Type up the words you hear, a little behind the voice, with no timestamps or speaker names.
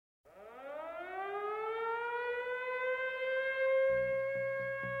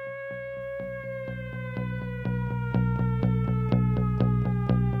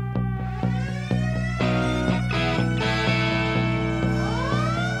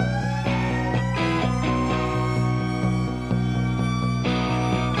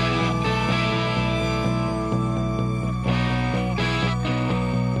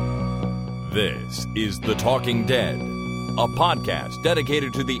This is The Talking Dead, a podcast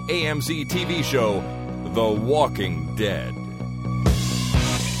dedicated to the AMC TV show, The Walking Dead.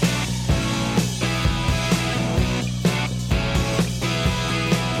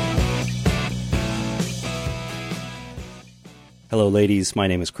 Hello, ladies. My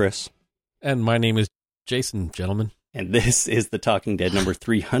name is Chris. And my name is Jason, gentlemen. And this is The Talking Dead number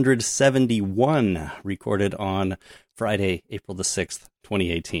 371, recorded on Friday, April the 6th,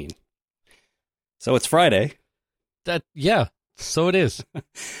 2018. So it's Friday. So it is.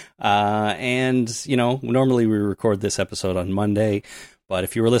 And, you know, normally we record this episode on Monday, but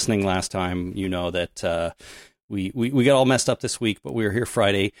if you were listening last time, you know that we got all messed up this week, but we were here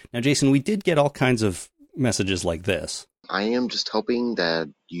Friday. Now, Jason, we did get all kinds of messages like this. I am just hoping that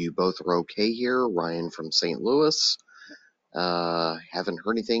you both are okay here. Ryan from St. Louis. Haven't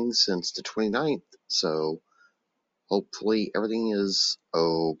heard anything since the 29th, so hopefully everything is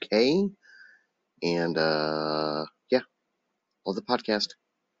okay. And, love the podcast.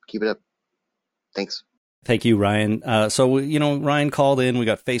 Keep it up. Thanks. Thank you, Ryan. So, you know, Ryan called in. We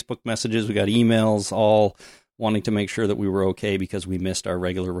got Facebook messages. We got emails all wanting to make sure that we were okay because we missed our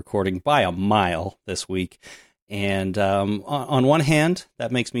regular recording by a mile this week. And on one hand,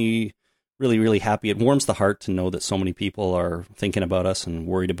 that makes me really, really happy. It warms the heart to know that so many people are thinking about us and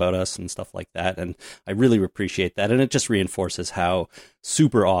worried about us and stuff like that. And I really appreciate that. And it just reinforces how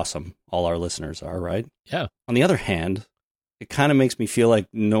super awesome all our listeners are, right? Yeah. On the other hand, it kind of makes me feel like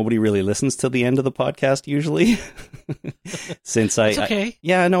nobody really listens till the end of the podcast usually. Since It's okay.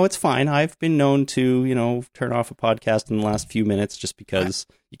 It's fine. I've been known to, you know, turn off a podcast in the last few minutes just because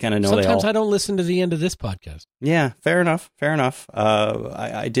you kind of know Sometimes I don't listen to the end of this podcast. Yeah, fair enough.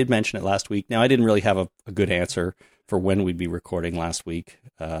 I did mention it last week. Now, I didn't really have a good answer for when we'd be recording last week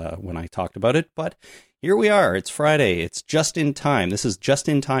when I talked about it, but here we are. It's Friday. It's just in time. This is just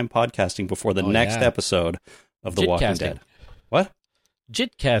in time podcasting before the next episode of The Walking Dead. What?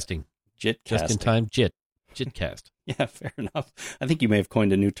 Jit casting. Jit casting. Just in time, jit. Jit cast. Yeah, fair enough. I think you may have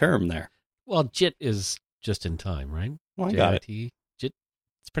coined a new term there. Well, jit is just in time, right? Well, I got it. Jit.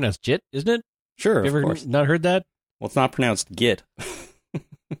 It's pronounced jit, isn't it? Sure, you of course. Not heard that? Well, it's not pronounced git.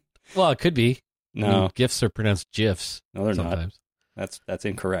 Well, it could be. No. I mean, GIFs are pronounced GIFs. No, they're sometimes. Not. That's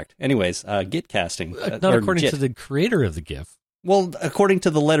incorrect. Anyways, git casting. Not according to the creator of the GIF. Well, according to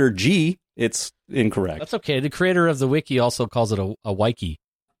the letter G, it's incorrect. That's okay. The creator of the wiki also calls it a wiki.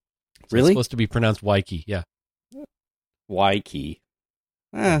 So Really? It's supposed to be pronounced wiki, yeah. Wiki.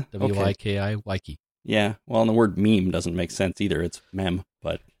 W-I-K-I, wiki. Yeah, well, and the word meme doesn't make sense either. It's mem,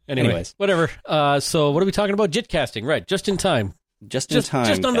 but anyways. Whatever. So what are we talking about? Jit casting, right. Just in time. Just in time.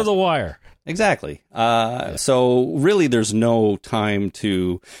 Just under the wire. Exactly. So really there's no time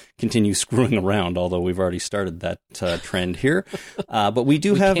to continue screwing around, although we've already started that trend here. But we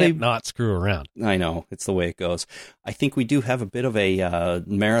do have not screw around. I know. It's the way it goes. I think we do have a bit of a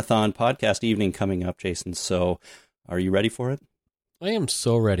marathon podcast evening coming up, Jason. So are you ready for it? I am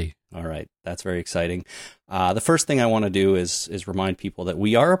so ready. All right. That's very exciting. The first thing I want to do is remind people that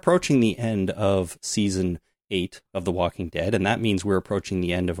we are approaching the end of season 8 of The Walking Dead, and that means we're approaching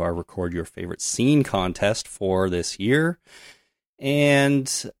the end of our Record Your Favorite Scene contest for this year. And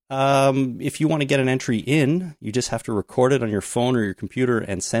if you want to get an entry in, you just have to record it on your phone or your computer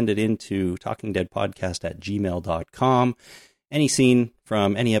and send it into talkingdeadpodcast@gmail.com. Any scene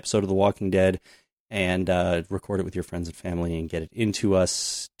from any episode of The Walking Dead, and record it with your friends and family and get it into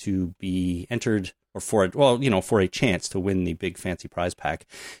us to be entered or for a chance to win the big fancy prize pack.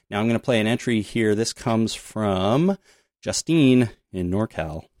 Now I'm going to play an entry here. This comes from Justine in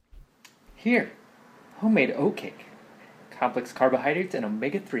NorCal. Here, homemade oat cake, complex carbohydrates and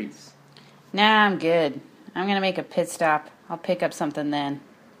omega-3s. Nah, I'm good. I'm going to make a pit stop. I'll pick up something then.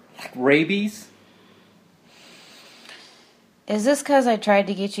 Like rabies? Is this because I tried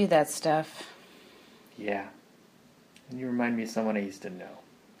to get you that stuff? Yeah. And you remind me of someone I used to know.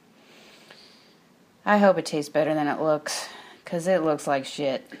 I hope it tastes better than it looks, because it looks like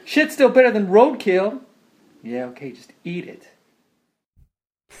shit. Shit's still better than roadkill. Yeah, okay, just eat it.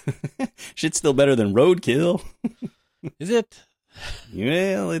 Shit's still better than roadkill. Is it?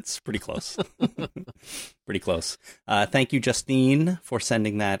 Well, it's pretty close. Pretty close. Thank you, Justine, for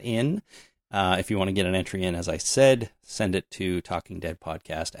sending that in. If you want to get an entry in, as I said, send it to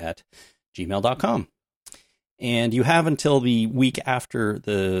talkingdeadpodcast@gmail.com. And you have until the week after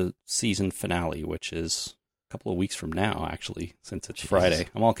the season finale, which is a couple of weeks from now, actually, since it's Friday.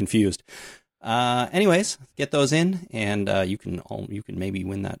 I'm all confused. Anyways, get those in, and you can maybe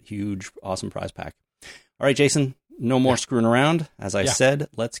win that huge, awesome prize pack. All right, Jason, no more screwing around. As I said,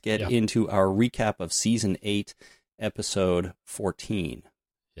 let's get into our recap of Season 8, Episode 14.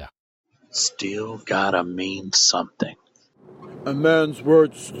 Yeah. Still gotta mean something. A man's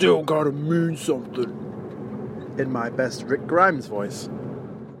words still gotta mean something. In my best Rick Grimes voice.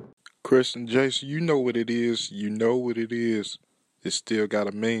 Chris and Jason, you know what it is. You know what it is. It still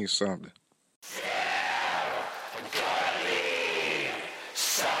gotta mean something.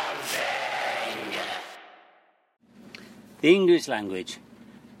 The English language.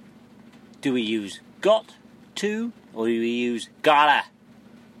 Do we use got to or do we use gotta?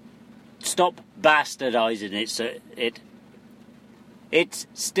 Stop bastardizing it. It's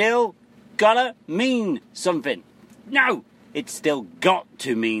still gotta mean something. No, it's still got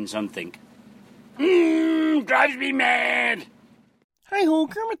to mean something. Drives me mad. Hi-ho,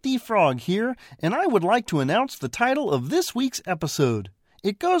 Kermit the Frog here, and I would like to announce the title of this week's episode.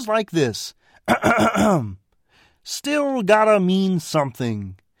 It goes like this. Still gotta mean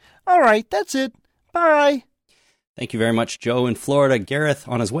something. All right, that's it. Bye. Thank you very much, Joe in Florida, Gareth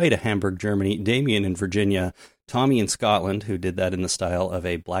on his way to Hamburg, Germany, Damien in Virginia, Tommy in Scotland, who did that in the style of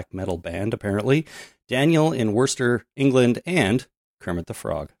a black metal band, apparently, Daniel in Worcester, England, and Kermit the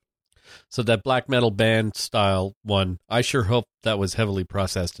Frog. So that black metal band style one, I sure hope that was heavily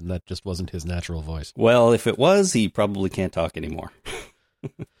processed and that just wasn't his natural voice. Well, if it was, he probably can't talk anymore.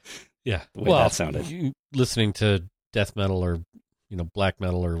 Yeah. The way that sounded. Listening to death metal or black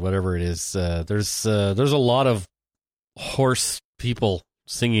metal or whatever it is, there's a lot of hoarse people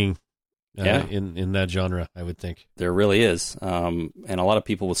singing in that genre, I would think. There really is. And a lot of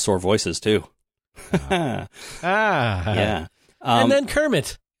people with sore voices, too. Yeah. And then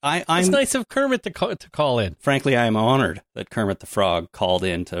Kermit. It's nice of Kermit to call in. Frankly, I am honored that Kermit the Frog called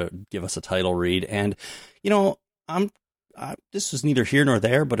in to give us a title read. And, this was neither here nor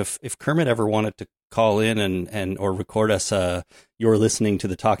there, but if Kermit ever wanted to call in and or record us "You're Listening to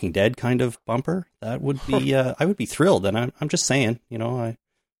the Talking Dead" kind of bumper, that would be I would be thrilled. And I'm just saying,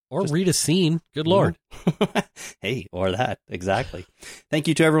 read a scene. Good Lord. Hey, or that. Exactly. Thank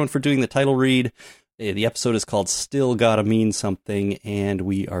you to everyone for doing the title read. The episode is called Still Gotta Mean Something, and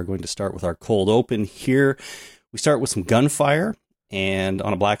we are going to start with our cold open here. We start with some gunfire and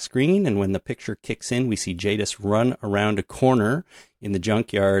on a black screen, and when the picture kicks in, we see Jadis run around a corner in the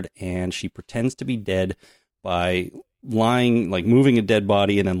junkyard, and she pretends to be dead by moving a dead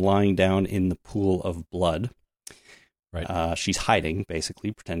body and then lying down in the pool of blood. Right. She's hiding,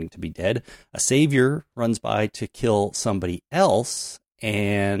 basically, pretending to be dead. A savior runs by to kill somebody else,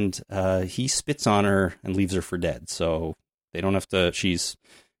 and he spits on her and leaves her for dead. So they don't have to,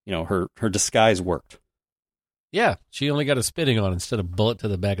 her disguise worked. Yeah, she only got a spitting on instead of bullet to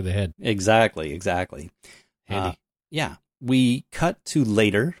the back of the head. Exactly. Handy. Yeah. We cut to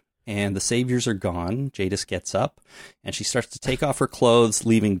later, and the saviors are gone. Jadis gets up, and she starts to take off her clothes,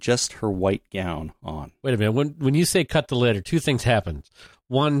 leaving just her white gown on. Wait a minute. When you say cut to later, two things happened.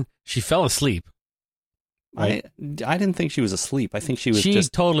 One, she fell asleep. Right? I didn't think she was asleep. I think she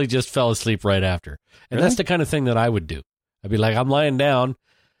totally just fell asleep right after. And Really? That's the kind of thing that I would do. I'd be like, I'm lying down.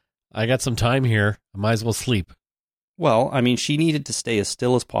 I got some time here. I might as well sleep. Well, she needed to stay as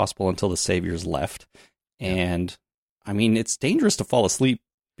still as possible until the saviors left. And, it's dangerous to fall asleep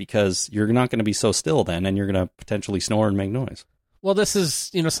because you're not going to be so still then, and you're going to potentially snore and make noise. Well, this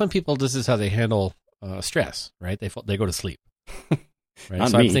is, some people, this is how they handle stress, right? They go to sleep. Right?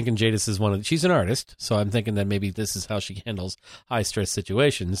 So I'm thinking Jadis is she's an artist, so I'm thinking that maybe this is how she handles high stress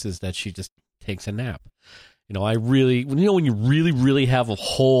situations, is that she just takes a nap. When you really, really have a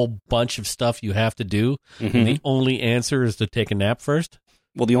whole bunch of stuff you have to do, and the only answer is to take a nap first?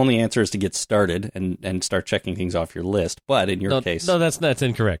 Well, the only answer is to get started and start checking things off your list. But in your case... No, that's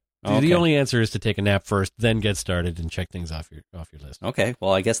incorrect. Okay. The only answer is to take a nap first, then get started and check things off your list. Okay,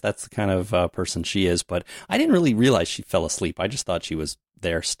 well, I guess that's the kind of person she is. But I didn't really realize she fell asleep. I just thought she was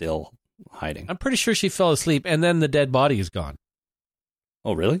there still hiding. I'm pretty sure she fell asleep, and then the dead body is gone.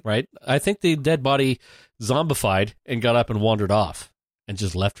 Oh, really? Right? I think the dead body zombified and got up and wandered off and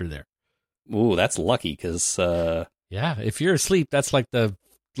just left her there. Ooh, that's lucky because... yeah, if you're asleep, that's like the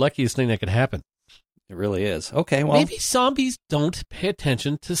luckiest thing that could happen. It really is. Okay, well... Maybe zombies don't pay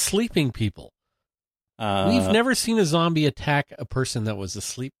attention to sleeping people. We've never seen a zombie attack a person that was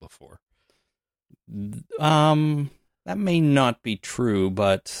asleep before. That may not be true,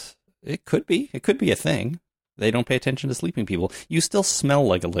 but it could be. It could be a thing. They don't pay attention to sleeping people. You still smell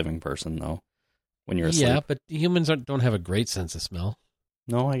like a living person, though, when you're asleep. Yeah, but humans don't have a great sense of smell.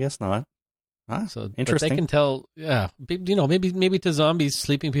 No, I guess not. So interesting. But they can tell. Yeah, maybe to zombies,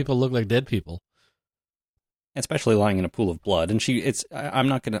 sleeping people look like dead people, especially lying in a pool of blood. And I'm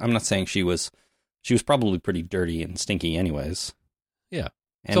not saying she was probably pretty dirty and stinky, anyways. Yeah.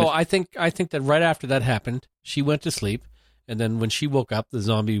 And so I think that right after that happened, she went to sleep, And then when she woke up, the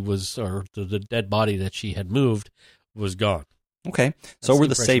zombie or the dead body that she had moved was gone. Okay. So were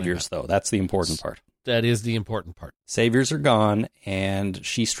the saviors, though. That's the important part. That is the important part. Saviors are gone, and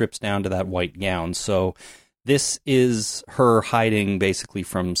she strips down to that white gown. So this is her hiding basically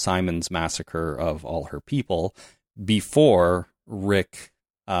from Simon's massacre of all her people before Rick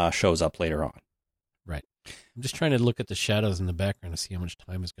shows up later on. Right. I'm just trying to look at the shadows in the background to see how much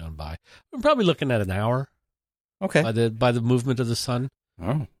time has gone by. I'm probably looking at an hour. Okay. By the movement of the sun.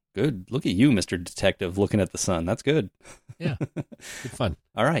 Oh, good. Look at you, Mr. Detective, looking at the sun. That's good. Yeah. Good fun.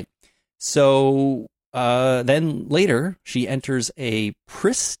 All right. So then later, she enters a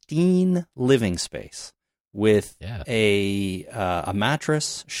pristine living space with a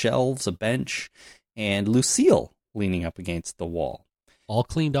mattress, shelves, a bench, and Lucille leaning up against the wall. All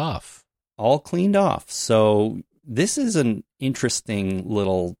cleaned off. All cleaned off. So this is an interesting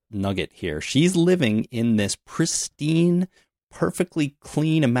little nugget here. She's living in this pristine, perfectly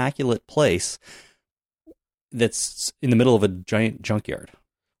clean, immaculate place that's in the middle of a giant junkyard.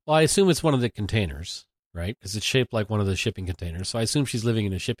 Well, I assume it's one of the containers, right? Because it's shaped like one of the shipping containers. So I assume she's living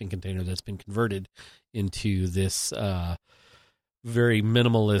in a shipping container that's been converted into this very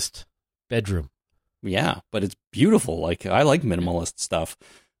minimalist bedroom. Yeah, but it's beautiful. Like, I like minimalist stuff.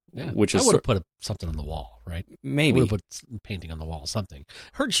 Yeah. Which is I would have put something on the wall, right? Maybe. I would have put painting on the wall, something.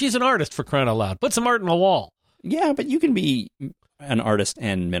 She's an artist, for crying out loud. Put some art on the wall. Yeah, but you can be an artist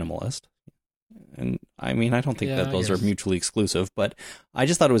and minimalist. And I mean, I don't think that those are mutually exclusive, but I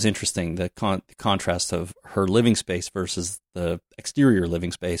just thought it was interesting, the contrast of her living space versus the exterior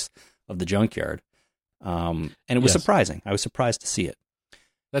living space of the junkyard. And it was surprising. I was surprised to see it.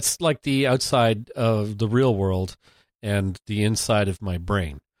 That's like the outside of the real world and the inside of my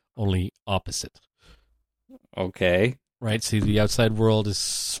brain, only opposite. Okay. Right? See, the outside world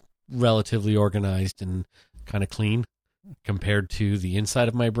is relatively organized and kind of clean compared to the inside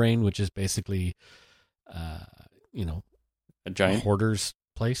of my brain, which is basically, a giant hoarder's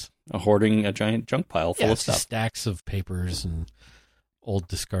place. A giant junk pile full of stuff. Stacks of papers and old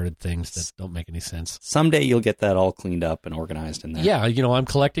discarded things that don't make any sense. Someday you'll get that all cleaned up and organized in there. Yeah, I'm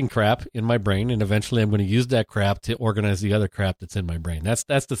collecting crap in my brain, and eventually I'm going to use that crap to organize the other crap that's in my brain. That's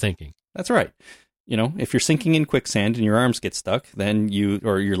the thinking. That's right. If you're sinking in quicksand and your arms get stuck,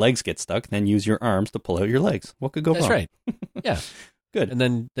 or your legs get stuck, then use your arms to pull out your legs. What could go wrong? That's right. Yeah. Good.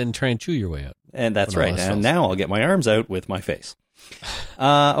 And then try and chew your way out. And that's right. And now I'll get my arms out with my face.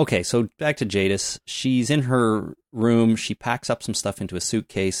 Okay, so back to Jadis. She's in her room. She packs up some stuff into a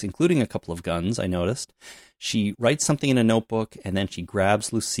suitcase, including a couple of guns, I noticed. She writes something in a notebook, and then she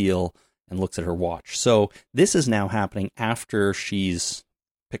grabs Lucille and looks at her watch. So this is now happening after she's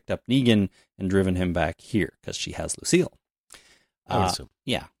picked up Negan and driven him back here, because she has Lucille. I would assume.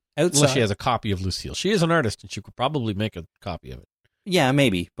 Yeah. Outside. Unless she has a copy of Lucille. She is an artist, and she could probably make a copy of it. Yeah,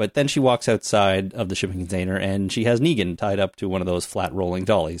 maybe. But then she walks outside of the shipping container, and she has Negan tied up to one of those flat rolling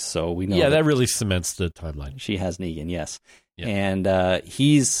dollies. So we know. Yeah, that really cements the timeline. She has Negan, yes. Yeah. And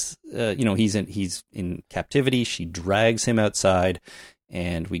he's in captivity. She drags him outside,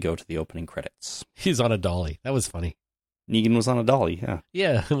 and we go to the opening credits. He's on a dolly. That was funny. Negan was on a dolly, yeah.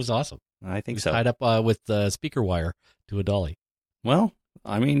 Yeah, it was awesome. I think so. Tied up with speaker wire to a dolly. Well,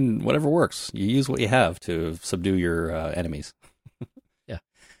 I mean, whatever works. You use what you have to subdue your enemies. Yeah.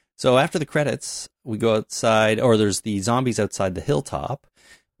 So after the credits, we go outside, or there's the zombies outside the hilltop.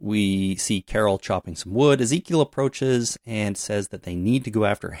 We see Carol chopping some wood. Ezekiel approaches and says that they need to go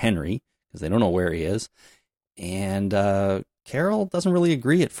after Henry because they don't know where he is. And Carol doesn't really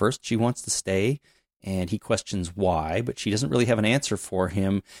agree at first. She wants to stay, and he questions why, but she doesn't really have an answer for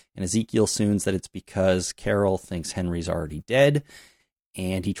him. And Ezekiel assumes that it's because Carol thinks Henry's already dead.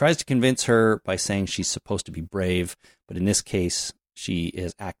 And he tries to convince her by saying she's supposed to be brave, but in this case, she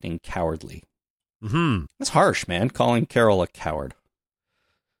is acting cowardly. Mm-hmm. That's harsh, man, calling Carol a coward.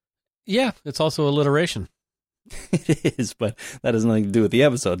 Yeah, it's also alliteration. It is, but that has nothing to do with the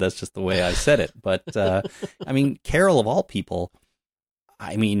episode. That's just the way I said it. But, I mean, Carol, of all people,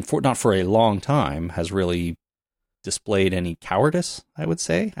 I mean, not for a long time, has really displayed any cowardice, I would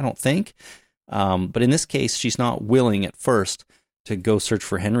say. I don't think. But in this case, she's not willing at first to go search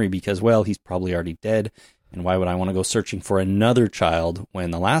for Henry because, well, he's probably already dead. And why would I want to go searching for another child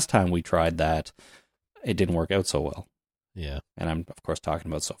when the last time we tried that, it didn't work out so well? Yeah. And I'm, of course,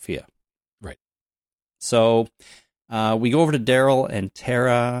 talking about Sophia. Right. So we go over to Daryl and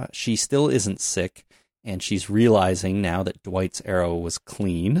Tara. She still isn't sick, and she's realizing now that Dwight's arrow was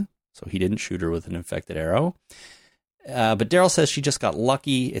clean, so he didn't shoot her with an infected arrow. But Daryl says she just got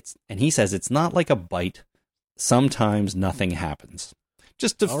lucky, and he says it's not like a bite. Sometimes nothing happens.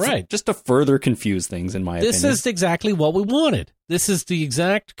 Just to further confuse things, in my opinion. This is exactly what we wanted. This is the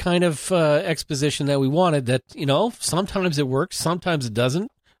exact kind of exposition that we wanted. That, sometimes it works, sometimes it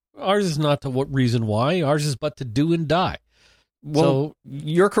doesn't. Ours is not the reason why. Ours is but to do and die. Well, so,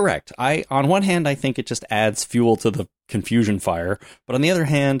 you're correct. On one hand, I think it just adds fuel to the confusion fire, but on the other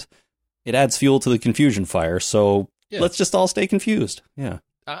hand, it adds fuel to the confusion fire. So let's just all stay confused. Yeah,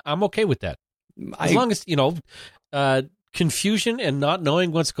 I'm okay with that. As long as confusion and not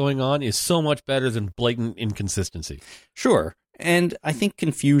knowing what's going on is so much better than blatant inconsistency. Sure. And I think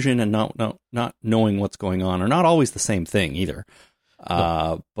confusion and not knowing what's going on are not always the same thing either.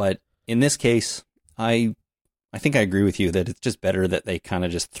 No. But in this case, I think I agree with you that it's just better that they kind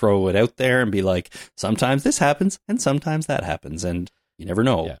of just throw it out there and be like, sometimes this happens and sometimes that happens. And you never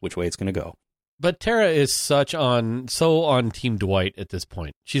know which way it's going to go. But Tara is so on Team Dwight at this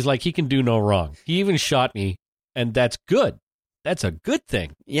point. She's like, he can do no wrong. He even shot me. And that's good. That's a good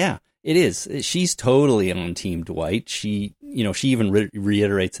thing. Yeah, it is. She's totally on Team Dwight. She even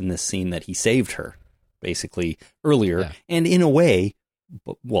reiterates in this scene that he saved her, basically, earlier. Yeah. And in a way,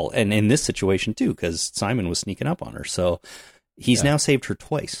 and in this situation, too, because Simon was sneaking up on her. So he's now saved her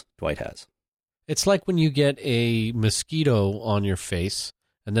twice, Dwight has. It's like when you get a mosquito on your face,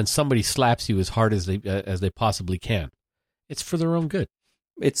 and then somebody slaps you as hard as they possibly can. It's for their own good.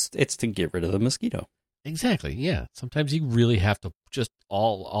 It's to get rid of the mosquito. Exactly, yeah. Sometimes you really have to just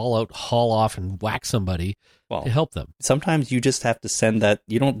all out haul off and whack somebody to help them. Sometimes you just have to send that,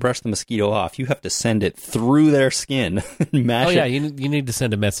 you don't brush the mosquito off, you have to send it through their skin and mash it. Oh yeah, you need to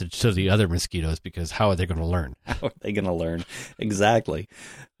send a message to the other mosquitoes, because how are they going to learn? How are they going to learn? Exactly.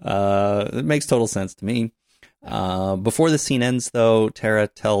 It makes total sense to me. Before the scene ends, though, Tara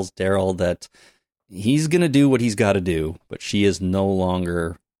tells Daryl that he's going to do what he's got to do, but she is no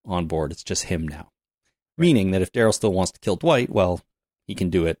longer on board. It's just him now. Meaning that if Daryl still wants to kill Dwight, well, he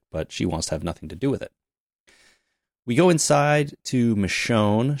can do it, but she wants to have nothing to do with it. We go inside to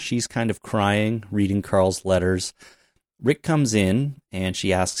Michonne. She's kind of crying, reading Carl's letters. Rick comes in, and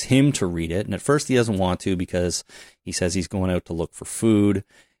she asks him to read it. And at first he doesn't want to because he says he's going out to look for food.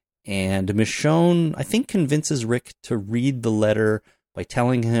 And Michonne, I think, convinces Rick to read the letter by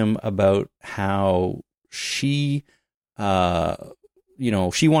telling him about how she...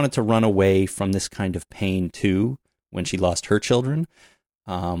 she wanted to run away from this kind of pain too when she lost her children.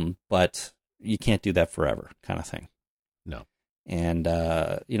 But you can't do that forever, kind of thing. No. And,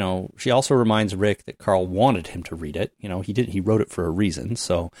 she also reminds Rick that Carl wanted him to read it. He wrote it for a reason.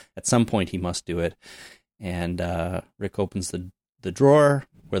 So at some point he must do it. And Rick opens the drawer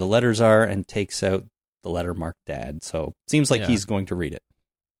where the letters are and takes out the letter marked Dad. So it seems like he's going to read it.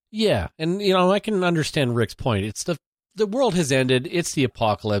 Yeah. And, I can understand Rick's point. It's the world has ended. It's the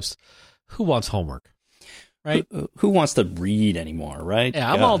apocalypse. Who wants homework? Right? Who wants to read anymore, right?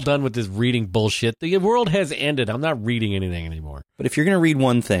 Yeah, I'm all done with this reading bullshit. The world has ended. I'm not reading anything anymore. But if you're going to read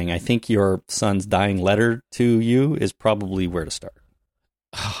one thing, I think your son's dying letter to you is probably where to start.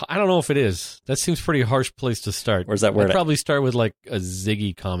 I don't know if it is. That seems a pretty harsh place to start. Or is that where I'd probably start with like a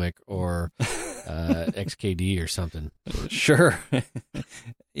Ziggy comic or XKD or something. Sure.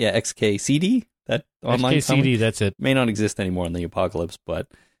 Yeah, XKCD? That online XKCD, comic that's it. May not exist anymore in the apocalypse, but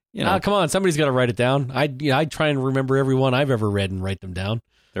come on, somebody's got to write it down. I try and remember every one I've ever read and write them down.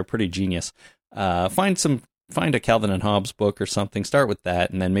 They're pretty genius. Find a Calvin and Hobbes book or something. Start with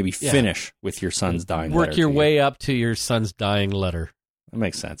that, and then maybe finish with your son's dying letter. Work your way up to your son's dying letter. That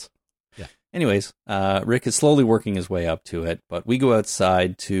makes sense. Yeah. Anyways, Rick is slowly working his way up to it, but we go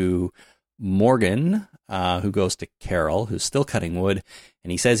outside to Morgan, who goes to Carol, who's still cutting wood,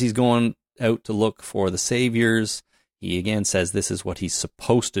 and he says he's going out to look for the saviors. He again says this is what he's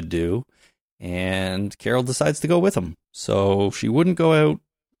supposed to do, and Carol decides to go with him. So she wouldn't go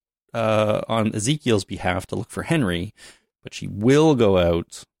out on Ezekiel's behalf to look for Henry, but she will go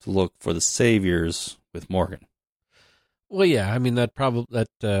out to look for the saviors with Morgan. Well, yeah, I mean that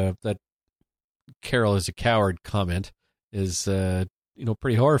Carol is a coward comment is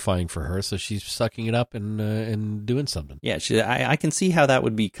pretty horrifying for her. So she's sucking it up and doing something. Yeah, I can see how that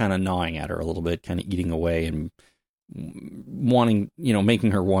would be kind of gnawing at her a little bit, kind of eating away and wanting,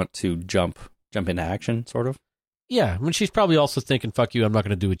 making her want to jump into action, sort of. Yeah, I mean, she's probably also thinking, "Fuck you, I'm not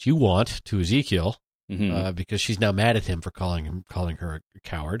going to do what you want" to Ezekiel, because she's now mad at him for calling her a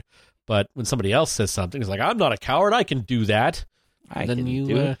coward. But when somebody else says something, it's like, "I'm not a coward, I can do that." And then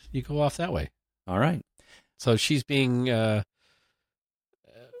you go off that way. All right. So she's being, I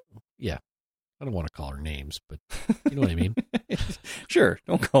don't want to call her names, but you know what I mean. Sure,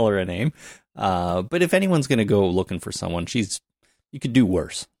 don't call her a name. But if anyone's going to go looking for someone, you could do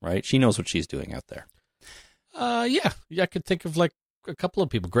worse, right? She knows what she's doing out there. Yeah, I could think of like a couple of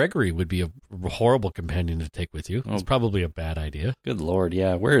people. Gregory would be a horrible companion to take with you. It's probably a bad idea. Good Lord,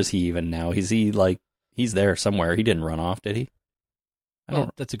 yeah. Where is he even now? He's there somewhere. He didn't run off, did he?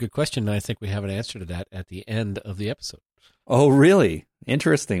 Well, that's a good question, and I think we have an answer to that at the end of the episode. Oh, really?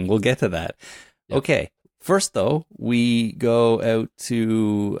 Interesting. We'll get to that. Yep. Okay. First, though, we go out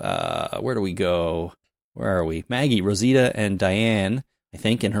to, where do we go? Where are we? Maggie, Rosita, and Diane, I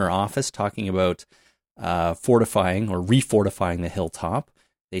think, in her office, talking about fortifying or refortifying the hilltop.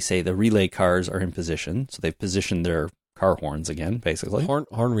 They say the relay cars are in position, so they've positioned their car horns again, basically.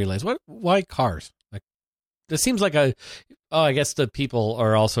 Horn relays. Why cars? Like, this seems like I guess the people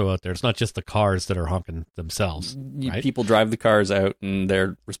are also out there. It's not just the cars that are honking themselves. Right? People drive the cars out, and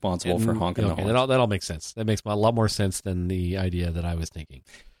they're responsible for honking the horns. That all makes sense. That makes a lot more sense than the idea that I was thinking.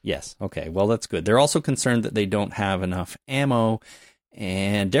 Yes. Okay. Well, that's good. They're also concerned that they don't have enough ammo.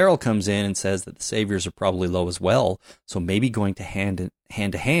 And Daryl comes in and says that the Saviors are probably low as well. So maybe going to hand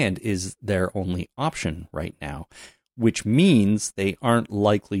to hand is their only option right now, which means they aren't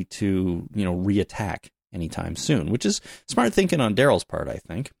likely to, reattack anytime soon, which is smart thinking on Daryl's part, I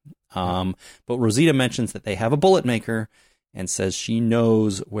think. But Rosita mentions that they have a bullet maker and says she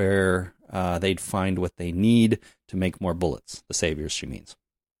knows where they'd find what they need to make more bullets. The Saviors, she means.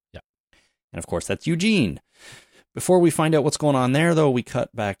 Yeah. And of course, that's Eugene. Before we find out what's going on there, though, we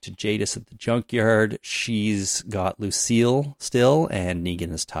cut back to Jadis at the junkyard. She's got Lucille still, and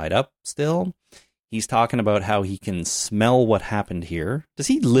Negan is tied up still. He's talking about how he can smell what happened here. Does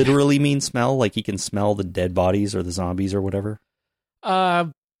he literally mean smell? Like he can smell the dead bodies or the zombies or whatever?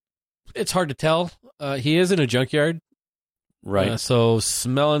 It's hard to tell. He is in a junkyard. Right. So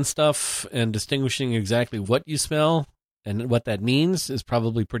smelling stuff and distinguishing exactly what you smell and what that means is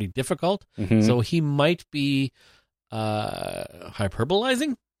probably pretty difficult. Mm-hmm. So he might be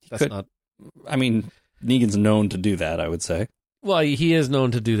hyperbolizing. Negan's known to do that, I would say. Well, he is known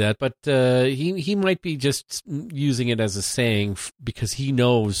to do that, but he might be just using it as a saying because he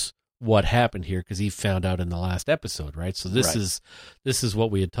knows what happened here because he found out in the last episode, right? So this is what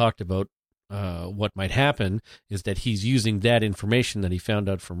we had talked about. What might happen is that he's using that information that he found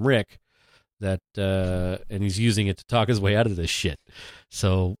out from Rick, and he's using it to talk his way out of this shit.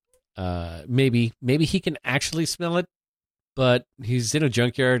 So maybe he can actually smell it, but he's in a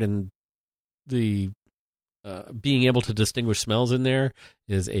junkyard and the being able to distinguish smells in there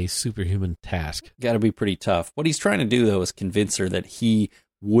is a superhuman task. Got to be pretty tough. What he's trying to do, though, is convince her that he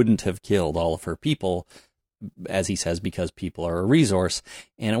wouldn't have killed all of her people, as he says, because people are a resource.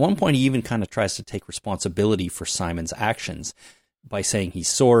 And at one point, he even kind of tries to take responsibility for Simon's actions by saying he's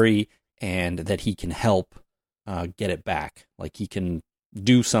sorry and that he can help get it back. Like he can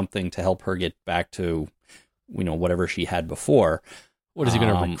do something to help her get back to, whatever she had before. What is he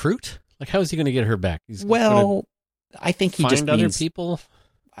going to recruit? Like, how is he going to get her back? I think he just other means people.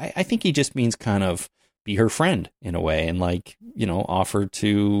 I think he just means kind of be her friend in a way, and offer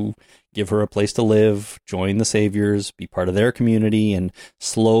to give her a place to live, join the Saviors, be part of their community, and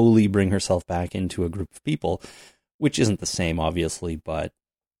slowly bring herself back into a group of people, which isn't the same, obviously, but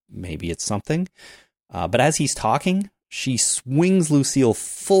maybe it's something. But as he's talking, she swings Lucille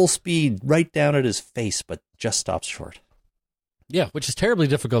full speed right down at his face, but just stops short. Yeah, which is terribly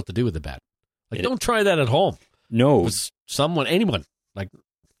difficult to do with a bat. Don't try that at home. No. With anyone.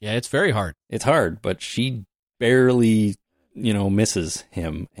 It's very hard. It's hard, but she barely, misses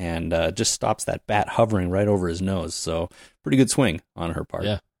him and just stops that bat hovering right over his nose. So pretty good swing on her part.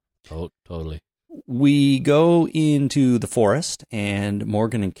 Yeah, totally. We go into the forest, and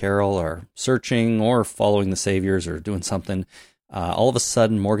Morgan and Carol are searching or following the Saviors or doing something. All of a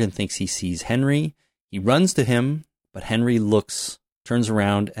sudden, Morgan thinks he sees Henry. He runs to him, but Henry turns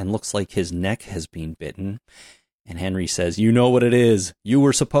around and looks like his neck has been bitten. And Henry says, "You know what it is. You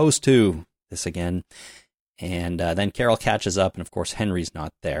were supposed to." This again. And then Carol catches up, and of course, Henry's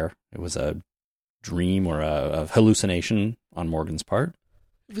not there. It was a dream or a hallucination on Morgan's part.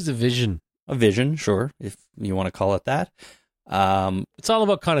 It was a vision. A vision, sure, if you want to call it that. It's all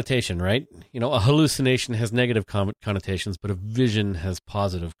about connotation, right? A hallucination has negative connotations, but a vision has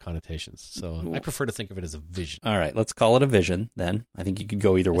positive connotations. So I prefer to think of it as a vision. All right, let's call it a vision then. I think you could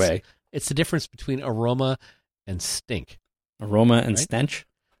go either way. It's the difference between aroma and stink. Aroma and stench?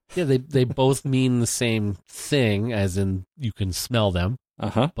 Yeah, they both mean the same thing, as in you can smell them.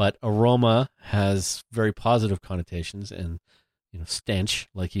 But aroma has very positive connotations, and stench,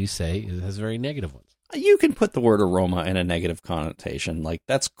 like you say, it has very negative ones. You can put the word aroma in a negative connotation. Like,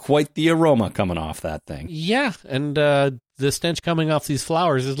 that's quite the aroma coming off that thing. Yeah, and the stench coming off these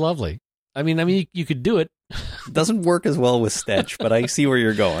flowers is lovely. I mean, you could do it. It doesn't work as well with Stetch, but I see where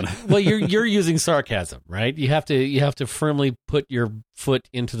you're going. Well, you're using sarcasm, right? You have to firmly put your foot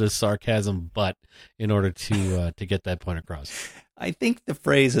into the sarcasm butt in order to get that point across. I think the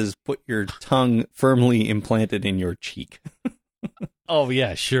phrase is "put your tongue firmly implanted in your cheek." Oh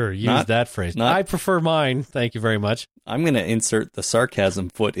yeah, sure. Use that phrase. I prefer mine. Thank you very much. I'm going to insert the sarcasm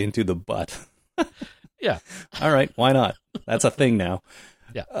foot into the butt. Yeah. All right. Why not? That's a thing now.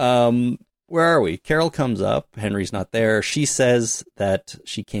 Yeah. Where are we? Carol comes up. Henry's not there. She says that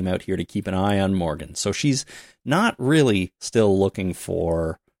she came out here to keep an eye on Morgan. So she's not really still looking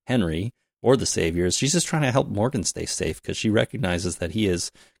for Henry or the Saviors. She's just trying to help Morgan stay safe because she recognizes that he is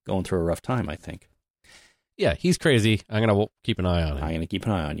going through a rough time, I think. Yeah, he's crazy. I'm going to keep an eye on him. I'm going to keep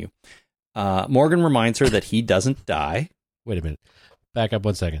an eye on you. Morgan reminds her that he doesn't die. Wait a minute. Back up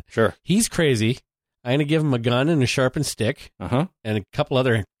 1 second. Sure. He's crazy. I'm going to give him a gun and a sharpened stick, and a couple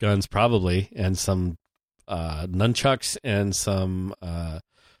other guns probably, and some nunchucks and some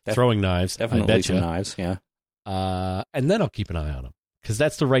throwing knives. Definitely some knives, yeah. And then I'll keep an eye on him, because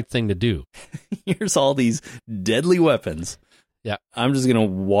that's the right thing to do. Here's all these deadly weapons. Yeah. I'm just going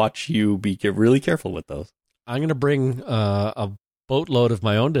to watch you get really careful with those. I'm going to bring a boatload of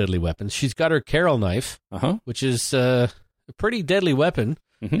my own deadly weapons. She's got her Carol knife, which is a pretty deadly weapon.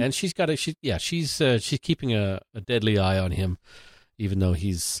 Mm-hmm. And she's got she's keeping a deadly eye on him, even though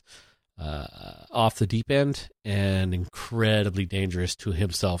he's off the deep end and incredibly dangerous to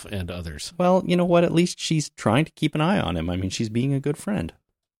himself and others. Well, you know what? At least she's trying to keep an eye on him. I mean, she's being a good friend.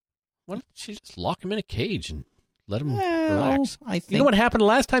 Why don't she just lock him in a cage and let him relax? I think... You know what happened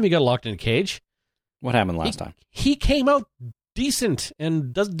last time he got locked in a cage? What happened last time? He came out decent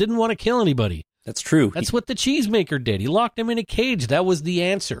and didn't want to kill anybody. That's true. That's what the cheesemaker did. He locked him in a cage. That was the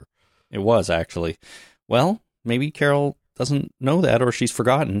answer. It was, actually. Well, maybe Carol doesn't know that, or she's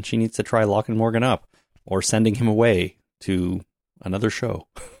forgotten. She needs to try locking Morgan up or sending him away to another show,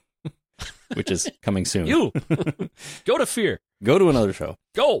 which is coming soon. You! Go to Fear. Go to another show.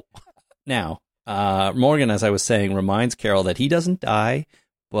 Go! Now, Morgan, as I was saying, reminds Carol that he doesn't die,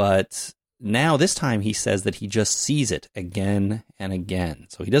 but... Now, this time, he says that he just sees it again and again.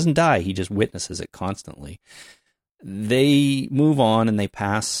 So he doesn't die, he just witnesses it constantly. They move on and they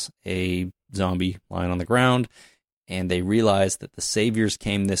pass a zombie lying on the ground, and they realize that the Saviors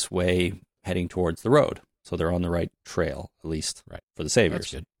came this way heading towards the road. So they're on the right trail, at least for the Saviors.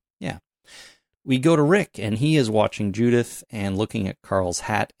 That's good. Yeah. We go to Rick, and he is watching Judith and looking at Carl's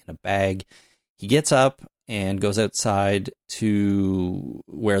hat in a bag. He gets up and goes outside to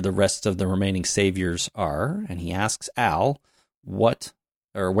where the rest of the remaining Saviors are, and he asks Al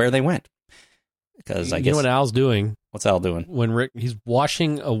where they went. Because I guess you know what Al's doing. What's Al doing? When Rick, he's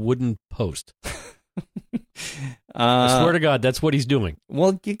washing a wooden post. I swear to God, that's what he's doing.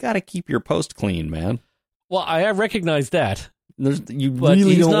 Well, you got to keep your post clean, man. Well, I recognize that. But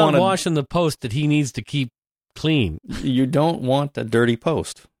really he's not washing the post that he needs to keep clean. You don't want a dirty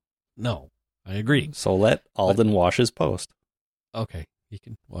post. No. I agree. So let Alden wash his post. Okay, he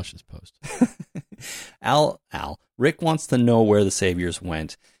can wash his post. Rick wants to know where the Saviors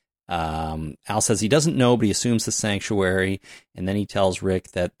went. Al says he doesn't know, but he assumes the sanctuary, and then he tells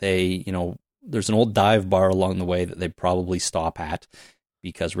Rick that there's an old dive bar along the way that they probably stop at,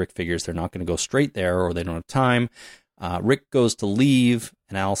 because Rick figures they're not going to go straight there or they don't have time. Rick goes to leave,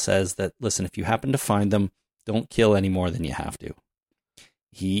 and Al says that, listen, if you happen to find them, don't kill any more than you have to.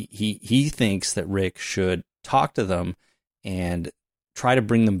 He thinks that Rick should talk to them and try to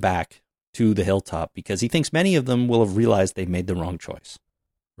bring them back to the hilltop, because he thinks many of them will have realized they made the wrong choice.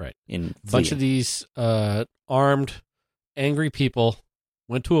 Right. A bunch of these armed, angry people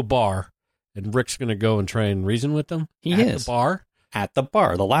went to a bar, and Rick's going to go and try and reason with them at the bar? At the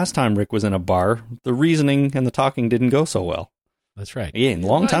bar. The last time Rick was in a bar, the reasoning and the talking didn't go so well. That's right. Yeah, a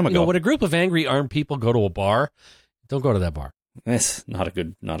long time ago. When a group of angry armed people go to a bar, don't go to that bar. It's not a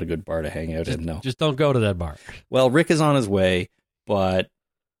good bar to hang out in, no. Just don't go to that bar. Well, Rick is on his way, but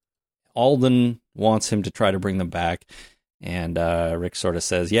Alden wants him to try to bring them back, and Rick sort of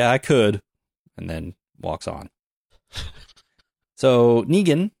says, yeah, I could, and then walks on. So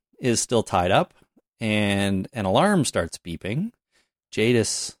Negan is still tied up, and an alarm starts beeping.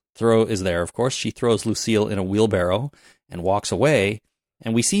 Jadis is there, of course. She throws Lucille in a wheelbarrow and walks away,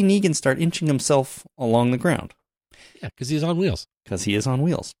 and we see Negan start inching himself along the ground. Yeah, because he's on wheels. Because he is on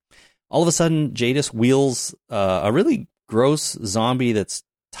wheels. All of a sudden, Jadis wheels a really gross zombie that's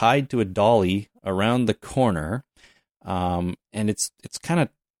tied to a dolly around the corner. And it's kind of...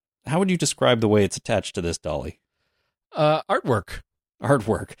 How would you describe the way it's attached to this dolly? Artwork.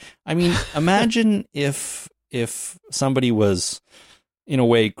 I mean, imagine if somebody was in a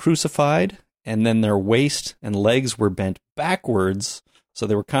way, crucified, and then their waist and legs were bent backwards. So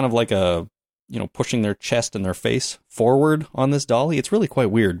they were kind of like pushing their chest and their face forward on this dolly. It's really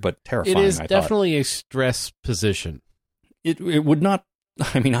quite weird, but terrifying. It is definitely a stress position. It would not,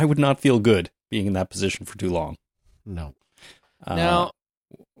 I mean, I would not feel good being in that position for too long. No. Now,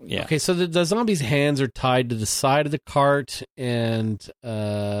 yeah. Okay, so the zombie's hands are tied to the side of the cart, and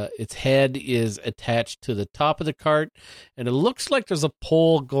its head is attached to the top of the cart, and it looks like there's a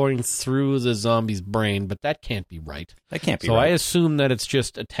pole going through the zombie's brain, but that can't be right. That can't be right. So I assume that it's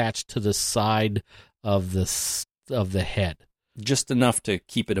just attached to the side of the head. Just enough to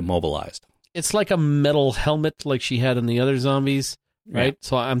keep it immobilized. It's like a metal helmet like she had in the other zombies. Right, yeah.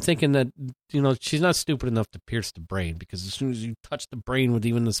 So I'm thinking that she's not stupid enough to pierce the brain, because as soon as you touch the brain with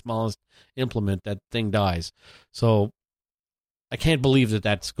even the smallest implement, that thing dies. So I can't believe that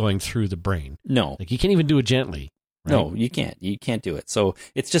that's going through the brain. No, like you can't even do it gently. Right? No, you can't. You can't do it. So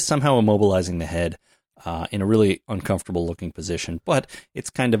it's just somehow immobilizing the head in a really uncomfortable looking position. But it's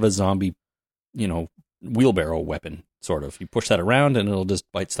kind of a zombie, wheelbarrow weapon sort of. You push that around and it'll just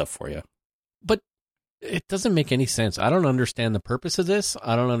bite stuff for you. But it doesn't make any sense. I don't understand the purpose of this.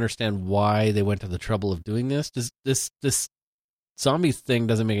 I don't understand why they went to the trouble of doing this. This zombie thing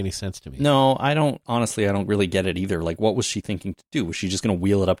doesn't make any sense to me. No, I don't. Honestly, I don't really get it either. Like, what was she thinking to do? Was she just going to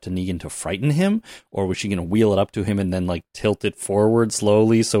wheel it up to Negan to frighten him? Or was she going to wheel it up to him and then, like, tilt it forward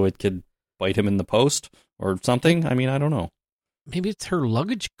slowly so it could bite him in the post or something? I mean, I don't know. Maybe it's her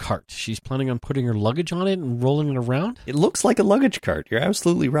luggage cart. She's planning on putting her luggage on it and rolling it around? It looks like a luggage cart. You're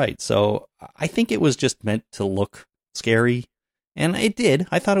absolutely right. So I think it was just meant to look scary. And it did.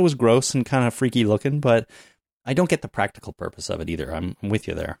 I thought it was gross and kind of freaky looking, but I don't get the practical purpose of it either. I'm with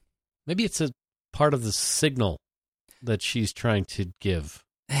you there. Maybe it's a part of the signal that she's trying to give.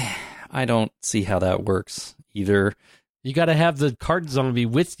 I don't see how that works either. You got to have the cart zombie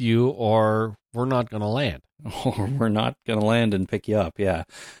with you or we're not going to land. Or we're not going to land and pick you up, yeah.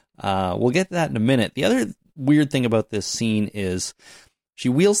 We'll get to that in a minute. The other weird thing about this scene is she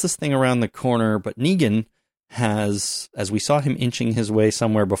wheels this thing around the corner, but Negan has, as we saw him inching his way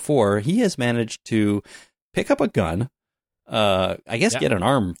somewhere before, he has managed to pick up a gun, get an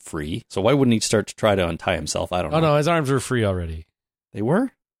arm free. So why wouldn't he start to try to untie himself? I don't know. Oh, no, his arms were free already. They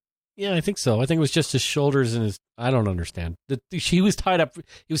were? Yeah, I think so. I think it was just his shoulders and his... I don't understand. He was tied up.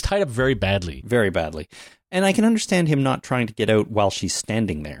 He was tied up very badly. Very badly. And I can understand him not trying to get out while she's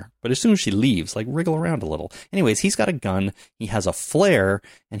standing there. But as soon as she leaves, like, wriggle around a little. Anyways, he's got a gun, he has a flare,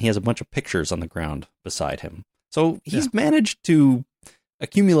 and he has a bunch of pictures on the ground beside him. So he's managed to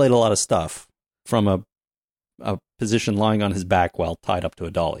accumulate a lot of stuff from a position lying on his back while tied up to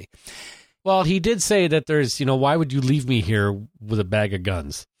a dolly. Well, he did say that there's, why would you leave me here with a bag of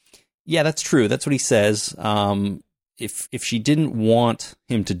guns? Yeah, that's true. That's what he says. If she didn't want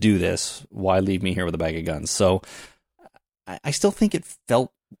him to do this, why leave me here with a bag of guns? So I still think it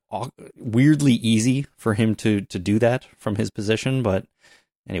felt weirdly easy for him to do that from his position. But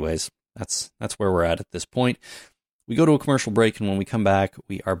anyways, that's where we're at this point. We go to a commercial break, and when we come back,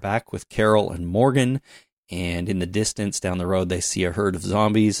 we are back with Carol and Morgan. And in the distance down the road, they see a herd of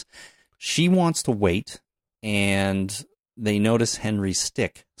zombies. She wants to wait, and they notice Henry's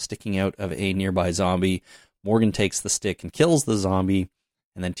stick sticking out of a nearby zombie. Morgan takes the stick and kills the zombie,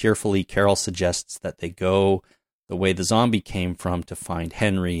 and then tearfully Carol suggests that they go the way the zombie came from to find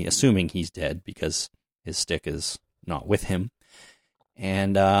Henry, assuming he's dead because his stick is not with him.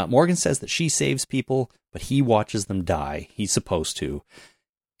 And Morgan says that she saves people, but he watches them die. He's supposed to.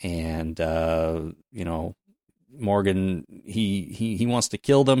 And, Morgan, he wants to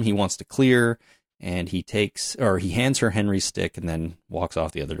kill them. He wants to clear. And he hands her Henry's stick and then walks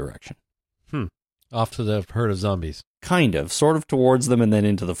off the other direction. Off to the herd of zombies. Kind of, sort of towards them and then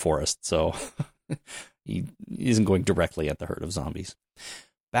into the forest. So he isn't going directly at the herd of zombies.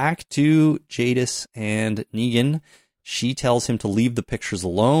 Back to Jadis and Negan. She tells him to leave the pictures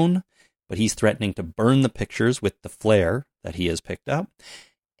alone, but he's threatening to burn the pictures with the flare that he has picked up.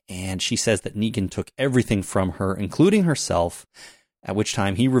 And she says that Negan took everything from her, including herself, at which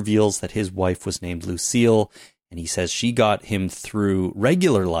time he reveals that his wife was named Lucille, and he says she got him through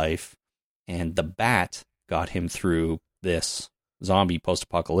regular life, and the bat got him through this zombie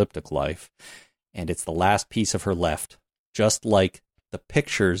post-apocalyptic life, and it's the last piece of her left, just like the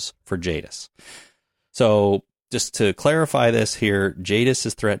pictures for Jadis. So, just to clarify this here, Jadis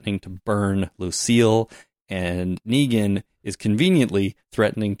is threatening to burn Lucille, and Negan is conveniently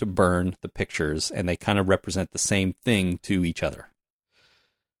threatening to burn the pictures, and they kind of represent the same thing to each other.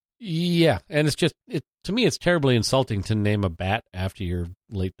 Yeah, and it's just, to me, it's terribly insulting to name a bat after your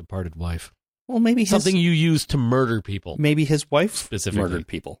late departed wife. Well, maybe something you use to murder people. Maybe his wife specifically murdered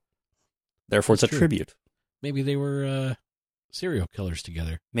people. Therefore, it's a tribute. Maybe they were serial killers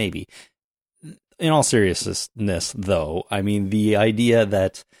together. Maybe. In all seriousness, though, I mean, the idea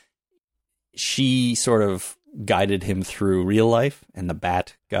that she sort of guided him through real life and the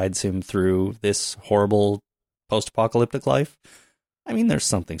bat guides him through this horrible post-apocalyptic life. I mean, there's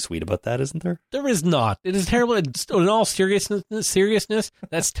something sweet about that, isn't there? There is not. It is terrible. In all seriousness,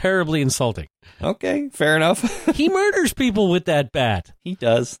 that's terribly insulting. Okay, fair enough. He murders people with that bat. He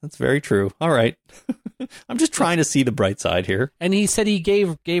does. That's very true. All right. I'm just trying to see the bright side here. And he said he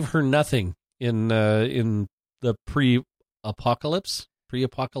gave her nothing in the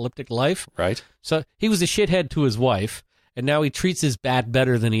pre-apocalyptic life. Right. So he was a shithead to his wife, and now he treats his bat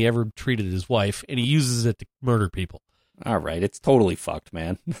better than he ever treated his wife, and he uses it to murder people. All right. It's totally fucked,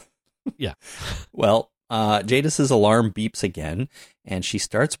 man. Yeah. Well, Jadis's alarm beeps again, and she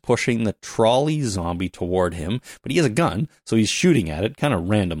starts pushing the trolley zombie toward him, but he has a gun, so he's shooting at it kind of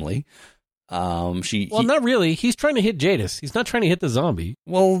randomly. Not really. He's trying to hit Jadis. He's not trying to hit the zombie.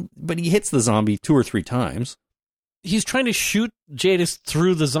 Well, but he hits the zombie 2 or 3 times. He's trying to shoot Jadis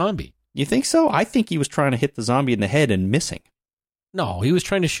through the zombie. You think so? I think he was trying to hit the zombie in the head and missing. No, he was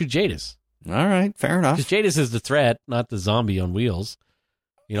trying to shoot Jadis. All right, fair enough. Because Jadis is the threat, not the zombie on wheels.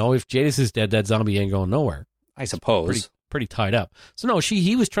 You know, if Jadis is dead, that zombie ain't going nowhere. I suppose. Pretty tied up. So no,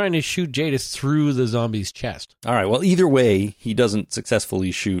 he was trying to shoot Jadis through the zombie's chest. All right, well, either way, he doesn't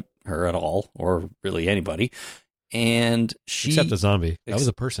successfully shoot her at all, or really anybody. And she... Except the zombie. That was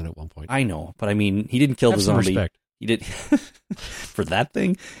a person at one point. I know, but I mean, he didn't kill the zombie. Respect. He did... For that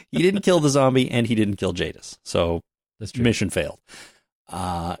thing, he didn't kill the zombie, and he didn't kill Jadis. So, that's true. Mission failed.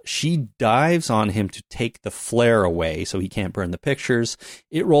 She dives on him to take the flare away so he can't burn the pictures.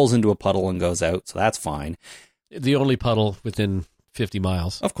 It rolls into a puddle and goes out, so that's fine. The only puddle within 50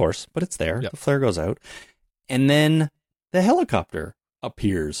 miles. Of course, but it's there. Yep. The flare goes out. And then the helicopter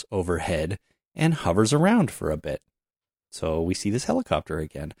appears overhead and hovers around for a bit. So we see this helicopter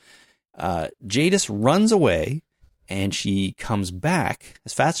again. Jadis runs away, and she comes back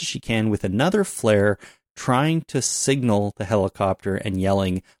as fast as she can with another flare, trying to signal the helicopter and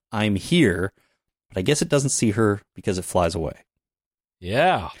yelling, "I'm here," but I guess it doesn't see her because it flies away.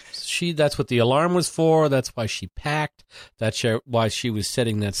 Yeah, that's what the alarm was for. That's why she packed. That's why she was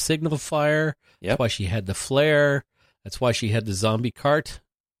setting that signal fire. Yep. That's why she had the flare. That's why she had the zombie cart,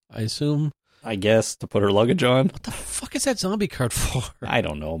 I assume. I guess, to put her luggage on. What the fuck is that zombie cart for? I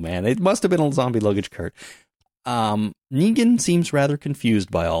don't know, man. It must have been a zombie luggage cart. Negan seems rather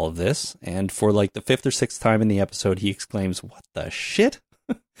confused by all of this, and for like the 5th or 6th time in the episode, he exclaims, "What the shit?"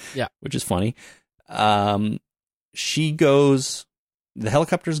 Yeah. Which is funny. She goes, the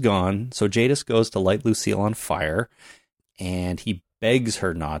helicopter's gone, so Jadis goes to light Lucille on fire, and he begs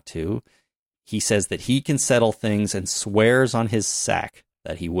her not to. He says that he can settle things and swears on his sack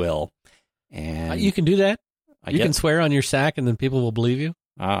that he will. And you can do that? You can swear on your sack and then people will believe you?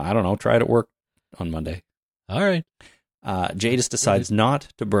 I don't know. Try it at work on Monday. All right. Jadis decides not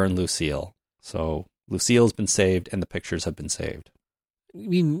to burn Lucille. So Lucille's been saved and the pictures have been saved. I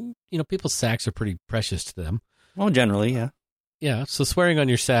mean, people's sacks are pretty precious to them. Well, generally, yeah. Yeah, so swearing on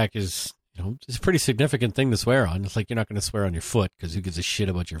your sack is, it's a pretty significant thing to swear on. It's like you're not going to swear on your foot because who gives a shit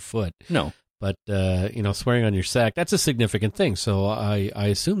about your foot? No. But, swearing on your sack, that's a significant thing. So I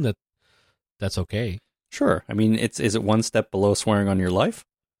assume that's okay. Sure. I mean, is it one step below swearing on your life?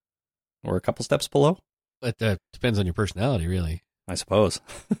 Or a couple steps below? It depends on your personality, really. I suppose.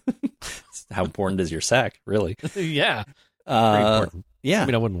 How important is your sack, really? Yeah. Very important. Yeah. I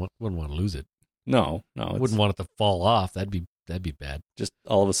mean, I wouldn't want to lose it. No. I wouldn't want it to fall off. That'd be bad. Just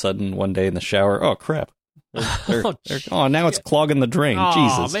all of a sudden, one day in the shower, oh, crap. Now it's clogging the drain. Oh,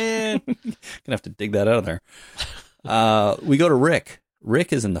 Jesus. Man. Gonna have to dig that out of there. We go to Rick.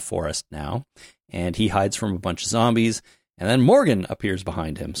 Rick is in the forest now, and he hides from a bunch of zombies, and then Morgan appears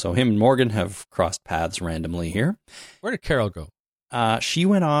behind him. So him and Morgan have crossed paths randomly here. Where did Carol go? She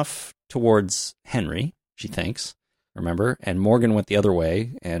went off towards Henry, she thinks, remember? And Morgan went the other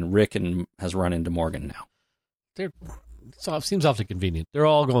way, and Rick has run into Morgan now. It seems awfully convenient. They're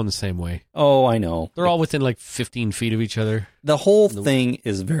all going the same way. Oh, I know. They're all within like 15 feet of each other. The whole thing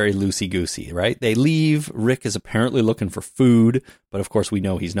is very loosey-goosey, right? They leave. Rick is apparently looking for food, but of course we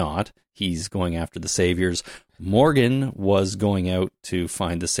know he's not. He's going after the Saviors. Morgan was going out to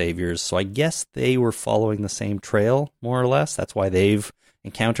find the Saviors, so I guess they were following the same trail, more or less. That's why they've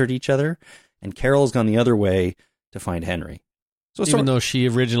encountered each other. And Carol's gone the other way to find Henry. So even though she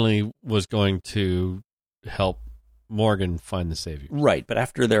originally was going to help Morgan find the Savior. Right, but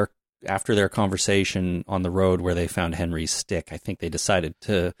after their conversation on the road where they found Henry's stick, I think they decided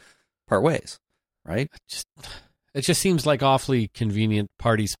to part ways. right? It just seems like awfully convenient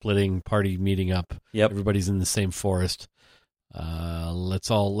party splitting, party meeting up. Yep. Everybody's in the same forest. Let's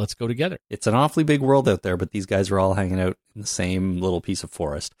go together. It's an awfully big world out there, but these guys are all hanging out in the same little piece of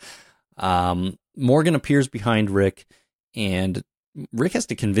forest. Morgan appears behind Rick, and Rick has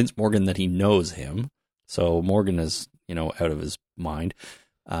to convince Morgan that he knows him. So Morgan is, out of his mind.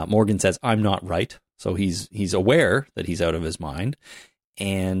 Morgan says, "I'm not right." So he's aware that he's out of his mind.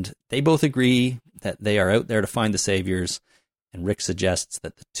 And they both agree that they are out there to find the saviors. And Rick suggests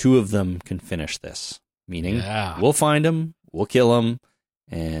that the two of them can finish this. Meaning, we'll find them, we'll kill them,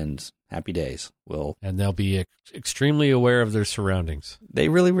 and happy days. And they'll be extremely aware of their surroundings. They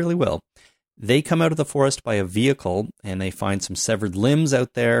really, really will. They come out of the forest by a vehicle, and they find some severed limbs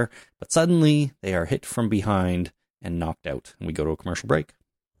out there. But suddenly, they are hit from behind and knocked out. And we go to a commercial break.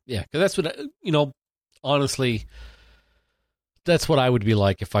 Yeah, because that's what, honestly, that's what I would be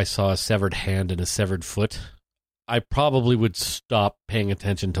like if I saw a severed hand and a severed foot. I probably would stop paying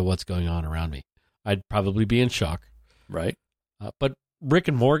attention to what's going on around me. I'd probably be in shock. Right. But Rick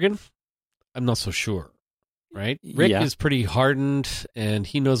and Morgan, I'm not so sure. Right? Rick is pretty hardened, and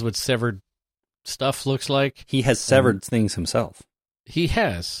he knows what severed stuff looks like. He has severed things himself. He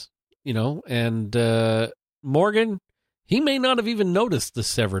has, and Morgan, he may not have even noticed the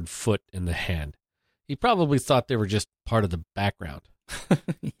severed foot and the hand. He probably thought they were just part of the background.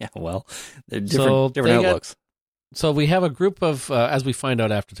 Yeah, well, they're different outlooks. So we have a group of, as we find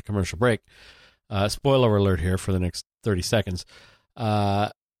out after the commercial break, spoiler alert here for the next 30 seconds,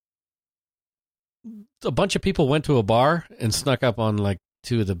 a bunch of people went to a bar and snuck up on like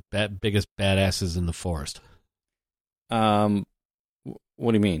two of the biggest badasses in the forest. What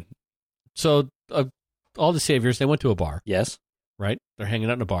do you mean? So all the saviors, they went to a bar. Yes. Right? They're hanging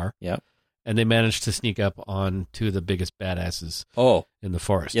out in a bar. Yep. And they managed to sneak up on two of the biggest badasses in the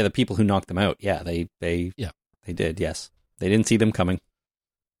forest. Yeah, the people who knocked them out. Yeah, they did, yes. They didn't see them coming.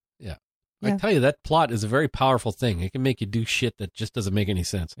 Yeah. I tell you, that plot is a very powerful thing. It can make you do shit that just doesn't make any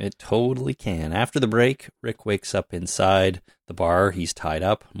sense. It totally can. After the break, Rick wakes up inside the bar. He's tied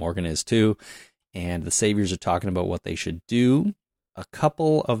up. Morgan is too. And the saviors are talking about what they should do. A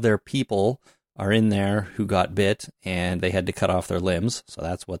couple of their people are in there who got bit, and they had to cut off their limbs. So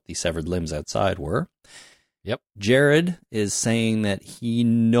that's what the severed limbs outside were. Yep. Jared is saying that he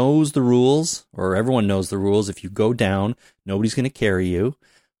knows the rules, or everyone knows the rules. If you go down, nobody's going to carry you.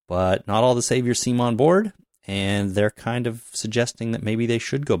 But not all the saviors seem on board, and they're kind of suggesting that maybe they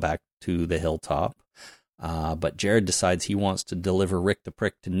should go back to the hilltop. But Jared decides he wants to deliver Rick the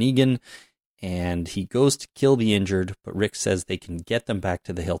Prick to Negan, and he goes to kill the injured, but Rick says they can get them back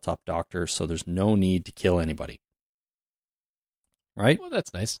to the hilltop doctor, so there's no need to kill anybody. Right? Well,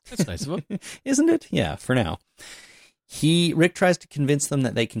 that's nice. That's nice of him. Isn't it? Yeah, for now. Rick tries to convince them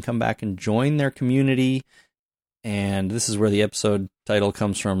that they can come back and join their community, and this is where the episode title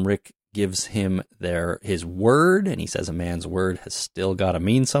comes from. Rick gives him his word, and he says a man's word has still got to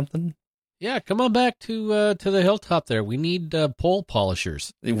mean something. Yeah, come on back to the hilltop there. We need pole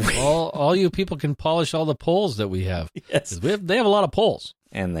polishers. all you people can polish all the poles that we have. Yes. They have a lot of poles.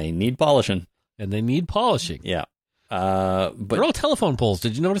 And they need polishing. Yeah. But they're all telephone poles.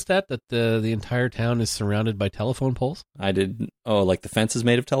 Did you notice that the entire town is surrounded by telephone poles? I did. Oh, like the fence is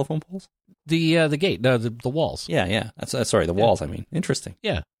made of telephone poles? The gate, the walls. Yeah. That's sorry, the walls, I mean. Interesting.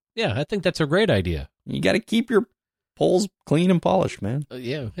 Yeah, I think that's a great idea. You got to keep your poles clean and polished, man.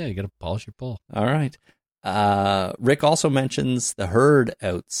 Yeah, you got to polish your pole. All right. Rick also mentions the herd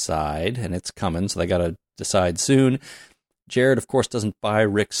outside, and it's coming, so they got to decide soon. Jared, of course, doesn't buy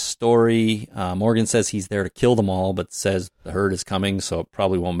Rick's story. Morgan says he's there to kill them all, but says the herd is coming, so it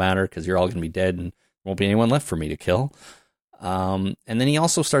probably won't matter because you're all going to be dead and there won't be anyone left for me to kill. And then he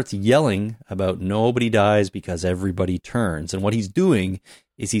also starts yelling about nobody dies because everybody turns. And what he's doing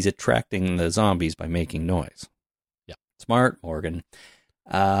is he's attracting the zombies by making noise. Yeah. Smart, Morgan.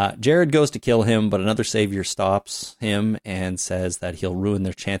 Jared goes to kill him, but another savior stops him and says that he'll ruin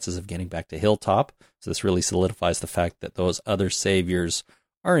their chances of getting back to Hilltop. So this really solidifies the fact that those other saviors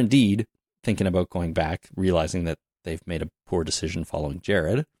are indeed thinking about going back, realizing that they've made a poor decision following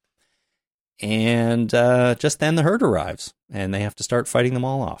Jared. And just then the herd arrives, and they have to start fighting them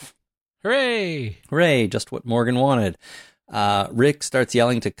all off. Hooray! Hooray, just what Morgan wanted. Rick starts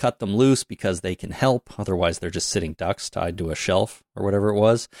yelling to cut them loose because they can help. Otherwise, they're just sitting ducks tied to a shelf or whatever it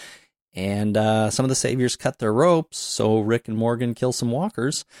was. And some of the saviors cut their ropes, so Rick and Morgan kill some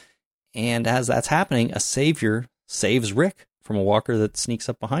walkers. And as that's happening, a savior saves Rick from a walker that sneaks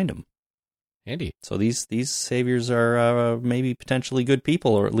up behind him. Handy. So these saviors are maybe potentially good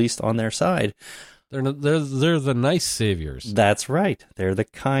people, or at least on their side. They're the nice saviors. That's right. They're the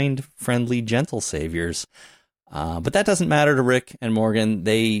kind, friendly, gentle saviors. But that doesn't matter to Rick and Morgan.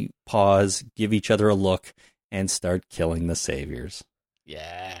 They pause, give each other a look, and start killing the saviors.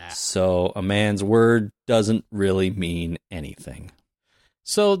 Yeah. So a man's word doesn't really mean anything.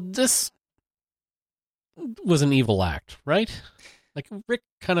 So this was an evil act, right? Like, Rick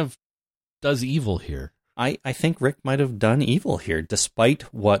kind of does evil here. I think Rick might have done evil here,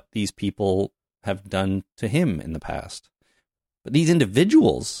 despite what these people have done to him in the past. But these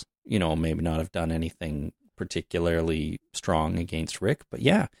individuals, maybe not have done anything particularly strong against Rick. But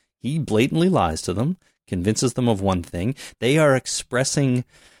yeah, he blatantly lies to them, convinces them of one thing. They are expressing,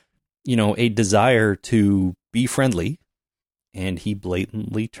 a desire to be friendly, and he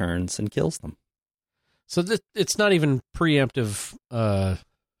blatantly turns and kills them. So it's not even preemptive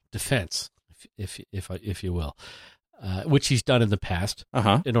defense, if you will, which he's done in the past.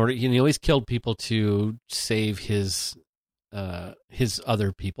 In order, he's killed people to save his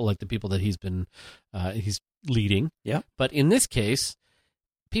other people, like the people that he's leading. Yeah. But in this case,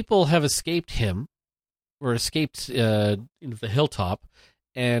 people have escaped him or escaped the hilltop,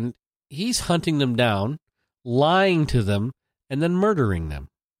 and he's hunting them down, lying to them, and then murdering them.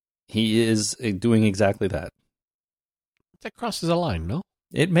 He is doing exactly that. That crosses a line, no?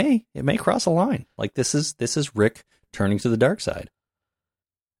 It may cross a line. Like this is Rick turning to the dark side.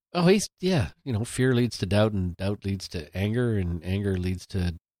 Oh, fear leads to doubt, and doubt leads to anger, and anger leads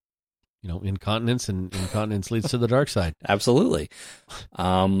to, incontinence, and incontinence leads to the dark side. Absolutely.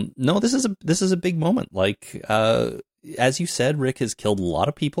 No, this is a big moment. Like, as you said, Rick has killed a lot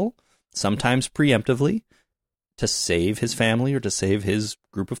of people, sometimes preemptively, to save his family or to save his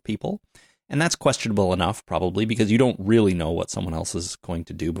group of people. And that's questionable enough, probably, because you don't really know what someone else is going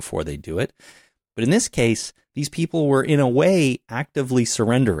to do before they do it. But in this case, these people were, in a way, actively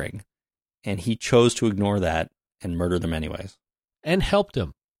surrendering, and he chose to ignore that and murder them anyways. And helped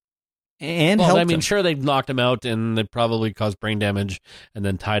him. Sure, they knocked him out, and they probably caused brain damage, and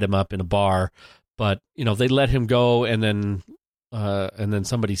then tied him up in a bar. But, they let him go, and then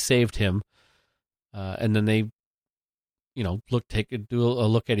somebody saved him, and then they, do a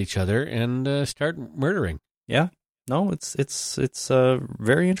look at each other and start murdering. Yeah. No, it's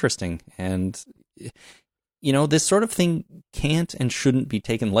very interesting. And, this sort of thing can't and shouldn't be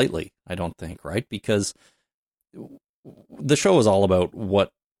taken lightly, I don't think, right? Because the show is all about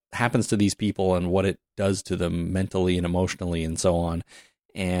what happens to these people and what it does to them mentally and emotionally and so on.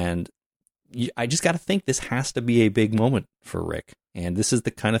 And I just got to think this has to be a big moment for Rick. And this is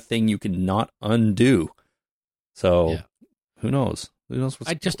the kind of thing you cannot undo. So who knows? Who knows what's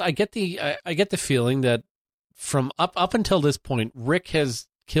I get the feeling that from up until this point, Rick has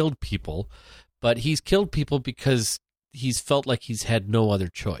killed people, but he's killed people because he's felt like he's had no other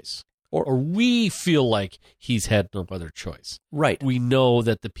choice. Or we feel like he's had no other choice. Right. We know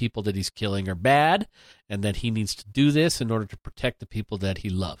that the people that he's killing are bad and that he needs to do this in order to protect the people that he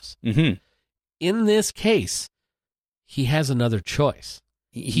loves. Mm-hmm. In this case, he has another choice.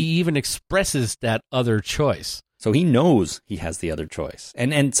 He even expresses that other choice. So he knows he has the other choice.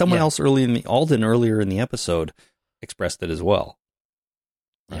 And someone else Alden earlier in the episode expressed it as well.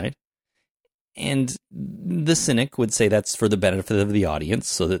 Right? And the cynic would say that's for the benefit of the audience,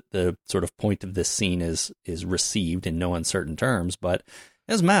 so that the sort of point of this scene is received in no uncertain terms, but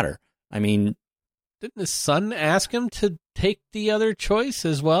it doesn't matter. I mean, didn't his son ask him to take the other choice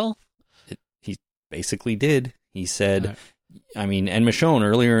as well? He basically did. He said, and Michonne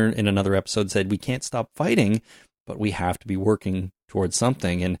earlier in another episode said, we can't stop fighting, but we have to be working towards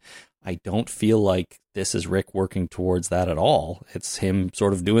something. And I don't feel like this is Rick working towards that at all. It's him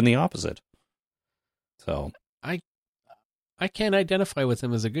sort of doing the opposite. So I can't identify with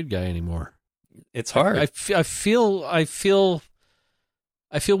him as a good guy anymore. It's hard. I feel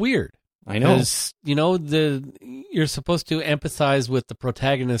weird. I know. Because, you're supposed to empathize with the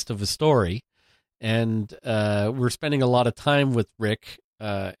protagonist of a story, and we're spending a lot of time with Rick,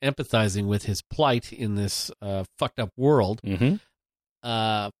 empathizing with his plight in this fucked up world. Mm-hmm.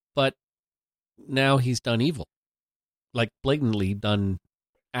 But now he's done evil, like blatantly done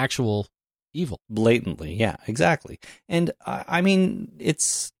actual evil. Blatantly, yeah, exactly. And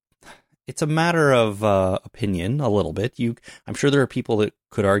it's a matter of opinion a little bit. I'm sure there are people that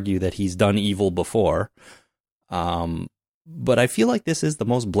could argue that he's done evil before, but I feel like this is the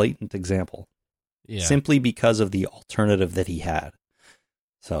most blatant example, simply because of the alternative that he had.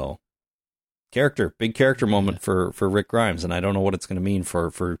 So, big character moment for Rick Grimes, and I don't know what it's going to mean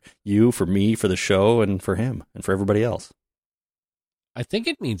for you, for me, for the show, and for him, and for everybody else. I think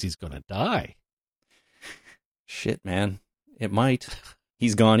it means he's going to die. Shit, man. It might.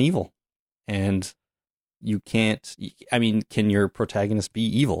 He's gone evil. And you can't. I mean, can your protagonist be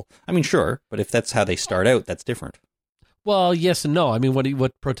evil? I mean, sure, but if that's how they start out, that's different. Well, yes and no. I mean,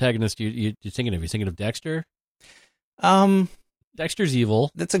 what protagonist you thinking of? You thinking of Dexter? Dexter's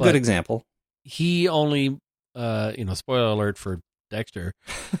evil. That's a good example. He only, spoiler alert for Dexter,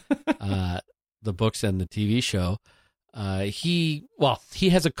 the books and the TV show. He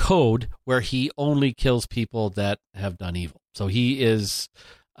has a code where he only kills people that have done evil. So he is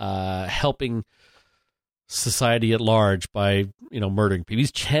helping society at large by murdering people.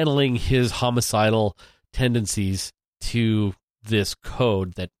 He's channeling his homicidal tendencies to this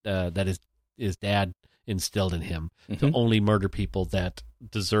code that his dad instilled in him to only murder people that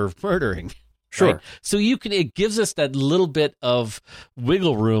deserve murdering. Sure. Right? So it gives us that little bit of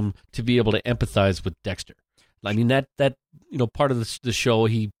wiggle room to be able to empathize with Dexter. I mean, that part of the show,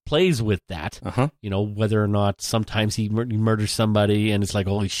 he plays with that, whether or not sometimes he murders somebody and it's like,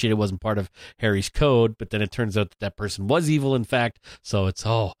 holy shit, it wasn't part of Harry's code, but then it turns out that person was evil, in fact, so it's,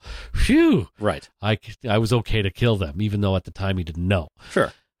 phew. Right. I was okay to kill them, even though at the time he didn't know.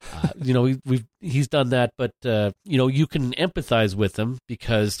 Sure. He's done that, but you can empathize with him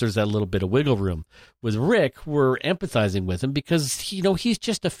because there's that little bit of wiggle room. With Rick, we're empathizing with him because he's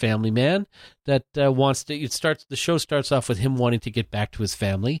just a family man that wants to. The show starts off with him wanting to get back to his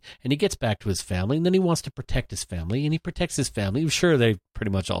family, and he gets back to his family, and then he wants to protect his family, and he protects his family. Sure, they pretty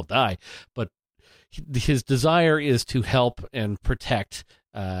much all die, but his desire is to help and protect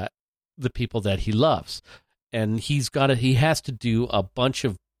the people that he loves, and he has to do a bunch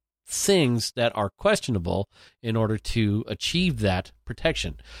of things that are questionable in order to achieve that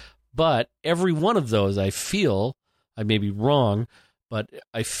protection. But every one of those, I feel, I may be wrong, but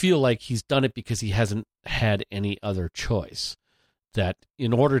I feel like he's done it because he hasn't had any other choice. That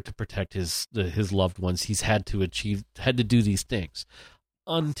in order to protect his loved ones, he's had to do these things.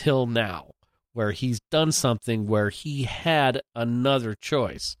 Until now, where he's done something where he had another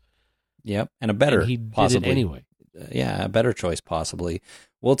choice. Yep, and a better, and he possibly. did it anyway. Yeah, a better choice possibly.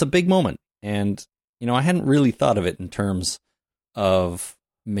 Well, it's a big moment, and I hadn't really thought of it in terms of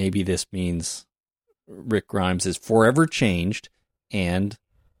maybe this means Rick Grimes is forever changed, and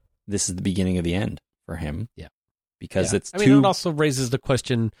this is the beginning of the end for him. Yeah, because it's. It also raises the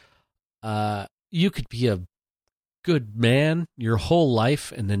question: you could be a good man your whole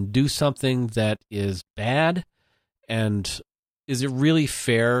life, and then do something that is bad, and is it really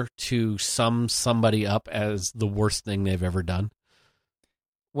fair to sum somebody up as the worst thing they've ever done?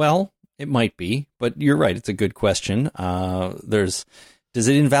 Well, it might be, but you're right. It's a good question. Does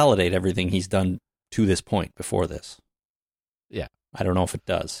it invalidate everything he's done to this point before this? Yeah. I don't know if it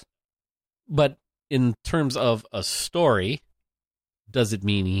does. But in terms of a story, does it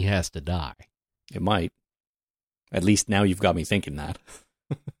mean he has to die? It might. At least now you've got me thinking that.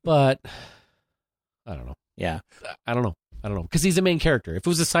 But I don't know. Yeah. I don't know. Because he's a main character. If it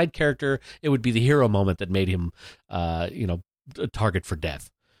was a side character, it would be the hero moment that made him, a target for death.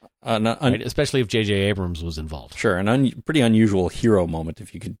 Right? Especially if J.J. Abrams was involved. Sure, an pretty unusual hero moment,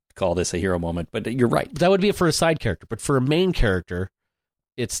 if you could call this a hero moment. But you're right. That would be for a side character. But for a main character,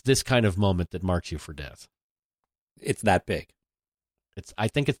 it's this kind of moment that marks you for death. It's that big. I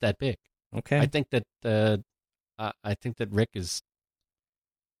think it's that big. Okay. I think that Rick is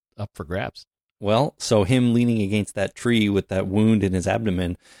up for grabs. Well, so him leaning against that tree with that wound in his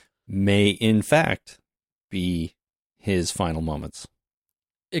abdomen may, in fact, be his final moments.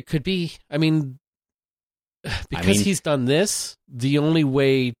 It could be. Because he's done this, the only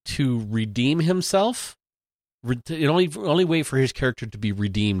way to redeem himself, the only way for his character to be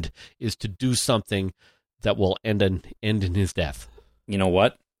redeemed is to do something that will end in his death. You know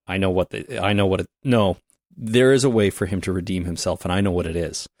what? No, there is a way for him to redeem himself, and I know what it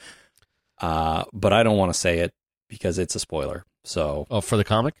is. But I don't want to say it because it's a spoiler. So, for the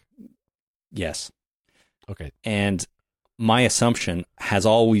comic? Yes. Okay. And my assumption has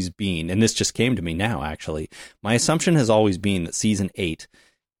always been, and this just came to me now, actually, my assumption has always been that season 8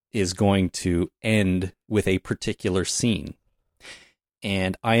 is going to end with a particular scene.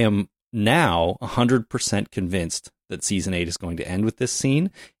 And I am now 100% convinced that season 8 is going to end with this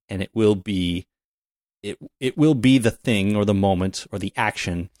scene, and it will be the thing or the moment or the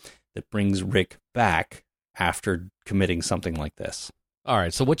action that brings Rick back after committing something like this. All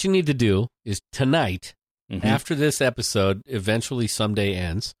right, so what you need to do is tonight, after this episode eventually someday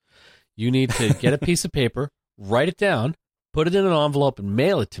ends, you need to get a piece of paper, write it down, put it in an envelope, and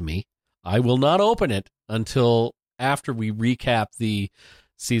mail it to me. I will not open it until after we recap the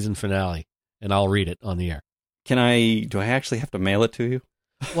season finale, and I'll read it on the air. Do I actually have to mail it to you?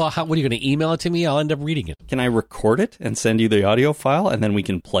 Well, what are you going to email it to me? I'll end up reading it. Can I record it and send you the audio file, and then we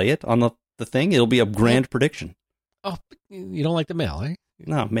can play it on the the thing. It'll be a grand prediction. Oh, you don't like the mail, eh?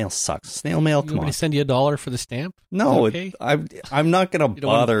 No, mail sucks. Snail mail, come on. Want to send you $1 for the stamp? No, okay? I'm not going to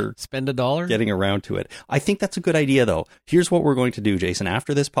bother spend $1 getting around to it. I think that's a good idea, though. Here's what we're going to do, Jason.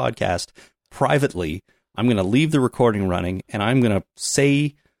 After this podcast, privately, I'm going to leave the recording running, and I'm going to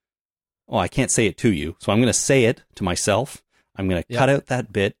say, I can't say it to you, so I'm going to say it to myself. I'm going to cut out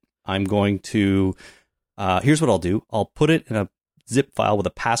that bit. I'm going to, here's what I'll do. I'll put it in a zip file with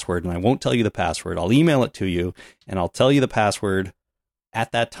a password, and I won't tell you the password. I'll email it to you, and I'll tell you the password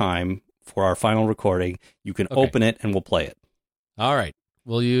at that time for our final recording. You can open it, and we'll play it. All right.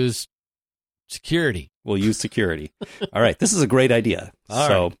 We'll use security. All right. This is a great idea.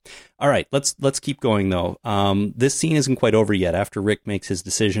 All right. Let's keep going, though. This scene isn't quite over yet. After Rick makes his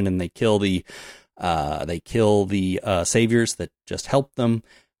decision and they kill the saviors that just helped them,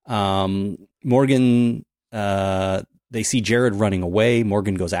 Morgan, they see Jared running away.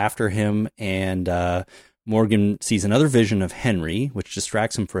 Morgan goes after him, and Morgan sees another vision of Henry, which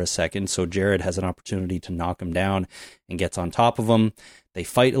distracts him for a second, so Jared has an opportunity to knock him down and gets on top of him. They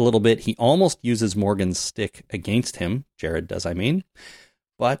fight a little bit. He almost uses Morgan's stick against him. Jared does, I mean.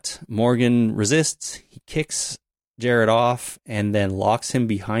 But Morgan resists. He kicks Jared off and then locks him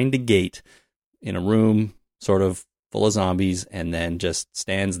behind a gate in a room sort of full of zombies, and then just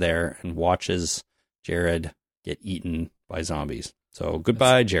stands there and watches Jared get eaten by zombies. So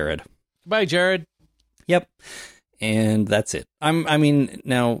goodbye, Jared. Goodbye, Jared. Yep. And that's it. I mean,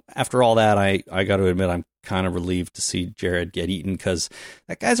 now, after all that, I got to admit, I'm kind of relieved to see Jared get eaten, because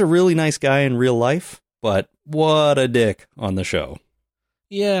that guy's a really nice guy in real life, but what a dick on the show.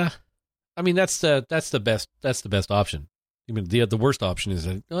 Yeah. I mean, that's the best option. I mean, the worst option is,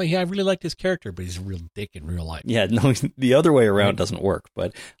 I really liked his character, but he's a real dick in real life. Yeah, no, the other way around doesn't work.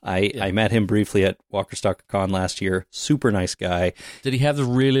 But I met him briefly at Walker Stalker Con last year. Super nice guy. Did he have the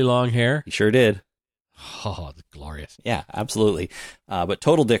really long hair? He sure did. Oh, glorious. Yeah, absolutely. But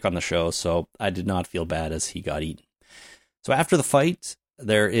total dick on the show, so I did not feel bad as he got eaten. So after the fight,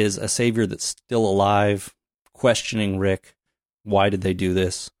 there is a savior that's still alive, questioning Rick. Why did they do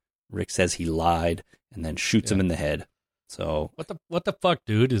this? Rick says he lied, and then shoots him in the head. So what the fuck,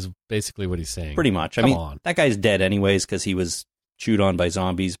 dude, is basically what he's saying. Pretty much. Come on. That guy's dead anyways because he was chewed on by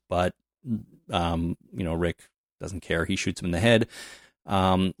zombies, but Rick doesn't care. He shoots him in the head.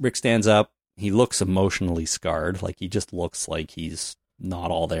 Rick stands up. He looks emotionally scarred, like he just looks like he's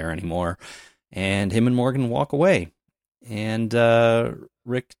not all there anymore. And him and Morgan walk away. And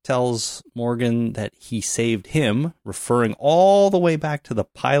Rick tells Morgan that he saved him, referring all the way back to the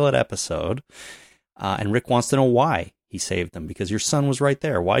pilot episode. And Rick wants to know why he saved them, because your son was right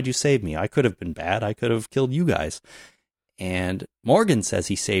there. Why'd you save me? I could have been bad. I could have killed you guys. And Morgan says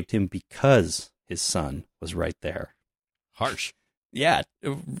he saved him because his son was right there. Harsh. Yeah,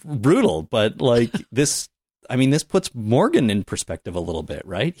 brutal. But like this puts Morgan in perspective a little bit,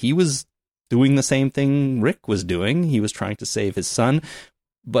 right? He was doing the same thing Rick was doing. He was trying to save his son,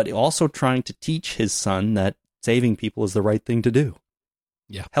 but also trying to teach his son that saving people is the right thing to do.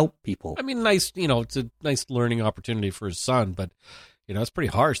 Yeah. Help people. I mean, nice, it's a nice learning opportunity for his son, but, it's pretty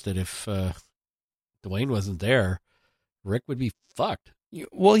harsh that if Dwayne wasn't there, Rick would be fucked.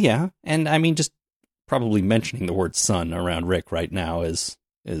 Well, yeah. And I mean, just probably mentioning the word son around Rick right now is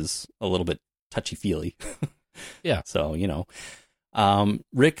a little bit touchy-feely. Yeah. So,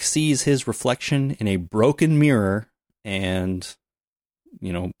 Rick sees his reflection in a broken mirror and,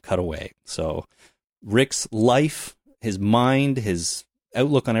 cut away. So Rick's life, his mind, his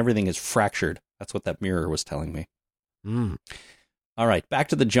outlook on everything is fractured. That's what that mirror was telling me. All right, back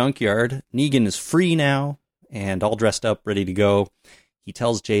to the junkyard. Negan is free now and all dressed up, ready to go. He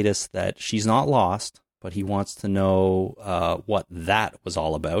tells Jadis that she's not lost, but he wants to know what that was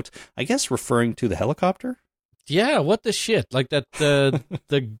all about. I guess referring to the helicopter? Yeah, what the shit? Like that the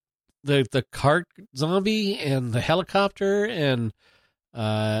cart zombie and the helicopter and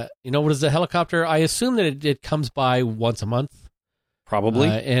what is the helicopter? I assume that it comes by once a month. Probably.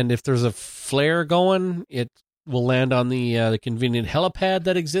 And if there's a flare going, it will land on the convenient helipad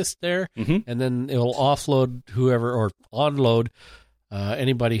that exists there, and then it will offload whoever or onload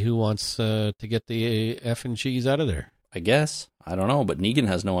anybody who wants to get the F and G's out of there. I guess. I don't know, but Negan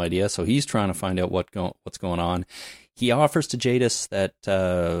has no idea, so he's trying to find out what's going on. He offers to Jadis that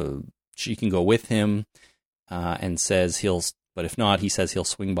she can go with him, and says but if not, he says he'll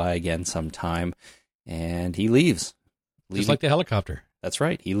swing by again sometime, and he leaves. Just like the helicopter. That's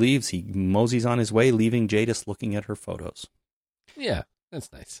right. He leaves. He moseys on his way, leaving Jadis looking at her photos. Yeah,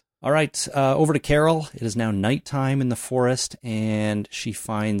 that's nice. All right, over to Carol. It is now nighttime in the forest, and she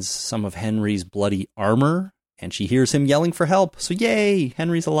finds some of Henry's bloody armor, and she hears him yelling for help. So yay,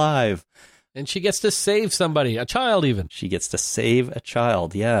 Henry's alive. And she gets to save somebody, a child even. She gets to save a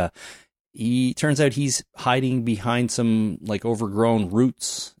child, yeah. Turns out he's hiding behind some like overgrown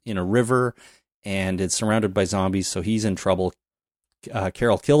roots in a river, and it's surrounded by zombies, so he's in trouble.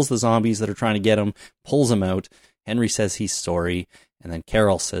 Carol kills the zombies that are trying to get him, pulls him out. Henry says he's sorry, and then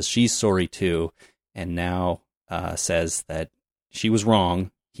Carol says she's sorry too, and now says that she was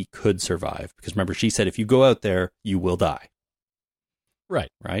wrong. He could survive. Because remember, she said, if you go out there, you will die.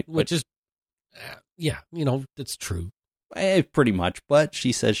 Right. Right? Which is, yeah, it's true. Pretty much, but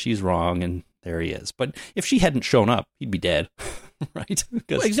she says she's wrong, and there he is. But if she hadn't shown up, he'd be dead, right?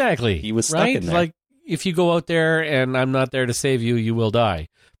 Well, exactly. He was stuck in there. Like, if you go out there and I'm not there to save you, you will die.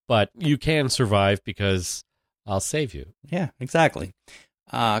 But you can survive because I'll save you. Yeah, exactly.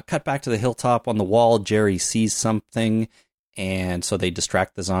 Cut back to the hilltop. On the wall, Jerry sees something, and so they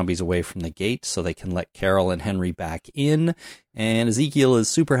distract the zombies away from the gate so they can let Carol and Henry back in. And Ezekiel is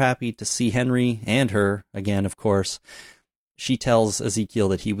super happy to see Henry and her again, of course. She tells Ezekiel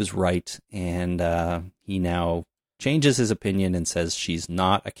that he was right, and he now changes his opinion and says she's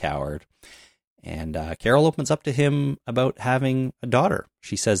not a coward. And Carol opens up to him about having a daughter.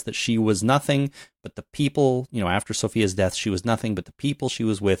 She says that she was nothing, but the people, after Sophia's death, she was nothing, but the people she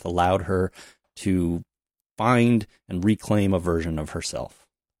was with allowed her to find and reclaim a version of herself.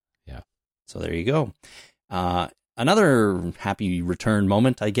 Yeah. So there you go. Another happy return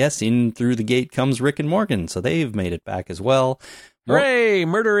moment, I guess. In through the gate comes Rick and Morgan, so they've made it back as well. Hooray!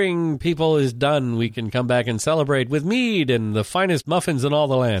 Murdering people is done. We can come back and celebrate with mead and the finest muffins in all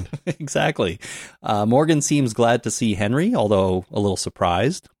the land. Exactly. Morgan seems glad to see Henry, although a little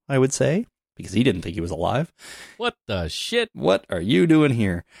surprised, I would say, because he didn't think he was alive. What the shit? What are you doing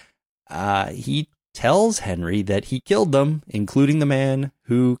here? He tells Henry that he killed them, including the man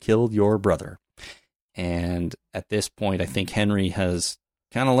who killed your brother. And at this point, I think Henry has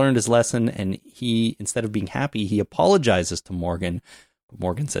kind of learned his lesson, and he, instead of being happy, he apologizes to Morgan. But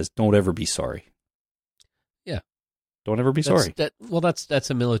Morgan says, don't ever be sorry. Yeah. Don't ever be sorry. That's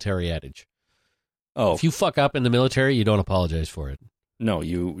a military adage. Oh. If you fuck up in the military, you don't apologize for it. No,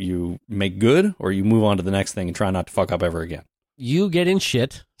 you make good, or you move on to the next thing and try not to fuck up ever again. You get in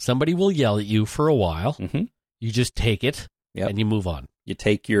shit. Somebody will yell at you for a while. Mm-hmm. You just take it, and you move on. You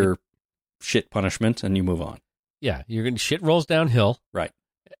take your shit punishment, and you move on. Yeah, shit rolls downhill. Right.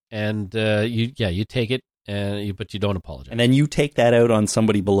 And you take it, but you don't apologize. And then you take that out on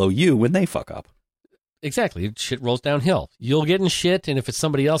somebody below you when they fuck up. Exactly. Shit rolls downhill. You'll get in shit, and if it's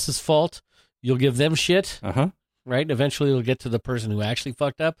somebody else's fault, you'll give them shit. Uh-huh. Right? Eventually you'll get to the person who actually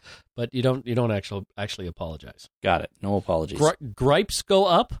fucked up, but you don't actually apologize. Got it. No apologies. Gripes go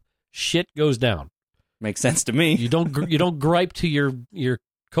up, shit goes down. Makes sense to me. You don't gripe to your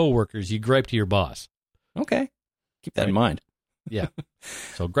coworkers, you gripe to your boss. Okay. Keep that in mind. Yeah.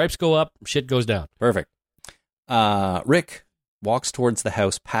 So gripes go up, shit goes down. Perfect. Rick walks towards the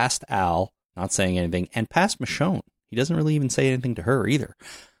house past Al, not saying anything, and past Michonne. He doesn't really even say anything to her either.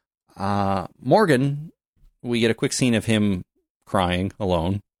 Morgan, we get a quick scene of him crying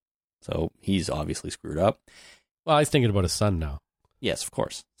alone. So he's obviously screwed up. Well, he's thinking about his son now. Yes, of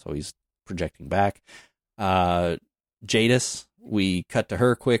course. So he's projecting back. Jadis, we cut to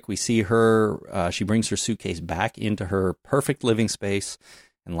her quick. We see her. She brings her suitcase back into her perfect living space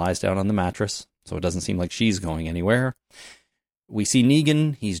and lies down on the mattress. So it doesn't seem like she's going anywhere. We see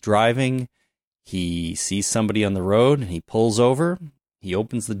Negan. He's driving. He sees somebody on the road and he pulls over. He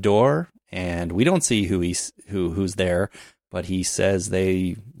opens the door and we don't see who's there, but he says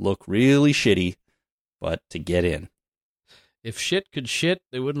they look really shitty, but to get in. If shit could shit,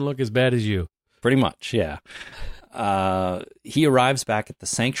 they wouldn't look as bad as you. Pretty much, yeah. He arrives back at the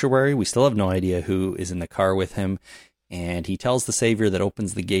sanctuary. We still have no idea who is in the car with him. And he tells the Savior that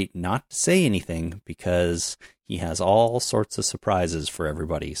opens the gate not to say anything because he has all sorts of surprises for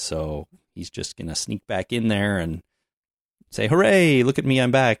everybody. So he's just going to sneak back in there and say, hooray, look at me,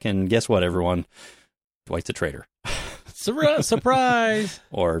 I'm back. And guess what, everyone? Dwight's a traitor. Surprise!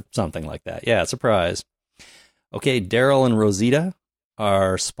 Or something like that. Yeah, surprise. Okay, Daryl and Rosita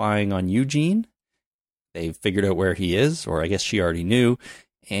are spying on Eugene. They've figured out where he is, or I guess she already knew,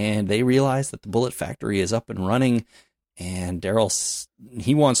 and they realize that the bullet factory is up and running, and Daryl,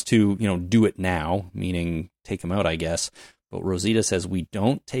 he wants to, do it now, meaning take him out, I guess, but Rosita says, we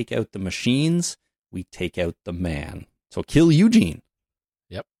don't take out the machines, we take out the man. So kill Eugene.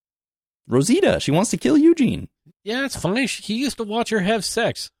 Yep. Rosita, she wants to kill Eugene. Yeah, it's funny. He used to watch her have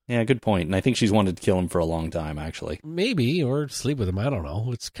sex. Yeah, good point. And I think she's wanted to kill him for a long time, actually. Maybe, or sleep with him. I don't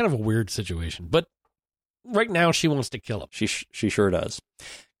know. It's kind of a weird situation. But right now, she wants to kill him. She sure does.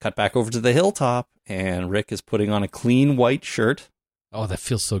 Cut back over to the hilltop, and Rick is putting on a clean white shirt. Oh, that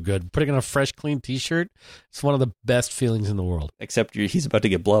feels so good. Putting on a fresh, clean T-shirt, it's one of the best feelings in the world. Except he's about to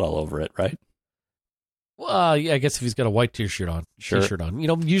get blood all over it, right? Well, yeah, I guess if he's got a white T-shirt on. Sure. T-shirt on.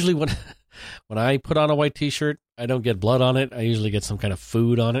 Usually when I put on a white T-shirt, I don't get blood on it. I usually get some kind of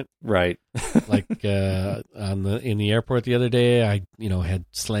food on it. Right. Like in the airport the other day, I had I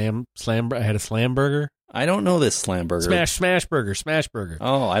had a slam burger. I don't know this slam burger. Smash burger.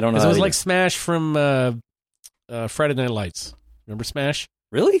 Oh, I don't know. It was like Smash from Friday Night Lights. Remember Smash?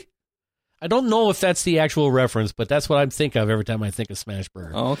 Really? I don't know if that's the actual reference, but that's what I think of every time I think of Smash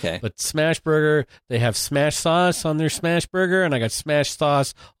Burger. Oh, okay. But Smash Burger, they have Smash sauce on their Smash Burger, and I got Smash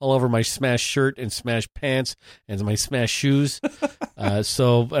sauce all over my Smash shirt and Smash pants and my Smash shoes. And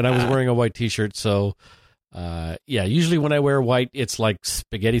I was wearing a white T-shirt, so usually when I wear white, it's like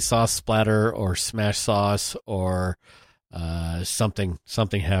spaghetti sauce splatter or Smash sauce or something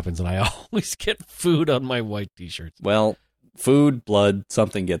happens, and I always get food on my white T-shirts. Well, food, blood,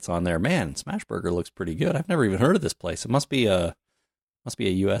 something gets on there. Man, Smash Burger looks pretty good. I've never even heard of this place. It must be a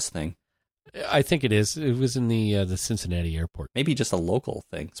U.S. thing. I think it is. It was in the Cincinnati airport. Maybe just a local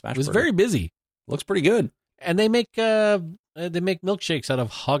thing. Smash Burger. It was very busy. Looks pretty good. And they make milkshakes out of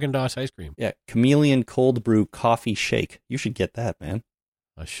Haagen-Dazs ice cream. Yeah, Chameleon Cold Brew Coffee Shake. You should get that, man.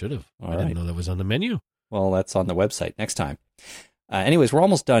 I should have. All I right. didn't know that was on the menu. Well, that's on the website next time. Anyways, we're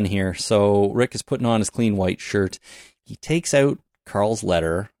almost done here. So Rick is putting on his clean white shirt. He takes out Carl's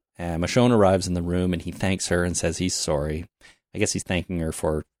letter, and Michonne arrives in the room, and he thanks her and says he's sorry. I guess he's thanking her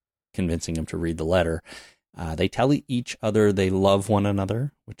for convincing him to read the letter. They tell each other they love one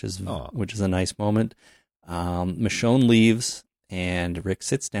another, which is a nice moment. Michonne leaves, and Rick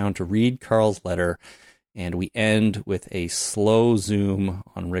sits down to read Carl's letter, and we end with a slow zoom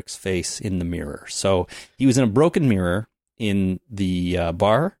on Rick's face in the mirror. So he was in a broken mirror in the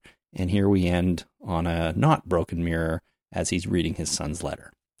bar, and here we end on a not broken mirror as he's reading his son's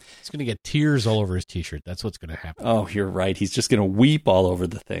letter. He's going to get tears all over his T-shirt. That's what's going to happen. Oh, you're right. He's just going to weep all over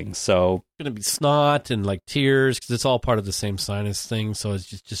the thing. So it's going to be snot and like tears because it's all part of the same sinus thing. So it's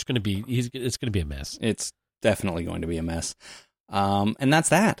just going to be it's going to be a mess. It's definitely going to be a mess. And that's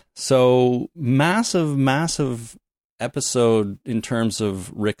that. So massive episode in terms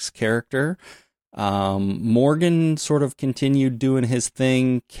of Rick's character. Morgan sort of continued doing his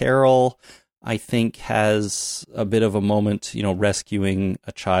thing. Carol, I think, has a bit of a moment, rescuing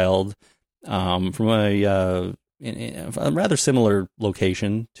a child from a rather similar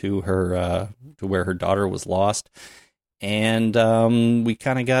location to her to where her daughter was lost, and we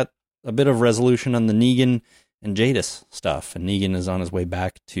kind of got a bit of resolution on the Negan and Jadis stuff, and Negan is on his way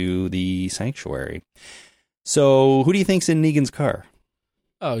back to the sanctuary. So, who do you think's in Negan's car?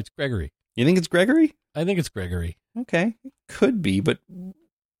 Oh, it's Gregory. You think it's Gregory? I think it's Gregory. Okay, it could be, but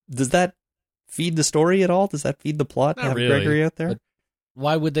does that feed the story at all? Does that feed the plot to have Gregory out there? But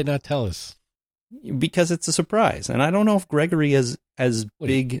why would they not tell us? Because it's a surprise, and I don't know if Gregory is as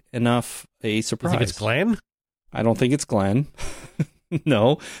big enough a surprise. You think it's Glenn? I don't think it's Glenn.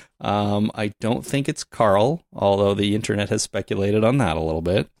 No, I don't think it's Carl, although the internet has speculated on that a little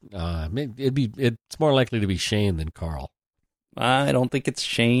bit. It's more likely to be Shane than Carl. I don't think it's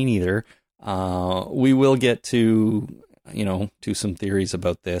Shane either. We will get to some theories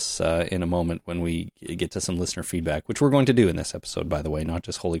about this in a moment when we get to some listener feedback, which we're going to do in this episode, by the way, not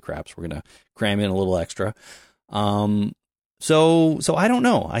just holy craps. We're going to cram in a little extra. So I don't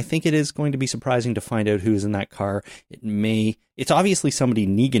know. I think it is going to be surprising to find out who's in that car. It's obviously somebody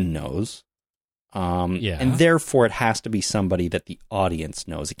Negan knows. And therefore it has to be somebody that the audience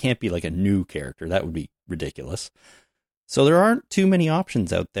knows. It can't be like a new character. That would be ridiculous. So there aren't too many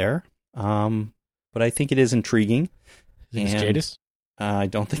options out there. But I think it is intriguing. Is it Jadis? I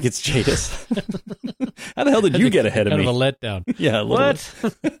don't think it's Jadis. How the hell did you get ahead of me? Kind of a letdown. Yeah. What?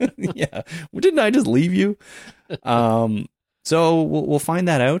 Yeah. Didn't I just leave you? So we'll find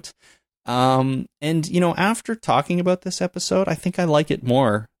that out. And, after talking about this episode, I think I like it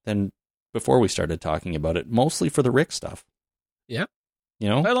more than before we started talking about it, mostly for the Rick stuff. Yeah.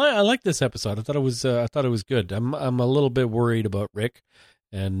 I like this episode. I thought it was good. I'm a little bit worried about Rick.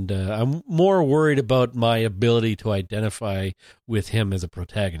 And I'm more worried about my ability to identify with him as a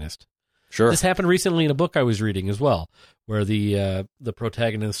protagonist. Sure. This happened recently in a book I was reading as well, where the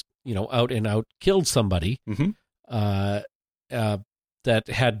protagonist, out and out killed somebody that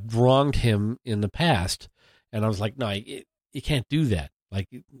had wronged him in the past. And I was like, no, you can't do that. Like,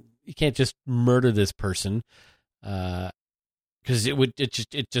 you can't just murder this person. Because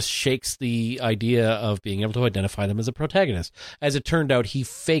it just shakes the idea of being able to identify them as a protagonist. As it turned out, he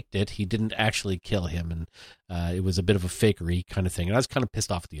faked it. He didn't actually kill him, and it was a bit of a fakery kind of thing. And I was kind of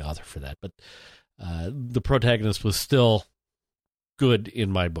pissed off at the author for that. But the protagonist was still good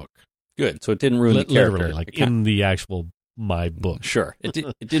in my book. Good. So it didn't ruin the character. Literally, like in the actual my book. Sure. It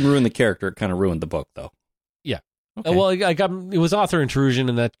didn't ruin the character. It kind of ruined the book, though. Yeah. Okay. Well, it was author intrusion,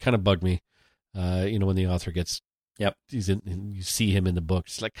 and that kind of bugged me. When the author gets, you see him in the book.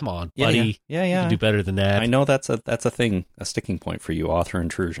 It's like, come on, buddy. Yeah. You can do better than that. I know that's a thing, a sticking point for you, author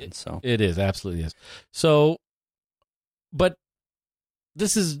intrusion. So it is, absolutely is. So, but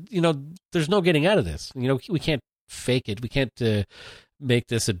this is, there's no getting out of this. We can't fake it. We can't make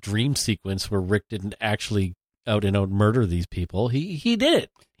this a dream sequence where Rick didn't actually out and out murder these people. He did it.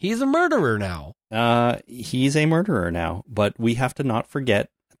 He's a murderer now. He's a murderer now, but we have to not forget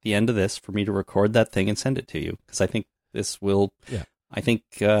at the end of this for me to record that thing and send it to you, because I think this will. Yeah. I think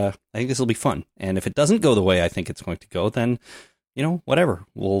this will be fun. And if it doesn't go the way I think it's going to go, then whatever.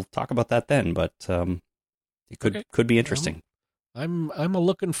 We'll talk about that then. But it could be interesting. I'm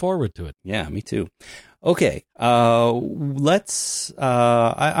looking forward to it. Yeah, me too. Okay, let's.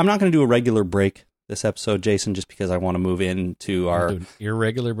 I'm not going to do a regular break this episode, Jason, just because I want to move into our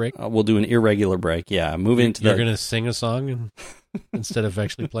irregular break. We'll do an irregular break. Yeah, You're going to sing a song instead of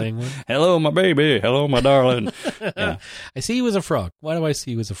actually playing one. Hello, my baby. Hello, my darling. Yeah. I see you as a frog. Why do I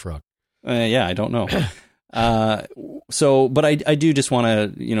see you as a frog? Yeah, I don't know. But I do just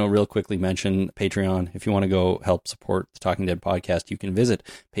want to, real quickly mention Patreon. If you want to go help support the Talking Dead podcast, you can visit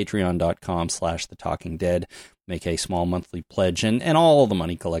patreon.com/The Talking Dead. Make a small monthly pledge, and all the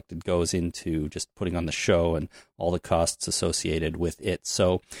money collected goes into just putting on the show and all the costs associated with it.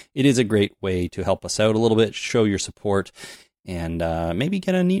 So it is a great way to help us out a little bit, show your support, and maybe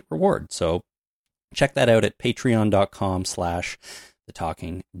get a neat reward. So check that out at patreon.com/The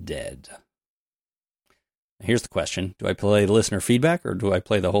Talking Dead. Here's the question. Do I play the listener feedback or do I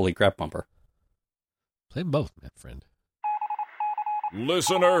play the holy crap bumper? Play both, my friend.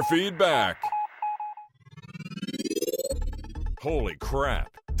 Listener feedback. Holy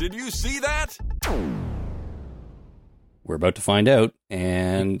crap. Did you see that? We're about to find out.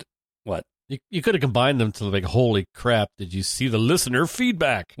 And what? You could have combined them to like, holy crap, did you see the listener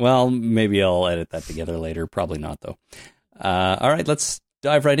feedback? Well, maybe I'll edit that together later. Probably not, though. All right, let's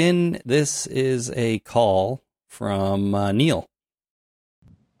dive right in. This is a call from Neil.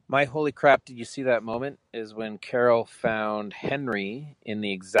 My holy crap, did you see that moment? Is when Carol found Henry in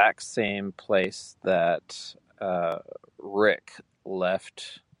the exact same place that Rick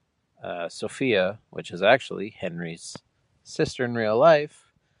left Sophia, which is actually Henry's sister in real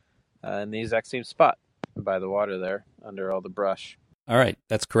life, in the exact same spot by the water there, under all the brush. All right,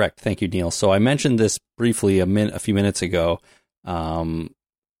 that's correct. Thank you, Neil. So I mentioned this briefly a few minutes ago,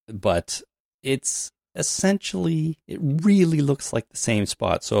 but it's essentially, it really looks like the same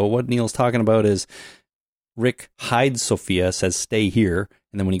spot. So what Neil's talking about is Rick hides Sophia, says stay here,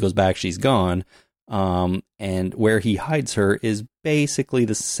 and then when he goes back, she's gone. And where he hides her is basically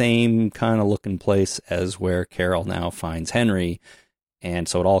the same kind of looking place as where Carol now finds Henry, and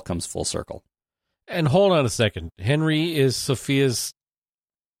so it all comes full circle. And hold on a second. Henry is Sophia's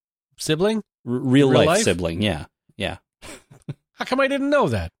sibling? Real life sibling, yeah. How come I didn't know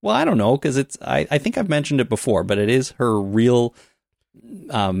that? Well, I don't know, because I think I've mentioned it before, but it is her real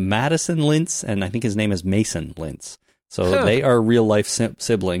Madison Lintz, and I think his name is Mason Lintz. So they are real life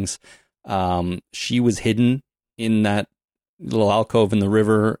siblings. She was hidden in that little alcove in the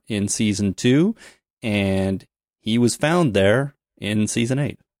river in season 2, and he was found there in season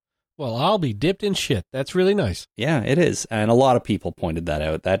 8. Well, I'll be dipped in shit. That's really nice. Yeah, it is. And a lot of people pointed that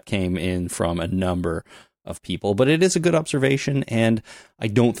out. That came in from a number of people, but it is a good observation, and I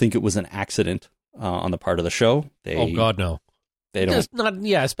don't think it was an accident on the part of the show. Oh God, no. They don't.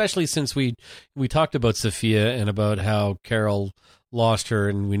 Especially since we talked about Sophia and about how Carol lost her,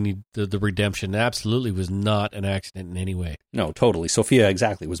 and we need the redemption. Absolutely was not an accident in any way. No, totally. Sophia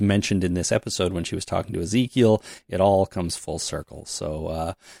exactly was mentioned in this episode when she was talking to Ezekiel. It all comes full circle.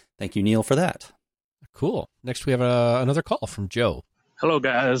 So thank you, Neil, for that. Cool. Next, we have another call from Joe. Hello,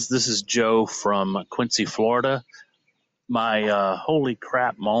 guys. This is Joe from Quincy, Florida. My holy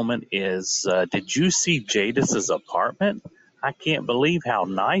crap moment is, did you see Jadis's apartment? I can't believe how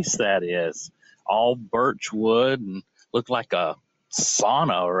nice that is. All birch wood and looked like a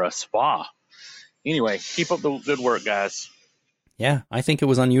sauna or a spa. Anyway, keep up the good work, guys. Yeah, I think it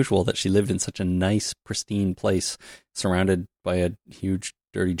was unusual that she lived in such a nice, pristine place surrounded by a huge,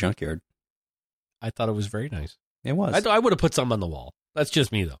 dirty junkyard. I thought it was very nice. It was. I would have put something on the wall. That's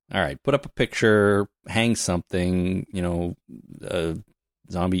just me, though. All right, put up a picture, hang something, a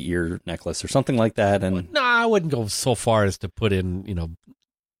zombie ear necklace or something like that. And no, I wouldn't go so far as to put in,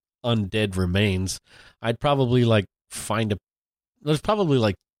 undead remains. I'd probably find there's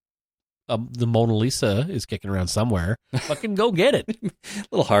probably the Mona Lisa is kicking around somewhere. Fucking go get it. A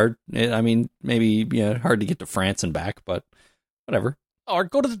little hard. I mean, maybe hard to get to France and back, but whatever. Or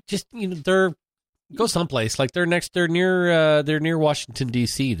go to go someplace like they're near Washington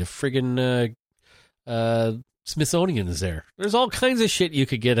D.C. The friggin' Smithsonian is there. There's all kinds of shit you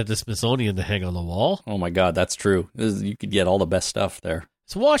could get at the Smithsonian to hang on the wall. Oh my God, that's true. You could get all the best stuff there.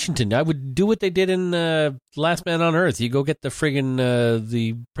 It's Washington. I would do what they did in Last Man on Earth. You go get the friggin'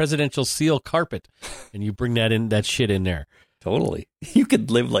 the presidential seal carpet, and you bring that shit in there. Totally. You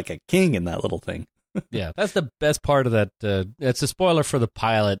could live like a king in that little thing. Yeah, that's the best part of that. It's a spoiler for the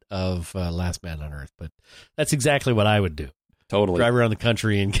pilot of Last Man on Earth, but that's exactly what I would do. Totally. Drive around the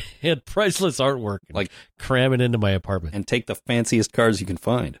country and get priceless artwork and like cram it into my apartment. And take the fanciest cars you can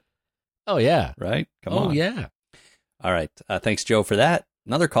find. Oh, yeah. Right? Come on. Oh, yeah. All right. Thanks, Joe, for that.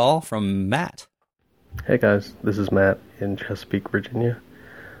 Another call from Matt. Hey, guys. This is Matt in Chesapeake, Virginia.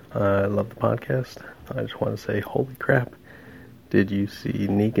 I love the podcast. I just want to say, holy crap. Did you see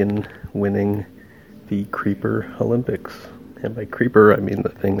Negan winning the Creeper Olympics? And by Creeper, I mean the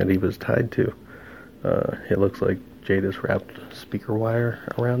thing that he was tied to. It looks like Jadis wrapped speaker wire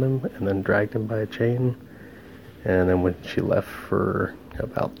around him and then dragged him by a chain. And then when she left for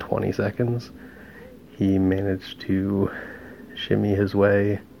about 20 seconds, he managed to shimmy his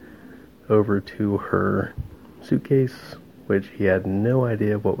way over to her suitcase, which he had no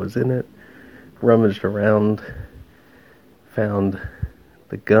idea what was in it, rummaged around, found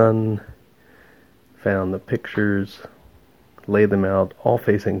the gun, found the pictures, laid them out, all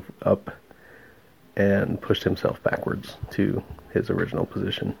facing up, and pushed himself backwards to his original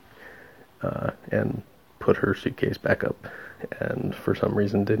position, and put her suitcase back up, and for some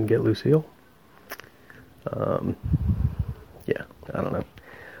reason didn't get Lucille. Yeah, I don't know.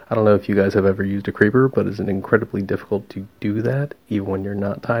 I don't know if you guys have ever used a creeper, but it's incredibly difficult to do that, even when you're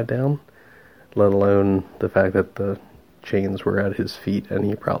not tied down, let alone the fact that the chains were at his feet, and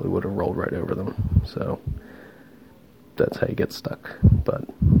he probably would have rolled right over them. So that's how you get stuck. But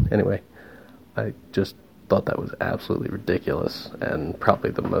anyway, I just thought that was absolutely ridiculous, and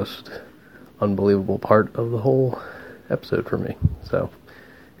probably the most unbelievable part of the whole episode for me. So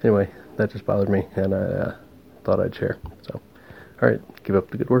anyway, that just bothered me, and I thought I'd share. So, all right, keep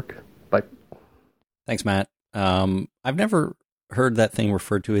up the good work. Bye. Thanks, Matt. I've never heard that thing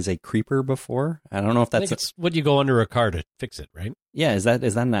referred to as a creeper before. I don't know if that's it's what you go under a car to fix it, right? Yeah, is that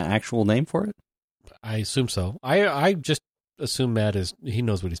an actual name for it? I assume so. I just assume Matt he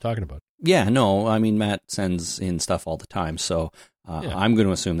knows what he's talking about. Yeah, no, I mean, Matt sends in stuff all the time, so I'm going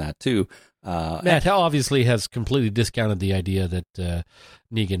to assume that too. Matt obviously has completely discounted the idea that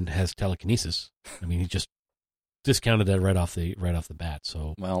Negan has telekinesis. I mean, he just discounted that right off the bat.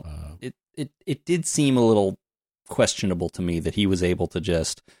 So, well, it did seem a little questionable to me that he was able to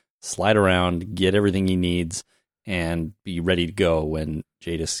just slide around, get everything he needs, and be ready to go when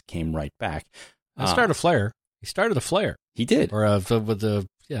Jadis came right back. He started a flare. He did. Or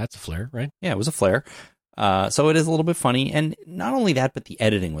that's a flare, right? Yeah, it was a flare. So it is a little bit funny. And not only that, but the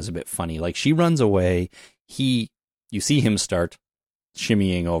editing was a bit funny. Like, she runs away. You see him start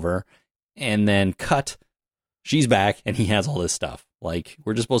shimmying over, and then cut. She's back, and he has all this stuff. Like,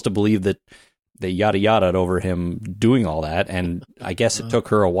 we're just supposed to believe that they yada-yada'd over him doing all that, and I guess it took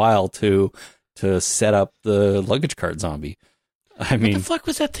her a while to set up the luggage cart zombie. I mean, what the fuck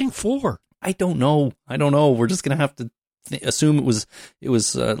was that thing for? I don't know. We're just gonna have to assume it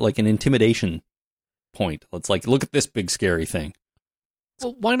was like an intimidation point. It's like, look at this big scary thing.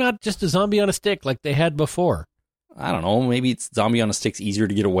 Well, why not just a zombie on a stick like they had before? I don't know. Maybe it's zombie on a stick's easier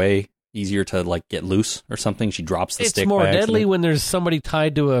to get away, easier to like get loose or something. She drops the stick. It's more deadly when there's somebody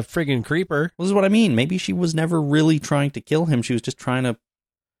tied to a friggin' creeper. Well, this is what I mean. Maybe she was never really trying to kill him. She was just trying to,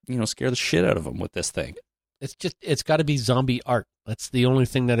 scare the shit out of him with this thing. It's got to be zombie art. That's the only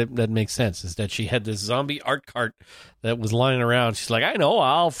thing that makes sense, is that she had this zombie art cart that was lying around. She's like, I know,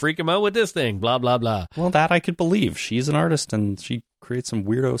 I'll freak him out with this thing, blah, blah, blah. Well, that I could believe. She's an artist, and she creates some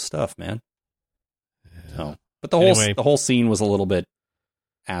weirdo stuff, man. Yeah. So, but the whole scene was a little bit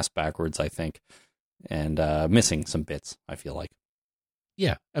ass backwards, I think, and missing some bits, I feel like.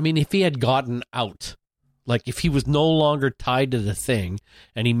 Yeah. I mean, if he had gotten out, like if he was no longer tied to the thing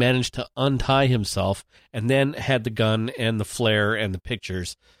and he managed to untie himself and then had the gun and the flare and the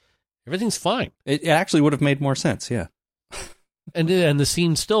pictures, everything's fine. It actually would have made more sense, yeah. and the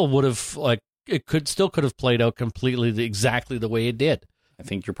scene still would have, could have played out completely exactly the way it did. I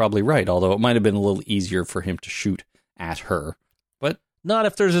think you're probably right, although it might have been a little easier for him to shoot at her. But not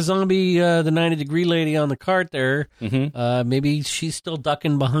if there's a zombie, the 90-degree lady on the cart there. Mm-hmm. Maybe she's still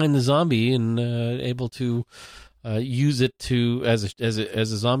ducking behind the zombie and able to use it as a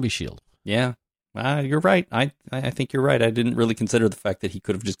zombie shield. Yeah. You're right. I think you're right. I didn't really consider the fact that he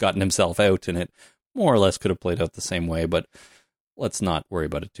could have just gotten himself out, and it more or less could have played out the same way, but let's not worry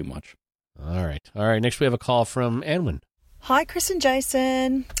about it too much. All right. Next we have a call from Anwin. Hi, Chris and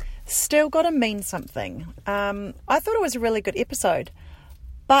Jason. Still got to mean something. I thought it was a really good episode,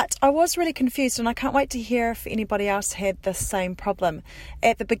 but I was really confused, and I can't wait to hear if anybody else had the same problem.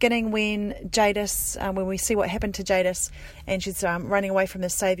 At the beginning, when Jadis, when we see what happened to Jadis, and she's running away from the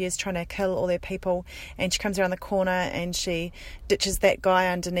Saviours, trying to kill all their people, and she comes around the corner and she ditches that guy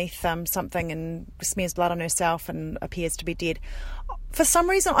underneath something and smears blood on herself and appears to be dead. For some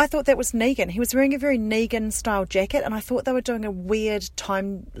reason, I thought that was Negan. He was wearing a very Negan-style jacket, and I thought they were doing a weird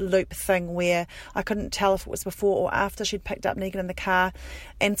time loop thing where I couldn't tell if it was before or after she'd picked up Negan in the car.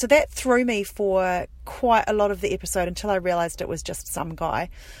 And so that threw me for quite a lot of the episode until I realised it was just some guy.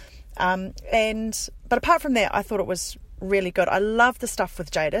 But apart from that, I thought it was really good. I love the stuff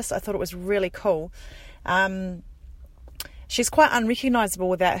with Jadis. I thought it was really cool. She's quite unrecognisable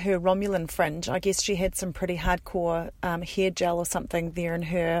without her Romulan fringe. I guess she had some pretty hardcore hair gel or something there in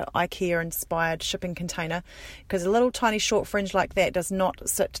her IKEA-inspired shipping container, because a little tiny short fringe like that does not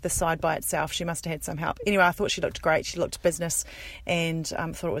sit to the side by itself. She must have had some help. Anyway, I thought she looked great. She looked business, and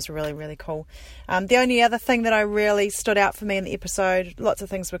thought it was really, really cool. The only other thing that I really stood out for me in the episode, lots of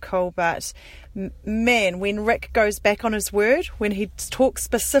things were cool, but man, when Rick goes back on his word, when he talks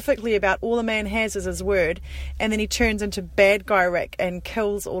specifically about all the man has is his word, and then he turns into bad guy Rick and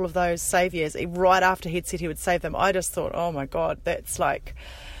kills all of those saviors right after he'd said he would save them, I just thought, oh my god, that's like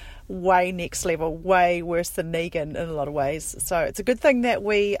way next level, way worse than Negan in a lot of ways. So it's a good thing that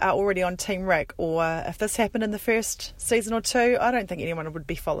we are already on Team Rick, or if this happened in the first season or two, I don't think anyone would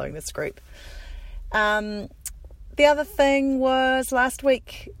be following this group. The other thing was last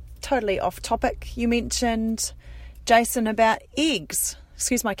week, totally off topic, you mentioned, Jason, about eggs.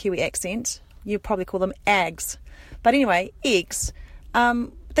 Excuse my Kiwi accent. You probably call them eggs. But anyway, eggs.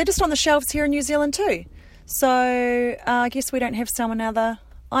 They're just on the shelves here in New Zealand too. So I guess we don't have salmonella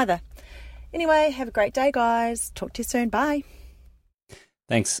either. Anyway, have a great day, guys. Talk to you soon. Bye.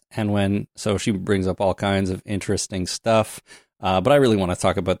 Thanks, Anwen. So she brings up all kinds of interesting stuff. But I really want to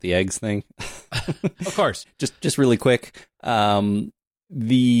talk about the eggs thing. Of course. Just really quick.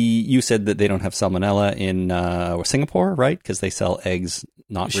 You said that they don't have salmonella in Singapore, right? Because they sell eggs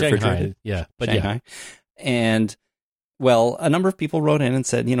not refrigerated. Yeah, but Shanghai. Yeah. And, well, a number of people wrote in and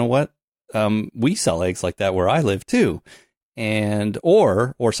said, you know what? We sell eggs like that where I live too. And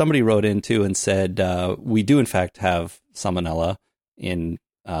or somebody wrote in too and said, we do in fact have salmonella in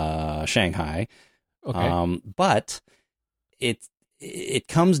Shanghai. Okay. But it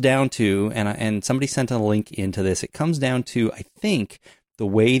comes down to, and somebody sent a link into this, it comes down to, I think, the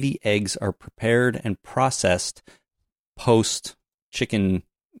way the eggs are prepared and processed post chicken,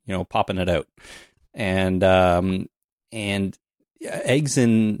 popping it out. And eggs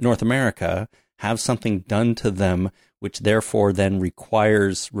in North America have something done to them, which therefore then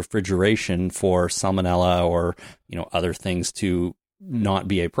requires refrigeration for salmonella or, other things to not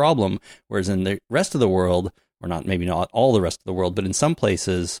be a problem. Whereas in the rest of the world, or maybe not all the rest of the world, but in some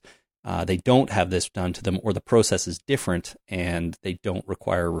places, they don't have this done to them, or the process is different and they don't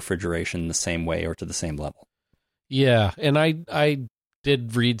require refrigeration the same way or to the same level. Yeah, and I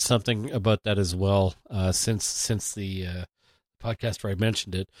did read something about that as well since the podcast where I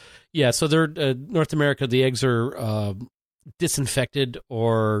mentioned it. Yeah, so they're North America, the eggs are disinfected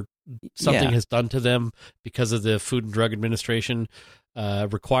or something has done to them because of the Food and Drug Administration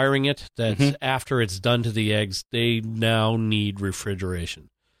requiring it, that after it's done to the eggs, they now need refrigeration.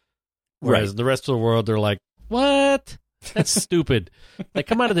 Whereas in the rest of the world, they're like, what? That's stupid. They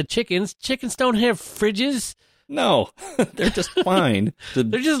come out of the chickens. Chickens don't have fridges. No, they're just fine.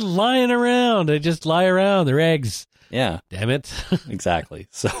 They're just lying around. They just lie around. They're eggs. Yeah. Damn it. Exactly.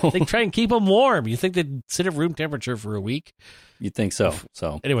 So they try and keep them warm. You think they'd sit at room temperature for a week? You'd think so.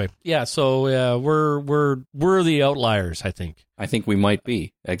 So anyway, yeah. So we're the outliers, I think. I think we might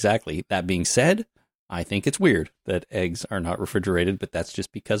be. Exactly. That being said, I think it's weird that eggs are not refrigerated, but that's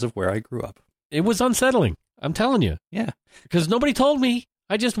just because of where I grew up. It was unsettling. I'm telling you. Yeah. Because nobody told me.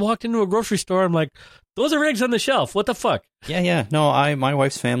 I just walked into a grocery store. I'm like, those are eggs on the shelf. What the fuck? Yeah. No, my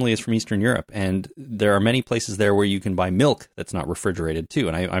wife's family is from Eastern Europe, and there are many places there where you can buy milk that's not refrigerated too.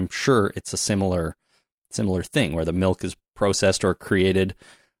 And I'm sure it's a similar thing where the milk is processed or created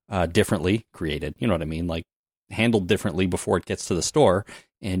differently. You know what I mean? Like handled differently before it gets to the store,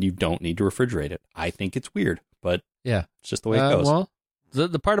 and you don't need to refrigerate it. I think it's weird, but yeah, it's just the way it goes. Well,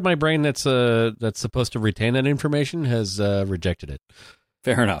 the part of my brain that's supposed to retain that information has rejected it.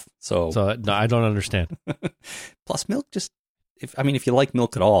 Fair enough. So no, I don't understand. Plus, milk if you like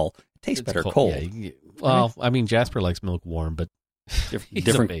milk at all, it tastes better cold. Yeah, well, I mean, Jasper likes milk warm, but he's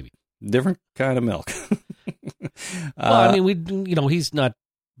different a baby. Different kind of milk. Well, I mean, he's not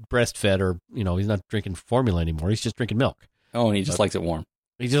breastfed or, he's not drinking formula anymore. He's just drinking milk. Oh, and he just likes it warm.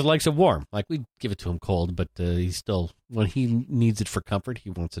 He just likes it warm. Like, we give it to him cold, but he's still, when he needs it for comfort, he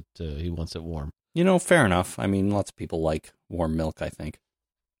wants it warm. Fair enough. I mean, lots of people like warm milk, I think.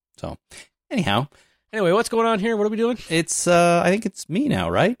 So, anyhow. Anyway, what's going on here? What are we doing? It's, I think it's me now,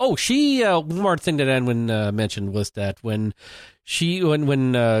 right? Oh, one more thing that Anwin mentioned was that when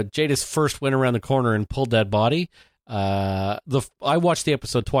Jadis first went around the corner and pulled that body, I watched the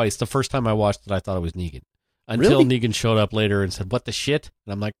episode twice. The first time I watched it, I thought it was Negan. Until Really? Negan showed up later and said, "What the shit?"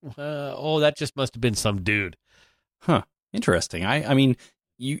 And I'm like, that just must have been some dude. Huh. Interesting. I mean,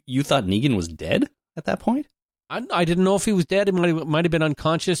 you thought Negan was dead at that point? I didn't know if he was dead. It might have been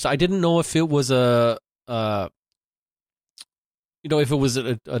unconscious. I didn't know if it was a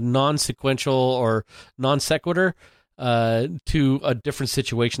non-sequential or non sequitur to a different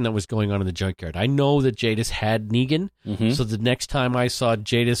situation that was going on in the junkyard. I know that Jadis had Negan, so the next time I saw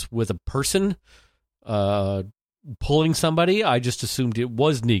Jadis with a person pulling somebody, I just assumed it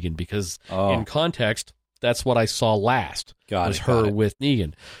was Negan because in context, that's what I saw last. Was her with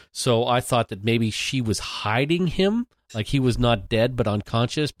Negan. So I thought that maybe she was hiding him, like he was not dead but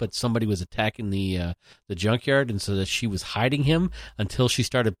unconscious, but somebody was attacking the junkyard, and so that she was hiding him until she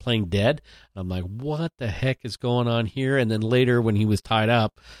started playing dead. I'm like, what the heck is going on here? And then later when he was tied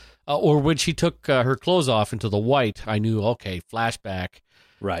up, or when she took her clothes off into the white, I knew, okay, flashback.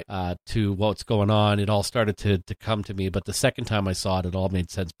 Right. To what's going on. It all started to come to me, but the second time I saw it, it all made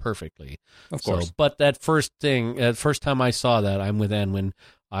sense perfectly. Of course. But that first time I saw that, I'm with Anwin,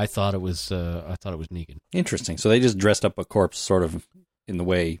 I thought it was Negan. Interesting. So they just dressed up a corpse sort of in the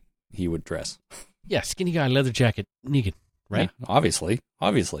way he would dress. Yeah, skinny guy, leather jacket, Negan, right? Yeah, obviously.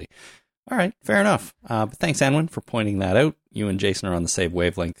 All right, fair enough. But thanks, Anwin, for pointing that out. You and Jason are on the same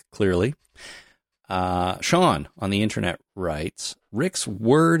wavelength, clearly. Sean on the internet writes, Rick's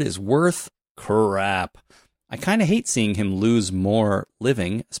word is worth crap. I kind of hate seeing him lose more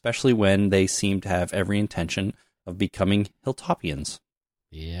living, especially when they seem to have every intention of becoming Hilltopians.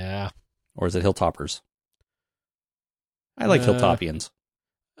 Yeah. Or is it Hilltoppers? I like Hilltopians.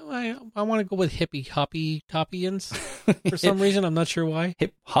 I want to go with hippie hoppy topians for some reason. I'm not sure why.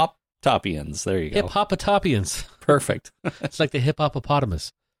 Hip hop topians. There you go. Hip hopotopians. Perfect. It's like the hip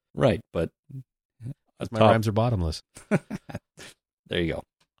hoppopotamus. Right, but my rhymes are bottomless. There you go.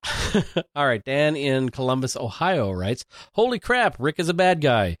 All right, Dan in Columbus, Ohio writes, holy crap, Rick is a bad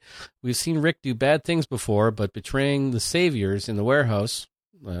guy. We've seen Rick do bad things before, but betraying the saviors in the warehouse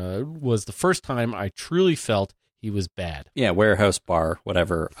was the first time I truly felt he was bad. Yeah, warehouse, bar,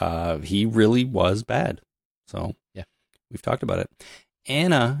 whatever. He really was bad. So, yeah, we've talked about it.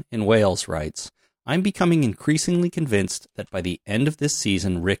 Anna in Wales writes, I'm becoming increasingly convinced that by the end of this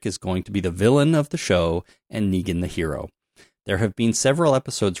season, Rick is going to be the villain of the show and Negan the hero. There have been several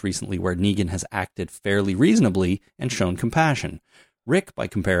episodes recently where Negan has acted fairly reasonably and shown compassion. Rick, by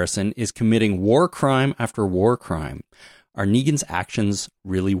comparison, is committing war crime after war crime. Are Negan's actions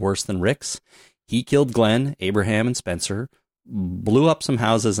really worse than Rick's? He killed Glenn, Abraham, and Spencer, blew up some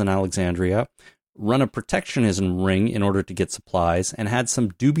houses in Alexandria, run a protectionism ring in order to get supplies, and had some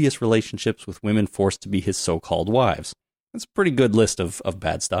dubious relationships with women forced to be his so-called wives. That's a pretty good list of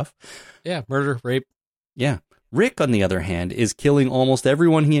bad stuff. Yeah, murder, rape. Yeah. Rick, on the other hand, is killing almost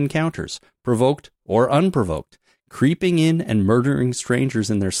everyone he encounters, provoked or unprovoked, creeping in and murdering strangers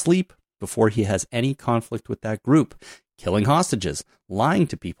in their sleep before he has any conflict with that group, killing hostages, lying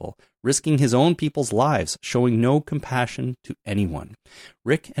to people, risking his own people's lives, showing no compassion to anyone.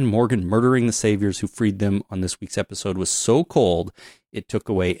 Rick and Morgan murdering the saviors who freed them on this week's episode was so cold, it took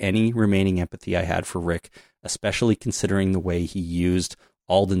away any remaining empathy I had for Rick, especially considering the way he used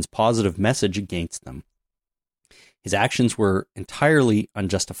Alden's positive message against them. His actions were entirely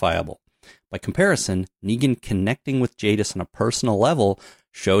unjustifiable. By comparison, Negan connecting with Jadis on a personal level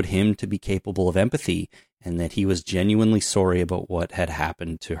showed him to be capable of empathy and that he was genuinely sorry about what had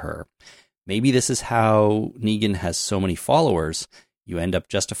happened to her. Maybe this is how Negan has so many followers. You end up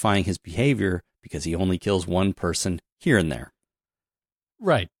justifying his behavior because he only kills one person here and there.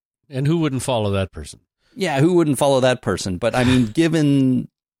 Right. And who wouldn't follow that person? Yeah, who wouldn't follow that person? But I mean, given,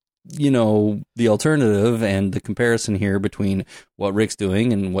 the alternative and the comparison here between what Rick's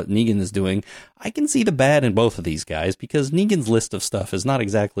doing and what Negan is doing, I can see the bad in both of these guys because Negan's list of stuff is not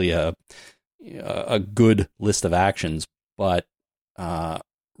exactly a good list of actions, but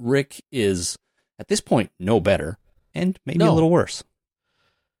Rick is, at this point, no better and maybe a little worse.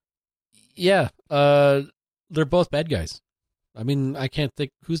 Yeah, they're both bad guys. I mean, I can't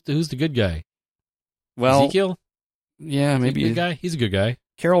think who's the good guy. Well, Ezekiel? Yeah, maybe a good guy. He's a good guy.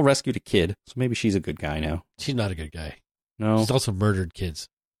 Carol rescued a kid, so maybe she's a good guy now. She's not a good guy. No, she's also murdered kids.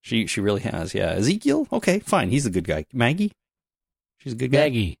 She really has. Yeah, Ezekiel. Okay, fine. He's a good guy. Maggie. She's a good guy.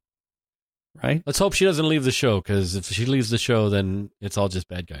 Maggie. Right. Let's hope she doesn't leave the show, because if she leaves the show, then it's all just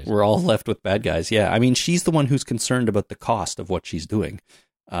bad guys. We're all left with bad guys. Yeah, I mean, she's the one who's concerned about the cost of what she's doing.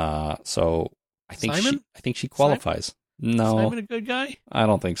 So I think she qualifies. Simon? No, Simon a good guy? I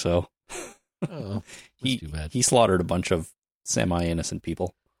don't think so. Oh, that's too bad. He slaughtered a bunch of semi-innocent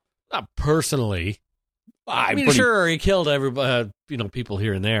people. Not personally. I mean, sure, he killed everybody, people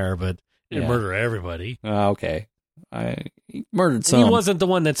here and there, but he didn't murder everybody. Okay. He murdered some. He wasn't the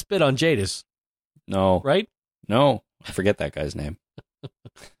one that spit on Jadis. No. Right? No. I forget that guy's name.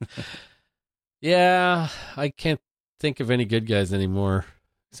 Yeah, I can't think of any good guys anymore,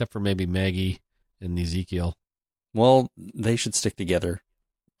 except for maybe Maggie and Ezekiel. Well, they should stick together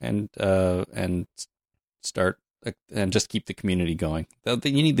and start and just keep the community going. You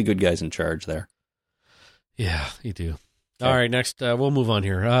need the good guys in charge there. Yeah, you do. Okay. All right, next, we'll move on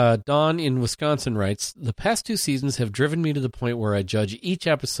here. Don in Wisconsin writes, the past 2 seasons have driven me to the point where I judge each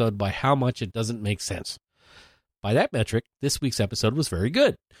episode by how much it doesn't make sense. By that metric, this week's episode was very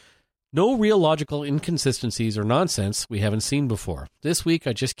good. No real logical inconsistencies or nonsense we haven't seen before. This week,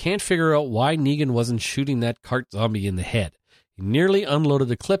 I just can't figure out why Negan wasn't shooting that cart zombie in the head. He nearly unloaded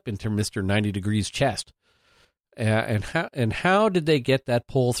a clip into Mr. 90 Degrees' chest. And how did they get that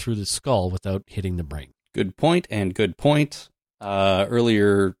pole through the skull without hitting the brain? Good point.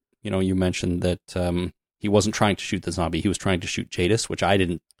 Earlier, you mentioned that he wasn't trying to shoot the zombie. He was trying to shoot Jadis, which I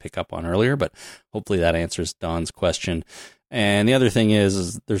didn't pick up on earlier, but hopefully that answers Don's question. And the other thing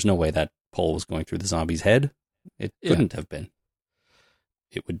is there's no way that pole was going through the zombie's head. It couldn't have been.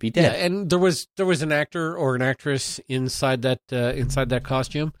 It would be dead. Yeah, and there was an actor or an actress inside that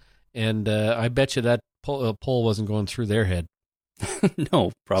costume, and I bet you that pole wasn't going through their head.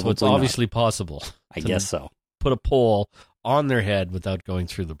 No, probably so it's obviously possible. I guess so. Put a pole on their head without going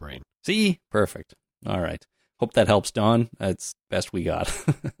through the brain. See? Perfect. All right. Hope that helps, Don. That's best we got.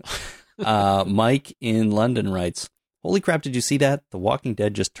 Mike in London writes, holy crap, did you see that? The Walking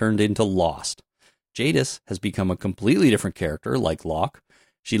Dead just turned into Lost. Jadis has become a completely different character, like Locke.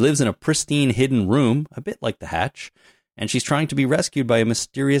 She lives in a pristine hidden room, a bit like the Hatch, and she's trying to be rescued by a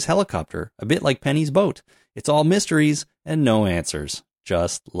mysterious helicopter, a bit like Penny's boat. It's all mysteries and no answers,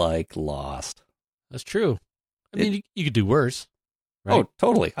 just like Lost. That's true. I mean, you could do worse. Right? Oh,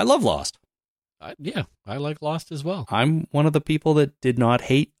 totally. I love Lost. Yeah, I like Lost as well. I'm one of the people that did not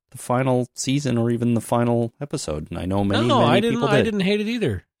hate the final season or even the final episode, and I know many people did. I didn't hate it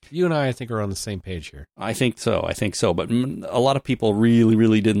either. You and I think, are on the same page here. I think so. But a lot of people really,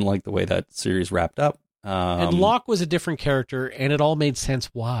 really didn't like the way that series wrapped up. And Locke was a different character, and it all made sense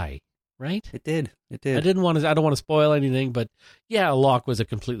why, right? It did. I don't want to spoil anything, but yeah, Locke was a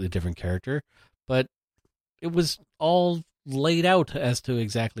completely different character, but it was all laid out as to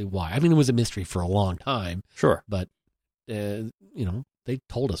exactly why. I mean, it was a mystery for a long time. Sure. But, they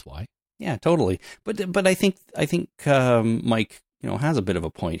told us why. Yeah, totally. But I think Mike, has a bit of a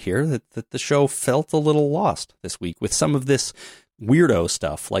point here that the show felt a little lost this week with some of this weirdo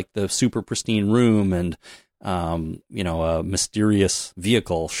stuff, like the super pristine room and, a mysterious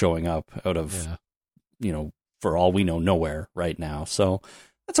vehicle showing up out of, for all we know, nowhere right now. So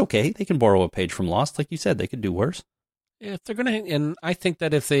that's okay. They can borrow a page from Lost. Like you said, they could do worse. Yeah, if they're going to, and I think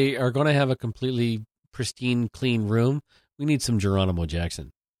that if they are going to have a completely pristine, clean room, we need some Geronimo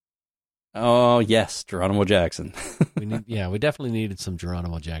Jackson. Oh, yes, Geronimo Jackson. we definitely needed some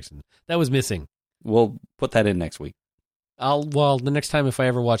Geronimo Jackson. That was missing. We'll put that in next week. The next time if I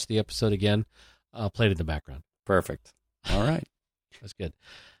ever watch the episode again, I'll play it in the background. Perfect. All right. That's good.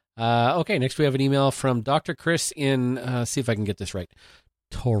 Okay, next we have an email from Dr. Chris in, see if I can get this right,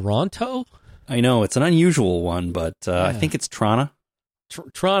 Toronto? I know, it's an unusual one, but I think it's Toronto.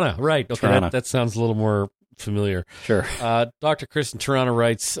 Toronto, right. Okay, that sounds a little more familiar. Sure. Dr. Chris in Toronto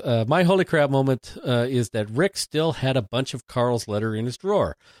writes, my holy crap moment is that Rick still had a bunch of Carl's letter in his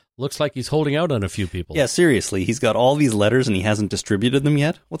drawer. Looks like he's holding out on a few people. Yeah, seriously. He's got all these letters and he hasn't distributed them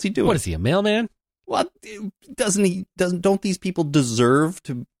yet. What's he doing? What is he, a mailman? What? Don't these people deserve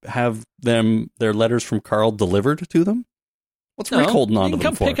to have their letters from Carl delivered to them? What's Rick holding on to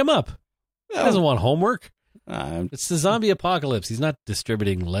them for? Come pick him up. He doesn't want homework. It's the zombie apocalypse. He's not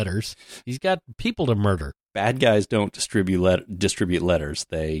distributing letters. He's got people to murder. Bad guys don't distribute letters.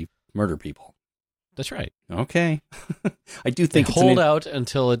 They murder people. That's right. Okay. I do think they hold out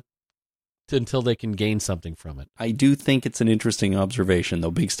until they can gain something from it. I do think it's an interesting observation,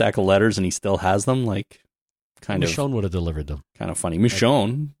 though. Big stack of letters and he still has them. Like, Michonne would have delivered them. Kind of funny.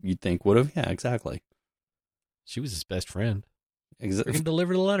 Michonne, you'd think, would have. Yeah, exactly. She was his best friend. Exactly. Can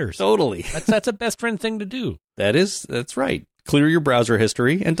deliver the letters. Totally. That's a best friend thing to do. That's right. Clear your browser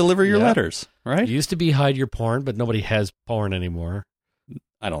history and deliver your letters, right? It used to be hide your porn, but nobody has porn anymore.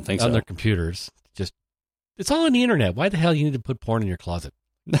 I don't think so. On their computers. It's all on the internet. Why the hell you need to put porn in your closet?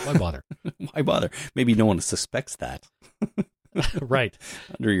 Why bother? Why bother? Maybe no one suspects that. Right.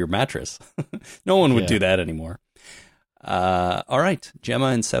 Under your mattress. No one would do that anymore. All right. Gemma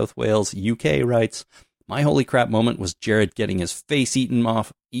in South Wales, UK writes, my holy crap moment was Jared getting his face eaten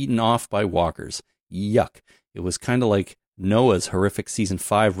off by walkers. Yuck. It was kind of like Noah's horrific season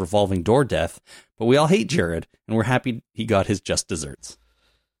 5 revolving door death, but we all hate Jared, and we're happy he got his just desserts.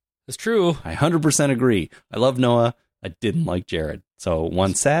 It's true. I 100% agree. I love Noah. I didn't like Jared. So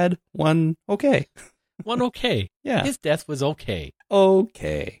one sad, one okay. One okay. Yeah. His death was okay.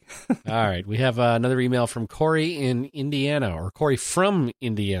 Okay. All right. We have another email from Corey in Indiana, or Corey from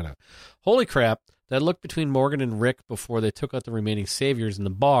Indiana. Holy crap. That look between Morgan and Rick before they took out the remaining saviors in the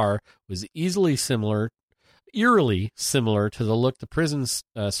bar was eerily similar to the look the prison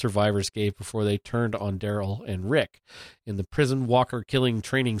survivors gave before they turned on Daryl and Rick in the prison walker killing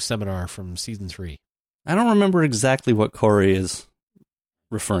training seminar from season 3. I don't remember exactly what Corey is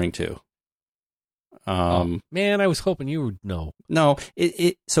referring to. Man, I was hoping you would know. No,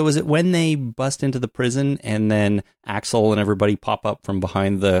 so is it when they bust into the prison and then Axel and everybody pop up from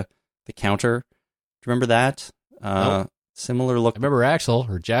behind the counter? Do you remember that? Nope. Similar look. I remember Axel,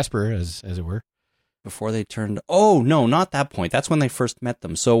 or Jasper, as it were. Before they turned... Oh, no, not that point. That's when they first met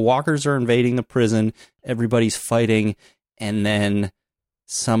them. So walkers are invading the prison, everybody's fighting, and then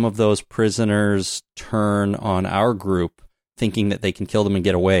some of those prisoners turn on our group, thinking that they can kill them and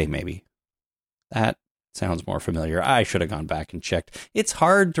get away, maybe. That sounds more familiar. I should have gone back and checked. It's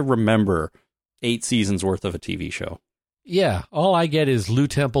hard to remember 8 seasons worth of a TV show. Yeah, all I get is Lou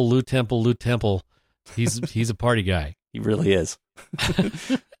Temple, Lou Temple, Lou Temple. He's a party guy. He really is.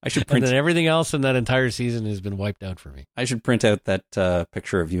 I should print. And then everything else in that entire season has been wiped out for me. I should print out that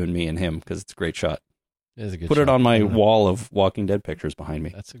picture of you and me and him because it's a great shot. It is a good Put shot. it on my wall of Walking Dead pictures behind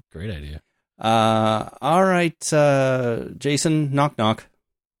me. That's a great idea. All right, Jason, knock knock.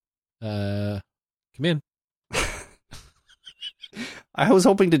 Come in. I was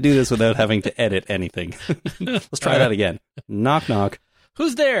hoping to do this without having to edit anything. Let's try that again. Knock knock.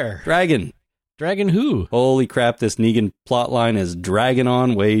 Who's there? Dragon. Dragon who? Holy crap, this Negan plotline is dragging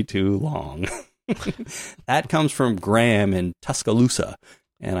on way too long. That comes from Graham in Tuscaloosa,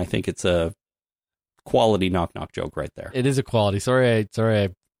 and I think it's a quality knock-knock joke right there. It is a quality. Sorry I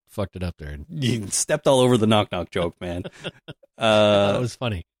fucked it up there. You stepped all over the knock-knock joke, man. That was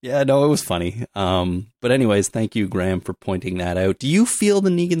funny. Yeah, no, it was funny. But anyways, thank you, Graham, for pointing that out. Do you feel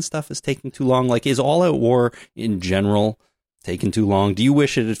the Negan stuff is taking too long? Like, is All Out War in general taken too long? Do you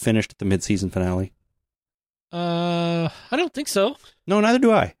wish it had finished at the mid-season finale? I don't think so. No, neither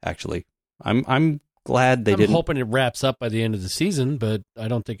do I, actually. I'm glad they didn't. I'm hoping it wraps up by the end of the season, but I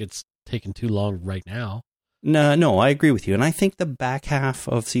don't think it's taken too long right now. No, I agree with you. And I think the back half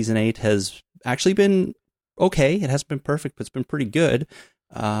of season 8 has actually been okay. It hasn't been perfect, but it's been pretty good.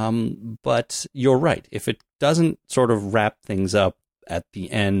 But you're right. If it doesn't sort of wrap things up at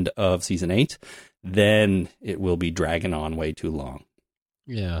the end of season 8, then it will be dragging on way too long.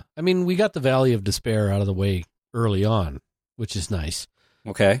 Yeah. I mean, we got the Valley of Despair out of the way early on, which is nice.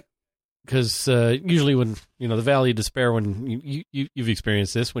 Okay. Because usually when, the Valley of Despair, when you've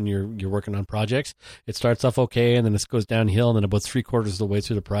experienced this, when you're working on projects, it starts off okay, and then it goes downhill, and then about 3/4 of the way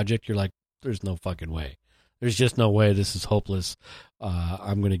through the project, you're like, there's no fucking way. There's just no way. This is hopeless.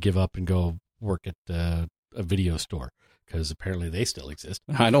 I'm going to give up and go work at a video store, because apparently they still exist.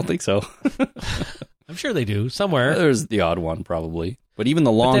 I don't think so. I'm sure they do, somewhere. There's the odd one, probably. But even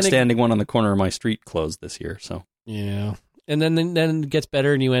the long-standing one on the corner of my street closed this year, so. Yeah. And then it gets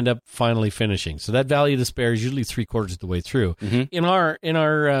better, and you end up finally finishing. So that Valley of Despair is usually 3/4 of the way through. Mm-hmm. In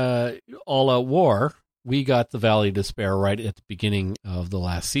our All Out War, we got the Valley of Despair right at the beginning of the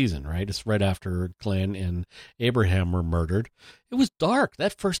last season, right? It's right after Glenn and Abraham were murdered. It was dark.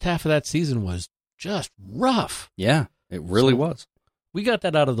 That first half of that season was just rough. Yeah, it really was. We got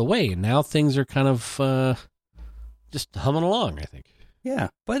that out of the way, and now things are kind of just humming along, I think. Yeah,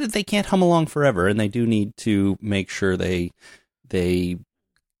 but they can't hum along forever, and they do need to make sure they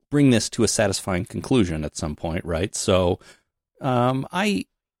bring this to a satisfying conclusion at some point, right? So I,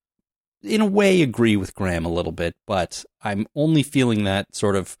 in a way, agree with Graham a little bit, but I'm only feeling that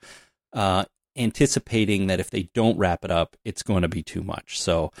sort of anticipating that if they don't wrap it up, it's going to be too much.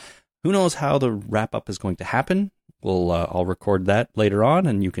 So who knows how the wrap-up is going to happen, I'll record that later on,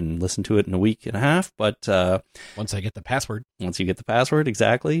 and you can listen to it in a week and a half. But once I get the password,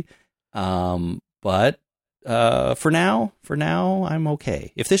 exactly. But for now, I'm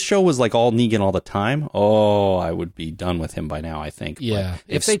okay. If this show was like all Negan all the time, I would be done with him by now, I think. Yeah.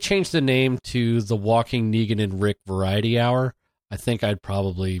 But if they changed the name to The Walking Negan and Rick Variety Hour, I think I'd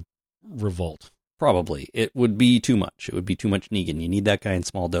probably revolt. Probably. It would be too much. It would be too much Negan. You need that guy in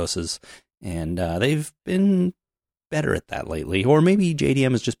small doses. And they've been better at that lately. Or maybe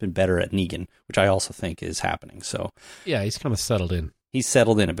JDM has just been better at Negan, which I also think is happening. So yeah, he's kind of settled in. He's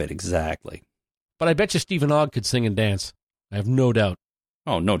settled in a bit, exactly. But I bet you Stephen Ogg could sing and dance. I have no doubt.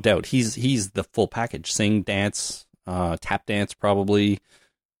 Oh, no doubt. He's the full package. Sing, dance, tap dance, probably,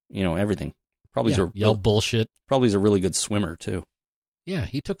 everything. Probably yell bullshit. Probably is a really good swimmer, too. Yeah,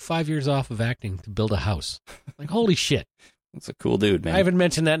 he took 5 years off of acting to build a house. Like, holy shit. That's a cool dude, man. I haven't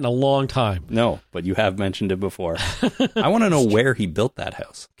mentioned that in a long time. No, but you have mentioned it before. I want to know where he built that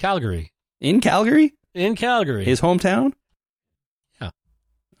house. Calgary. In Calgary? In Calgary. His hometown? Yeah.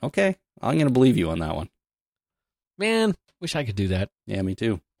 Okay. I'm going to believe you on that one. Man, wish I could do that. Yeah, me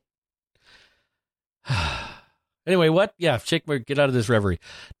too. Anyway, what? Yeah, get out of this reverie.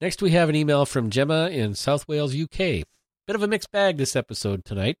 Next, we have an email from Gemma in South Wales, UK. Bit of a mixed bag this episode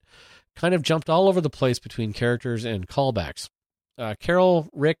tonight. Kind of jumped all over the place between characters and callbacks. Carol,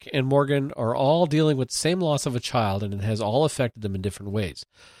 Rick, and Morgan are all dealing with the same loss of a child, and it has all affected them in different ways.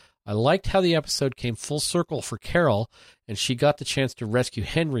 I liked how the episode came full circle for Carol, and she got the chance to rescue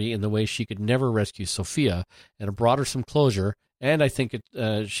Henry in the way she could never rescue Sophia, and it brought her some closure, and I think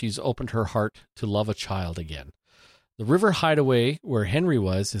she's opened her heart to love a child again. The river hideaway where Henry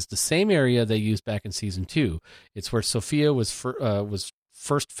was is the same area they used back in Season 2. It's where Sophia was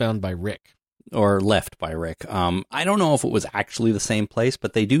first found by Rick. Or left by Rick. I don't know if it was actually the same place,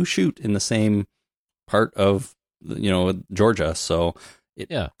 but they do shoot in the same part of, Georgia, so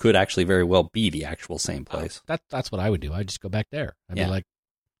it could actually very well be the actual same place. That's what I would do. I'd just go back there. I'd be like,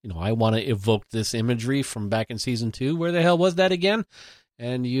 I want to evoke this imagery from back in Season 2. Where the hell was that again?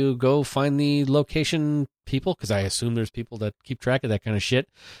 And you go find the location people, because I assume there's people that keep track of that kind of shit.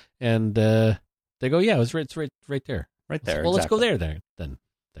 And they go, yeah, it's right there. Right there. Well, exactly. Let's go then.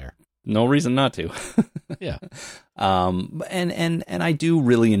 No reason not to. Yeah. And I do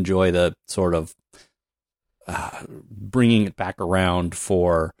really enjoy the sort of bringing it back around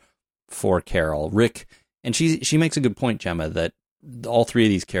for Carol. Rick, and she makes a good point, Gemma, that all three of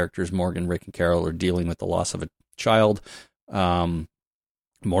these characters, Morgan, Rick, and Carol, are dealing with the loss of a child.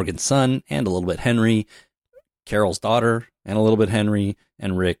 Morgan's son and a little bit Henry, Carol's daughter and a little bit Henry,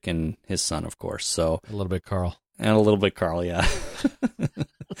 and Rick and his son, of course. So a little bit Carl. And a little bit Carl, yeah.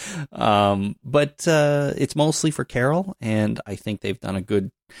 But it's mostly for Carol, and I think they've done a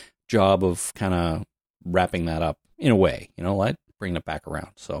good job of kind of wrapping that up in a way, bringing it back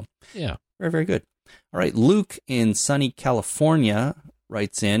around. So yeah, very, very good. All right, Luke in sunny California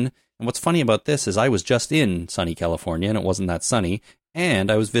writes in, and what's funny about this is I was just in sunny California, and it wasn't that sunny,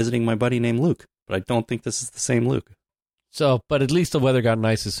 and I was visiting my buddy named Luke, but I don't think this is the same Luke. So, but at least the weather got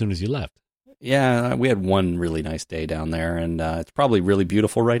nice as soon as you left. Yeah, we had one really nice day down there, and it's probably really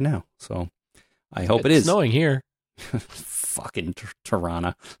beautiful right now. So I hope it is. It's snowing here. Fucking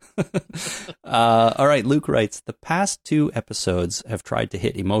Tirana. All right, Luke writes, the past 2 episodes have tried to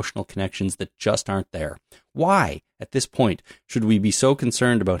hit emotional connections that just aren't there. Why, at this point, should we be so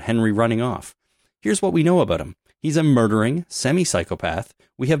concerned about Henry running off? Here's what we know about him. He's a murdering, semi-psychopath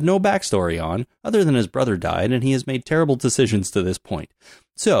we have no backstory on, other than his brother died, and he has made terrible decisions to this point.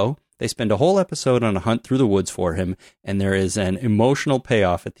 So they spend a whole episode on a hunt through the woods for him, and there is an emotional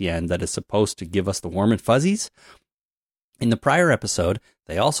payoff at the end that is supposed to give us the warm and fuzzies. In the prior episode,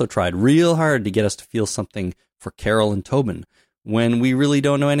 they also tried real hard to get us to feel something for Carol and Tobin, when we really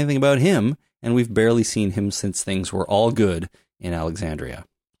don't know anything about him, and we've barely seen him since things were all good in Alexandria.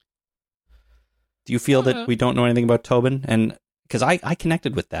 Do you feel that we don't know anything about Tobin? And because I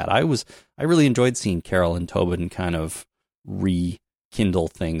connected with that. I really enjoyed seeing Carol and Tobin kind of rekindle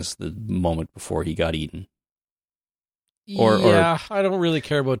things the moment before he got eaten. I don't really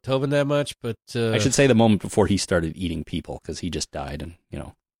care about Tobin that much, but I should say the moment before he started eating people, because he just died, and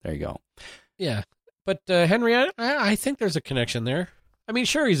there you go. Yeah, but Henry, I think there's a connection there. I mean,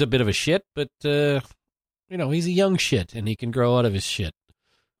 sure, he's a bit of a shit, but he's a young shit, and he can grow out of his shit.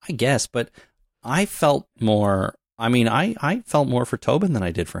 I guess, but I felt more. I mean, I felt more for Tobin than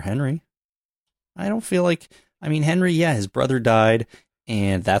I did for Henry. I don't feel like. I mean, Henry, yeah, his brother died,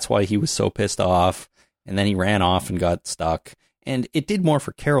 and that's why he was so pissed off. And then he ran off and got stuck. And it did more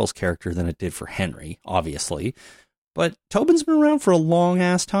for Carol's character than it did for Henry, obviously. But Tobin's been around for a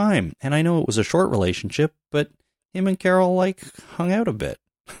long-ass time. And I know it was a short relationship, but him and Carol like hung out a bit.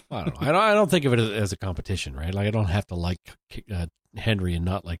 I don't know. I don't think of it as a competition, right? Like I don't have to like Henry and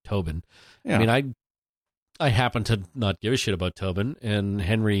not like Tobin. Yeah. I mean, I happen to not give a shit about Tobin, and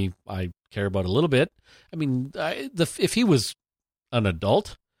Henry I care about a little bit. I mean, if he was an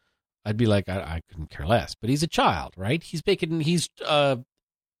adult, I'd be like, I couldn't care less. But he's a child, right? He's in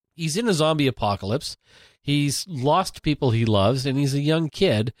a zombie apocalypse. He's lost people he loves, and he's a young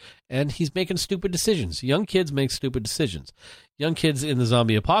kid, and he's making stupid decisions. Young kids make stupid decisions. Young kids in the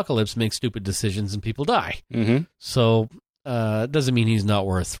zombie apocalypse make stupid decisions, and people die. Mm-hmm. So it doesn't mean he's not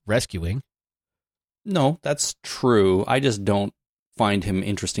worth rescuing. No, that's true. I just don't find him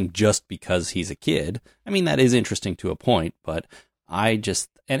interesting just because he's a kid. I mean, that is interesting to a point, but I just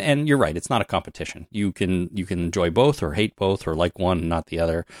and you're right. It's not a competition. You can enjoy both or hate both or like one and not the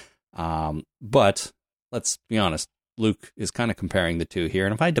other. But let's be honest. Luke is kind of comparing the two here,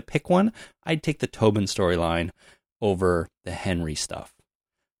 and if I had to pick one, I'd take the Tobin storyline over the Henry stuff,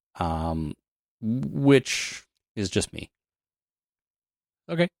 which is just me.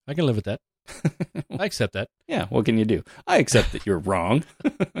 Okay, I can live with that. I accept that. Yeah, what can you do? I accept that you're wrong.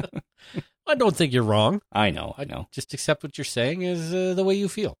 I don't think you're wrong. I know. Just accept what you're saying is the way you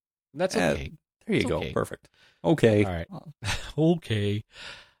feel. That's okay. There you go. Okay. Perfect. Okay. All right. Okay.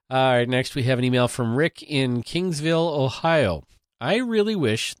 All right. Next, we have an email from Rick in Kingsville, Ohio. I really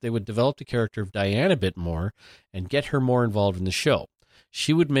wish they would develop the character of Diane a bit more and get her more involved in the show.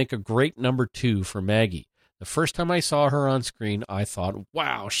 She would make a great number 2 for Maggie. The first time I saw her on screen, I thought,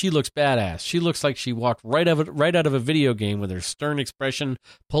 wow, she looks badass. She looks like she walked right out of a video game with her stern expression,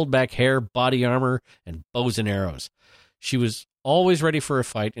 pulled back hair, body armor, and bows and arrows. She was always ready for a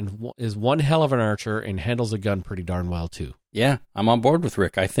fight and is one hell of an archer and handles a gun pretty darn well, too. Yeah, I'm on board with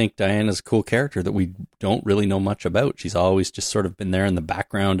Rick. I think Diana's a cool character that we don't really know much about. She's always just sort of been there in the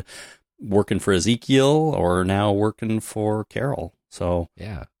background working for Ezekiel or now working for Carol. So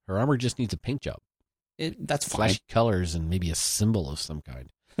yeah, her armor just needs a paint job. That's fine. Flashy colors and maybe a symbol of some kind.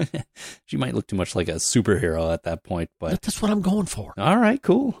 She might look too much like a superhero at that point, but that's what I'm going for. All right,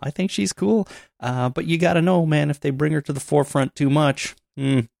 cool. I think she's cool. But you got to know, man, if they bring her to the forefront too much,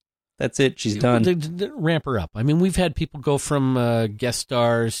 that's it. She's done. Ramp her up. I mean, we've had people go from guest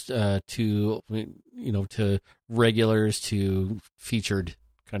stars to regulars to featured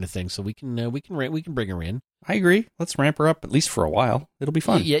kind of thing. So we can bring her in. I agree. Let's ramp her up at least for a while. It'll be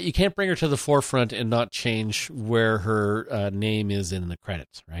fun. Yeah, you can't bring her to the forefront and not change where her name is in the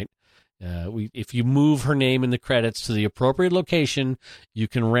credits, right? If you move her name in the credits to the appropriate location, you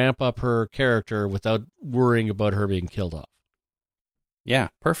can ramp up her character without worrying about her being killed off. Yeah,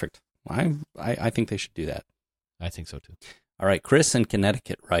 perfect. I think they should do that. I think so too. All right, Chris in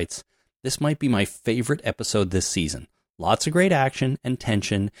Connecticut writes, "This might be my favorite episode this season. Lots of great action and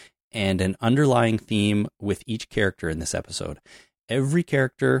tension, and an underlying theme with each character in this episode. Every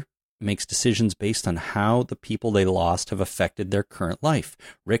character makes decisions based on how the people they lost have affected their current life.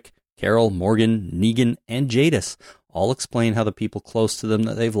 Rick, Carol, Morgan, Negan, and Jadis all explain how the people close to them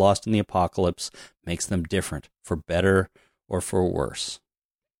that they've lost in the apocalypse makes them different, for better or for worse."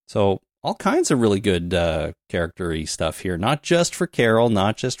 So all kinds of really good character-y stuff here, not just for Carol,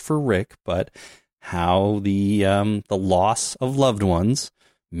 not just for Rick, but how the loss of loved ones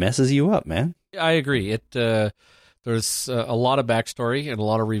messes you up, man. I agree. There's a lot of backstory and a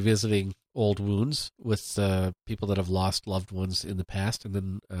lot of revisiting old wounds with people that have lost loved ones in the past, and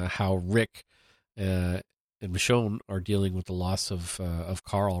then how Rick and Michonne are dealing with the loss of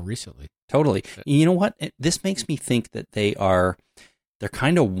Carl recently. Totally. You know what? This makes me think that they're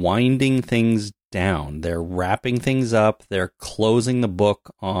kind of winding things down. They're wrapping things up. They're closing the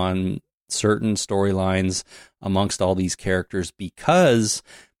book on certain storylines amongst all these characters because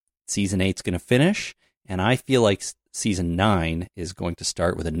season 8's going to finish, and I feel like season 9 is going to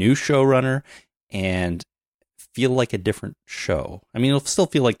start with a new showrunner and feel like a different show. I mean, it'll still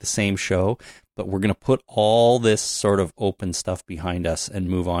feel like the same show, but we're going to put all this sort of open stuff behind us and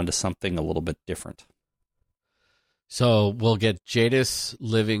move on to something a little bit different. So we'll get Jadis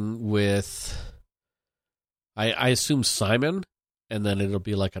living with, I assume, Simon. And then it'll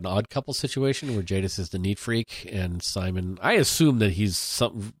be like an odd couple situation where Jadis is the neat freak and Simon, I assume that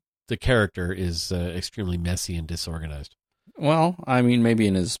the character is extremely messy and disorganized. Well, I mean, maybe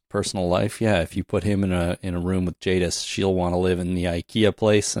in his personal life, yeah. If you put him in a room with Jadis, she'll want to live in the IKEA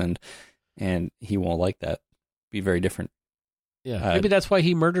place, and he won't like that. Be very different. Yeah, maybe that's why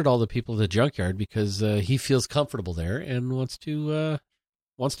he murdered all the people at the junkyard, because he feels comfortable there and wants to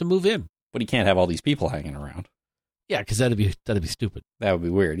move in. But he can't have all these people hanging around. Yeah, because that'd be stupid. That would be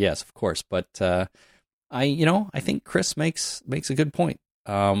weird. Yes, of course. But I think Chris makes a good point.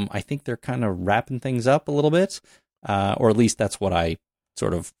 I think they're kind of wrapping things up a little bit. or at least that's what I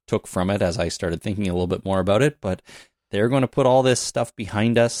sort of took from it as I started thinking a little bit more about it. But they're going to put all this stuff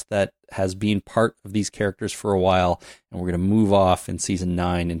behind us that has been part of these characters for a while, and we're going to move off in season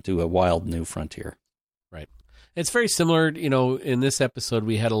 9 into a wild new frontier. Right. It's very similar, in this episode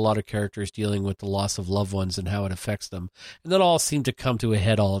we had a lot of characters dealing with the loss of loved ones and how it affects them, and that all seemed to come to a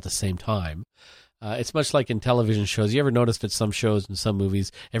head all at the same time. It's much like in television shows. You ever notice that some shows and some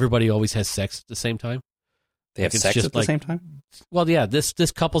movies, everybody always has sex at the same time? They have sex at the same time? Well, yeah, this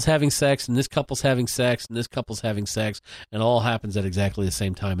couple's having sex, and this couple's having sex, and this couple's having sex, and it all happens at exactly the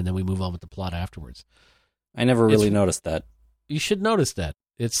same time, and then we move on with the plot afterwards. I never really noticed that. You should notice that.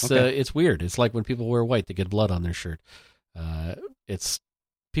 It's weird. It's like when people wear white, they get blood on their shirt.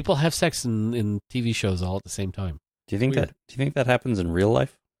 People have sex in TV shows all at the same time. Do you think that happens in real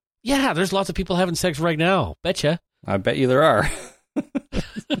life? Yeah, there's lots of people having sex right now. Betcha. I bet you there are.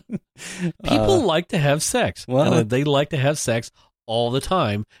 People like to have sex. Well, and they like to have sex all the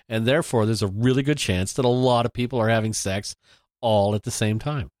time, and therefore there's a really good chance that a lot of people are having sex all at the same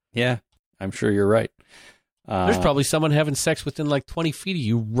time. Yeah, I'm sure you're right. There's probably someone having sex within like 20 feet of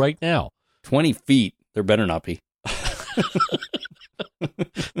you right now. 20 feet? There better not be.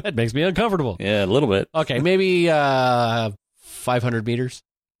 That makes me uncomfortable. Yeah, a little bit. Okay, maybe 500 meters.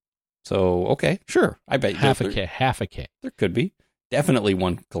 So, okay, sure. I bet half a K. There could be. Definitely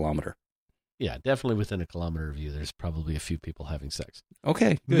 1 kilometer. Yeah, definitely within a kilometer of you, there's probably a few people having sex.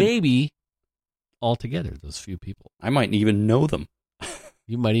 Okay, good. Maybe altogether, those few people. I might even know them.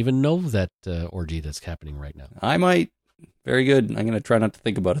 You might even know that orgy that's happening right now. I might. Very good. I'm going to try not to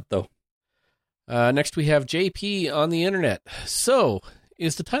think about it, though. Next, we have JP on the internet. So,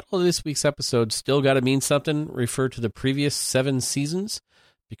 is the title of this week's episode Still Gotta Mean Something refer to the previous 7 seasons?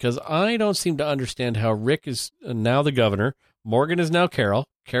 Because I don't seem to understand how Rick is now the governor, Morgan is now Carol,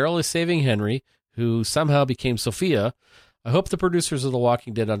 Carol is saving Henry, who somehow became Sophia. I hope the producers of The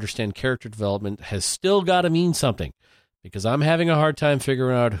Walking Dead understand character development has still got to mean something, because I'm having a hard time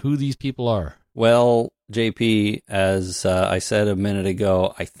figuring out who these people are. Well, JP, as I said a minute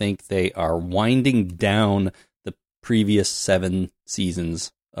ago, I think they are winding down the previous 7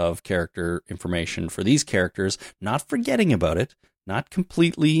 seasons of character information for these characters, not forgetting about it, not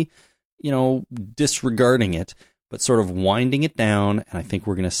completely, disregarding it, but sort of winding it down. And I think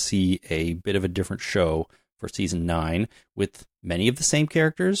we're going to see a bit of a different show for season 9 with many of the same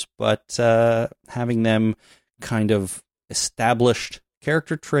characters, but having them kind of established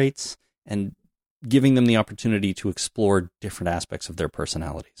character traits and giving them the opportunity to explore different aspects of their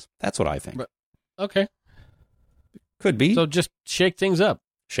personalities. That's what I think. Okay. Could be. So just shake things up.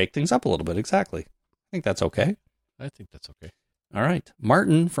 Shake things up a little bit, exactly. I think that's okay. I think that's okay. All right.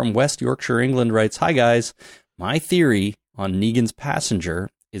 Martin from West Yorkshire, England writes, "Hi, guys. My theory on Negan's passenger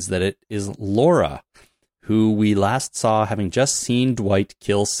is that it is Laura, who we last saw having just seen Dwight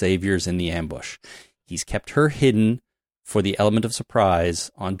kill saviors in the ambush. He's kept her hidden for the element of surprise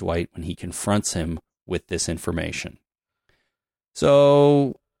on Dwight when he confronts him with this information."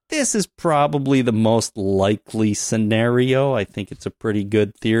 So this is probably the most likely scenario. I think it's a pretty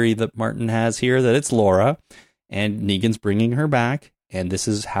good theory that Martin has here, that it's Laura, and Negan's bringing her back, and this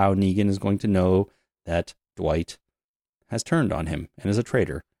is how Negan is going to know that Dwight has turned on him and is a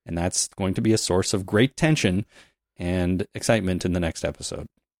traitor, and that's going to be a source of great tension and excitement in the next episode.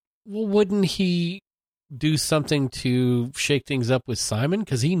 Well, wouldn't he do something to shake things up with Simon?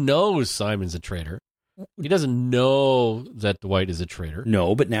 Because he knows Simon's a traitor. He doesn't know that Dwight is a traitor.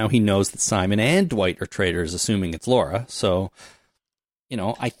 No, but now he knows that Simon and Dwight are traitors, assuming it's Laura. So,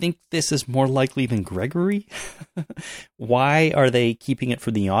 I think this is more likely than Gregory. Why are they keeping it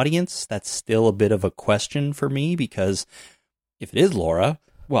for the audience? That's still a bit of a question for me, because if it is Laura,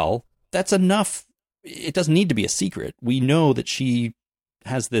 well, that's enough. It doesn't need to be a secret. We know that she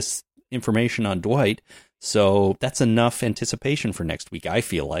has this information on Dwight, so that's enough anticipation for next week, I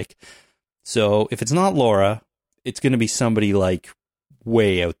feel like. So if it's not Laura, it's going to be somebody like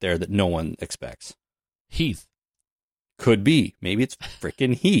way out there that no one expects. Heath. Could be. Maybe it's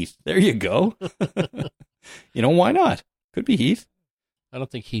frickin' Heath. There you go. Why not? Could be Heath. I don't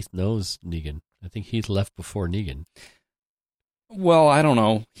think Heath knows Negan. I think Heath left before Negan. Well, I don't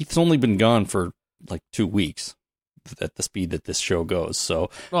know. Heath's only been gone for like 2 weeks at the speed that this show goes. So.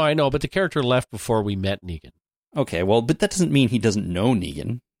 Oh, I know, but the character left before we met Negan. Okay, well, but that doesn't mean he doesn't know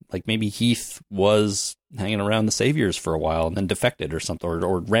Negan. Like maybe Heath was hanging around the Saviors for a while and then defected or something,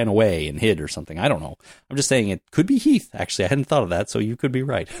 or ran away and hid or something. I don't know. I'm just saying it could be Heath. Actually, I hadn't thought of that, so you could be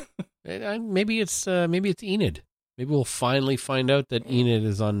right. Maybe it's Enid. Maybe we'll finally find out that Enid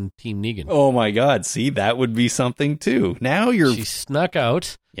is on Team Negan. Oh my God! See, that would be something too. Now She snuck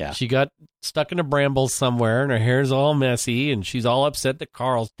out. Yeah. She got stuck in a bramble somewhere, and her hair's all messy, and she's all upset that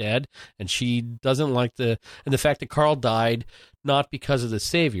Carl's dead, and she doesn't like the fact that Carl died not because of the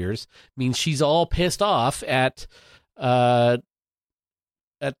Saviors means she's all pissed off at the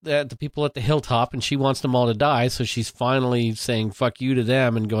people at the hilltop, and she wants them all to die. So she's finally saying "fuck you" to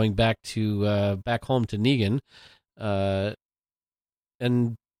them and going back home to Negan.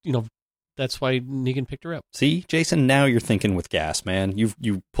 And that's why Negan picked her up. See, Jason, now you're thinking with gas, man.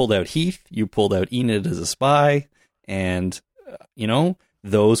 You pulled out Heath, you pulled out Enid as a spy, and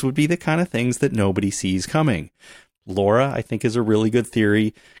those would be the kind of things that nobody sees coming. Laura, I think, is a really good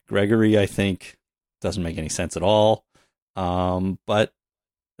theory. Gregory, I think, doesn't make any sense at all. But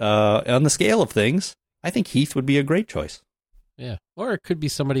on the scale of things, I think Heath would be a great choice. Yeah, or it could be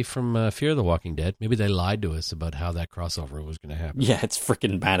somebody from Fear the Walking Dead. Maybe they lied to us about how that crossover was going to happen. Yeah, it's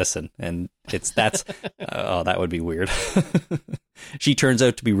frickin' Madison, and that's that would be weird. She turns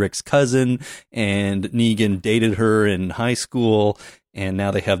out to be Rick's cousin, and Negan dated her in high school, and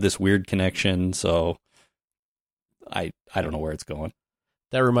now they have this weird connection. So I don't know where it's going.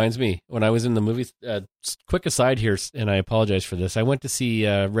 That reminds me, when I was in the movie, quick aside here, and I apologize for this. I went to see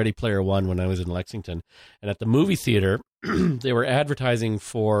Ready Player One when I was in Lexington, and at the movie theater, they were advertising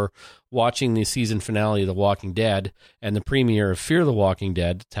for watching the season finale of The Walking Dead and the premiere of Fear the Walking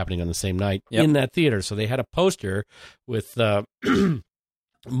Dead. It's happening on the same night in that theater. So they had a poster with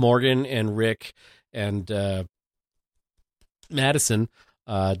Morgan and Rick and Madison.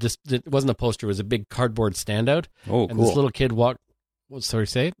 It wasn't a poster; it was a big cardboard standout. Oh, and cool! This little kid walked. Sorry,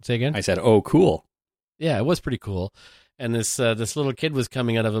 say again. I said, "Oh, cool." Yeah, it was pretty cool. And this little kid was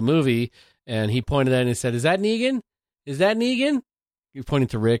coming out of a movie, and he pointed at it and he said, "Is that Negan? Is that Negan?" He pointed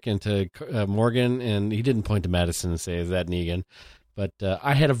to Rick and to Morgan, and he didn't point to Madison and say, "Is that Negan?" But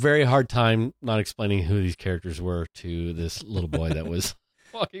I had a very hard time not explaining who these characters were to this little boy that was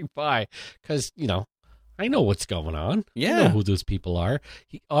walking by, because I know what's going on. Yeah. I know who those people are.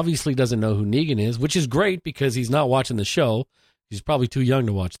 He obviously doesn't know who Negan is, which is great because he's not watching the show. He's probably too young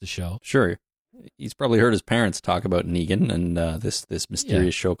to watch the show. Sure. He's probably heard his parents talk about Negan and this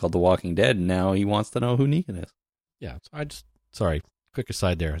mysterious show called The Walking Dead, and now he wants to know who Negan is. Yeah. Sorry, quick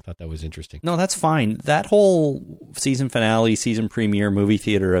aside there. I thought that was interesting. No, that's fine. That whole season finale, season premiere, movie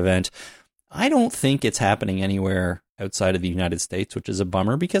theater event, I don't think it's happening anywhere outside of the United States, which is a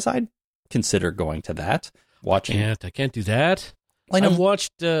bummer because I'd consider going to that. Watching. I can't do that. I've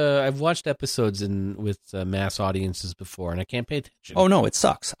watched episodes with mass audiences before, and I can't pay attention. Oh no, it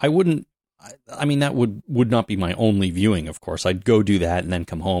sucks. I wouldn't. I mean, that would not be my only viewing. Of course, I'd go do that and then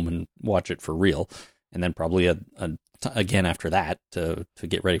come home and watch it for real, and then probably again after that to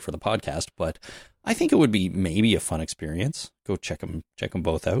get ready for the podcast. But I think it would be maybe a fun experience. Go check them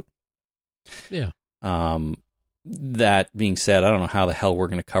both out. Yeah. That being said, I don't know how the hell we're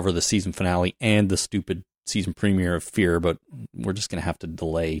going to cover the season finale and the stupid season premiere of Fear, but we're just going to have to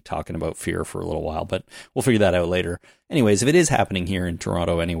delay talking about Fear for a little while, but we'll figure that out later. Anyways, if it is happening here in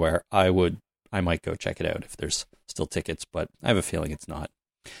Toronto anywhere, I might go check it out if there's still tickets, but I have a feeling it's not.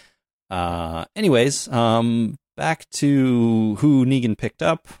 Anyways, back to who Negan picked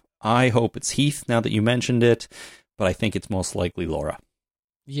up. I hope it's Heath now that you mentioned it, but I think it's most likely Laura.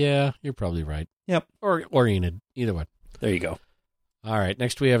 Yeah, you're probably right. Yep. Or Enid, either one. There you go. All right,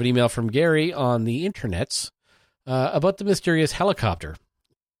 next we have an email from Gary on the internets about the mysterious helicopter.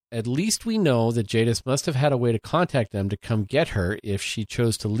 At least we know that Jadis must have had a way to contact them to come get her if she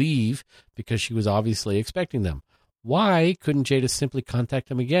chose to leave because she was obviously expecting them. Why couldn't Jadis simply contact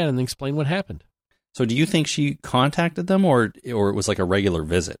them again and explain what happened? So do you think she contacted them or it was like a regular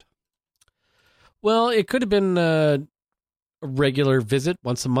visit? Well, it could have been a regular visit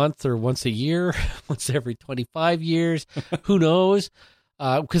once a month or once a year, once every 25 years. Who knows?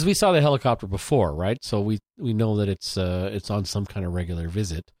 Because we saw the helicopter before, right? So we know that it's on some kind of regular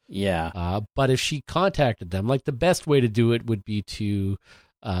visit. Yeah. But if she contacted them, like the best way to do it would be to,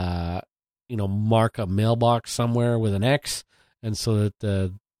 mark a mailbox somewhere with an X, and so that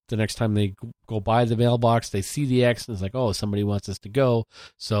the next time they go by the mailbox, they see the X, and it's like, oh, somebody wants us to go.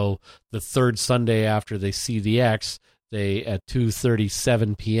 So the third Sunday after they see the X, they at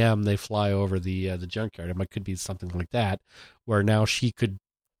 2:37 p.m. they fly over the junkyard. It could be something like that, where now she could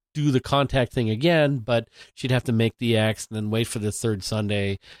do the contact thing again, but she'd have to make the X and then wait for the third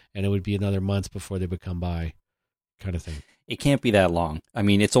Sunday, and it would be another month before they would come by, kind of thing. It can't be that long. I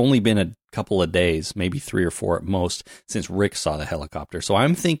mean, it's only been a couple of days, maybe 3 or 4 at most, since Rick saw the helicopter. So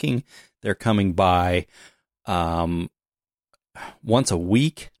I'm thinking they're coming by once a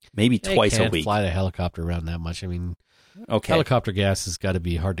week. maybe twice a week. Can't fly the helicopter around that much. I mean, okay, helicopter gas has got to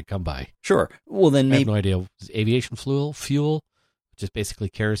be hard to come by. Sure. Well, then maybe... I have no idea. Aviation fuel, just basically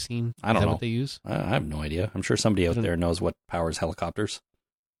kerosene. I don't know what they use. I have no idea. I'm sure somebody out there knows what powers helicopters.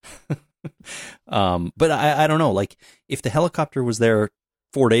 But I don't know. Like, if the helicopter was there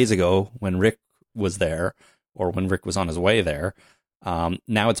 4 days ago when Rick was there, or when Rick was on his way there,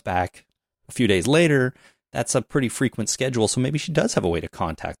 now it's back a few days later. That's a pretty frequent schedule. So maybe she does have a way to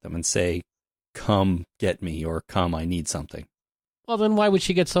contact them and say, come get me, or come, I need something. Well, then why would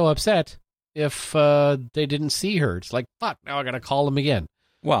she get so upset if they didn't see her? It's like, fuck, now I got to call them again.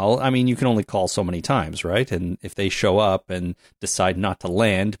 Well, I mean, you can only call so many times, right? And if they show up and decide not to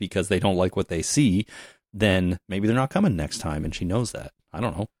land because they don't like what they see, then maybe they're not coming next time, and she knows that. I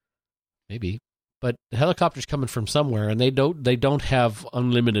don't know. Maybe. But the helicopter's coming from somewhere, and they don't have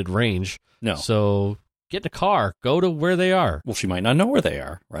unlimited range. No. So get in a car. Go to where they are. Well, she might not know where they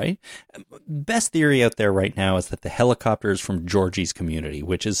are, right? Best theory out there right now is that the helicopter is from Georgie's community,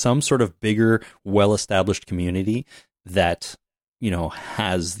 which is some sort of bigger, well-established community that, you know,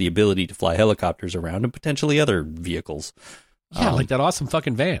 has the ability to fly helicopters around and potentially other vehicles. Yeah, like that awesome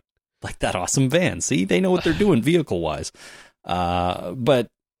fucking van. Like that awesome van. See, they know what they're doing vehicle-wise. But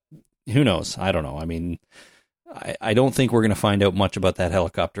who knows? I don't know. I mean, I don't think we're going to find out much about that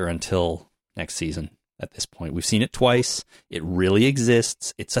helicopter until next season. At this point, we've seen it twice. It really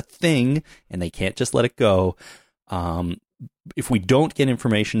exists. It's a thing, and they can't just let it go. If we don't get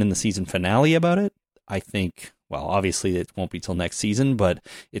information in the season finale about it, I think, well, obviously it won't be till next season, but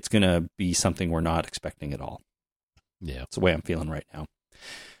it's going to be something we're not expecting at all. Yeah. That's the way I'm feeling right now.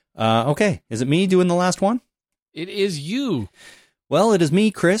 Okay. Is it me doing the last one? It is you. Well, it is me,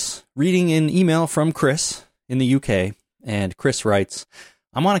 Chris, reading an email from Chris in the UK. And Chris writes,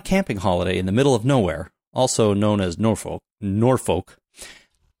 I'm on a camping holiday in the middle of nowhere, also known as Norfolk,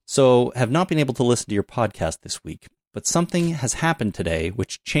 so have not been able to listen to your podcast this week. But something has happened today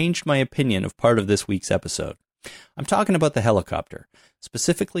which changed my opinion of part of this week's episode. I'm talking about the helicopter,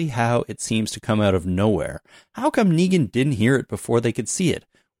 specifically how it seems to come out of nowhere. How come Negan didn't hear it before they could see it?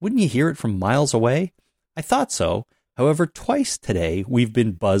 Wouldn't you hear it from miles away? I thought so. However, twice today we've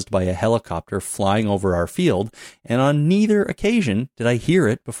been buzzed by a helicopter flying over our field, and on neither occasion did I hear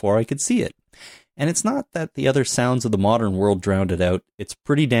it before I could see it. And it's not that the other sounds of the modern world drowned it out. It's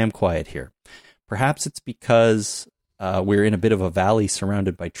pretty damn quiet here. Perhaps it's because we're in a bit of a valley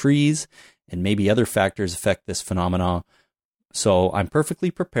surrounded by trees, and maybe other factors affect this phenomenon. So I'm perfectly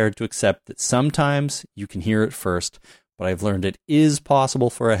prepared to accept that sometimes you can hear it first, but I've learned it is possible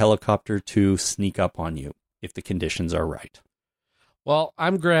for a helicopter to sneak up on you if the conditions are right. Well,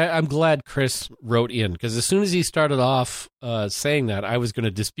 I'm glad Chris wrote in, because as soon as he started off saying that, I was going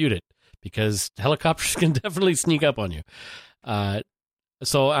to dispute it, because helicopters can definitely sneak up on you.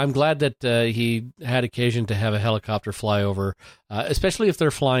 So I'm glad that he had occasion to have a helicopter fly over, especially if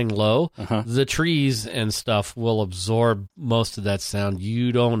they're flying low. Uh-huh. The trees and stuff will absorb most of that sound.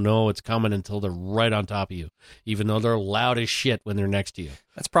 You don't know it's coming until they're right on top of you, even though they're loud as shit when they're next to you.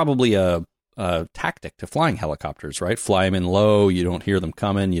 That's probably a tactic to flying helicopters, right? Fly them in low, you don't hear them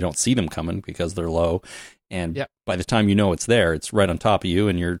coming, you don't see them coming because they're low, and by the time you know it's there, it's right on top of you,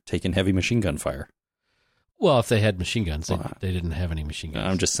 and you're taking heavy machine gun fire. Well, if they had machine guns, they didn't have any machine guns.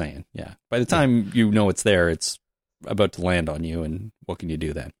 I'm just saying, yeah. By the time you know it's there, it's about to land on you, and what can you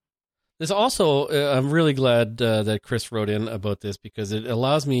do then? There's also, I'm really glad that Chris wrote in about this, because it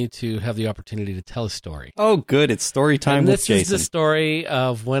allows me to have the opportunity to tell a story. Oh, good. It's story time with Jason. This is the story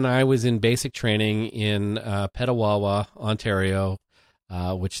of when I was in basic training in Petawawa, Ontario,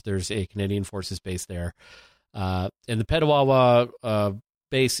 which there's a Canadian Forces base there. And the Petawawa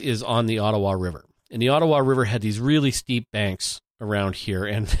base is on the Ottawa River. And the Ottawa River had these really steep banks around here,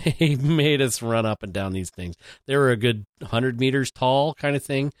 and they made us run up and down these things. They were a good 100 meters tall kind of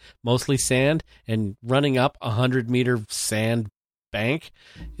thing, mostly sand, and running up a 100-meter sand bank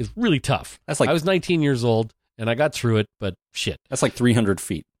is really tough. That's like, I was 19 years old, and I got through it, but shit. That's like 300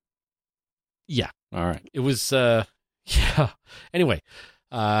 feet. Yeah. All right. It was, yeah. Anyway,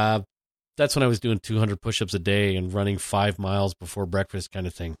 that's when I was doing 200 push-ups a day and running 5 miles before breakfast kind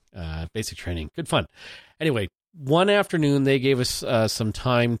of thing. Basic training. Good fun. Anyway, one afternoon, they gave us some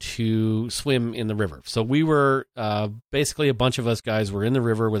time to swim in the river. So we were, basically a bunch of us guys were in the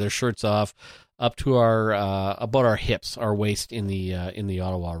river with our shirts off up to our, about our hips, our waist in the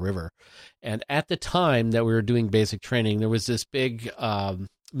Ottawa River. And at the time that we were doing basic training, there was this big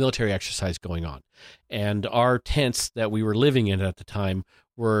military exercise going on. And our tents that we were living in at the time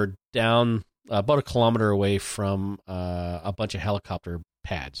were down about a kilometer away from a bunch of helicopter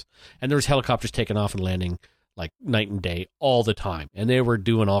pads. And there was helicopters taking off and landing like night and day all the time. And they were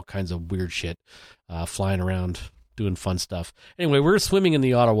doing all kinds of weird shit, flying around, doing fun stuff. Anyway, we're swimming in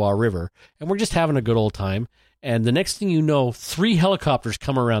the Ottawa River, and we're just having a good old time. And the next thing you know, 3 helicopters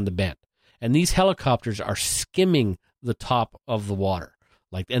come around the bend. And these helicopters are skimming the top of the water.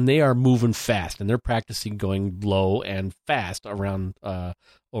 And they are moving fast, and they're practicing going low and fast around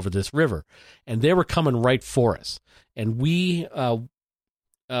over this river. And they were coming right for us. And we,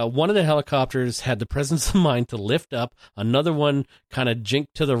 one of the helicopters had the presence of mind to lift up. Another one kind of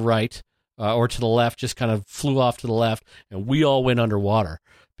jinked to the right or to the left, just kind of flew off to the left, and we all went underwater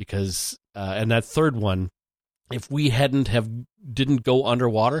because, and that third one, if we didn't go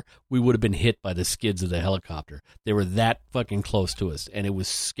underwater, we would have been hit by the skids of the helicopter. They were that fucking close to us, and it was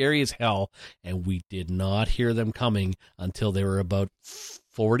scary as hell, and we did not hear them coming until they were about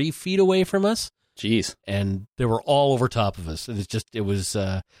 40 feet away from us. Jeez. And they were all over top of us. It was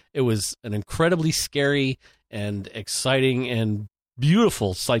an incredibly scary and exciting and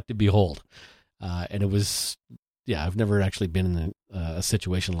beautiful sight to behold. And it was, I've never actually been in a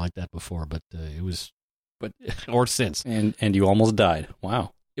situation like that before, but it was, or since. And you almost died.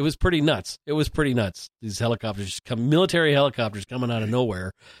 Wow. It was pretty nuts. These helicopters military helicopters coming out of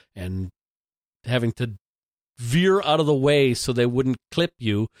nowhere and having to veer out of the way so they wouldn't clip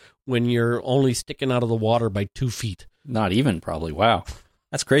you when you're only sticking out of the water by 2 feet. Not even, probably. Wow.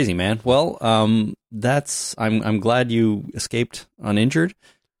 That's crazy, man. Well, I'm glad you escaped uninjured.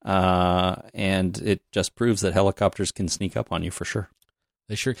 And it just proves that helicopters can sneak up on you for sure.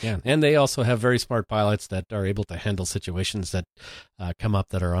 They sure can. And they also have very smart pilots that are able to handle situations that come up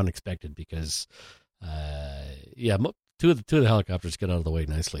that are unexpected because, two of the helicopters get out of the way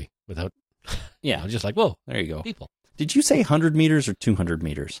nicely without, just like, whoa, there you go. People. Did you say 100 meters or 200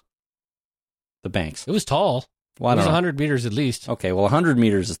 meters? The banks. It was tall. Well, it was 100 meters at least. Okay, well, 100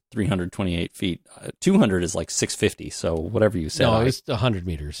 meters is 328 feet. 200 is like 650, so whatever you said. No, it was 100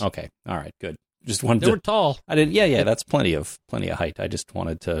 meters. Okay, all right, good. Just wanted they were tall. I did. Yeah. That's plenty of height. I just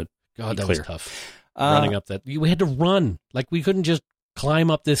wanted to. God, that clear. Was tough. Running up that, we had to run. We couldn't just climb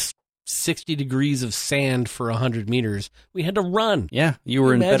up this 60 degrees of sand for 100 meters. We had to run. Yeah, you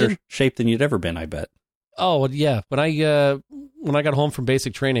were in better shape than you'd ever been, I bet. Oh well, yeah. When I got home from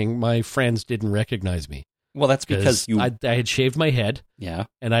basic training, my friends didn't recognize me. Well, that's because I had shaved my head. Yeah.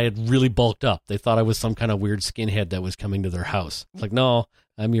 And I had really bulked up. They thought I was some kind of weird skinhead that was coming to their house. It's like, no,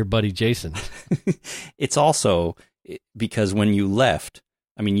 I'm your buddy Jason. It's also because when you left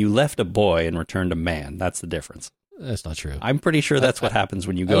a boy and returned a man. That's the difference. That's not true. I'm pretty sure that's what happens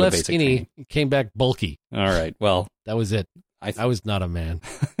when you go to basic skinny, training. Came back bulky. All right. Well, that was it. I was not a man.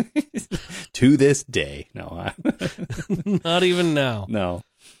 To this day. No. Not even now. No.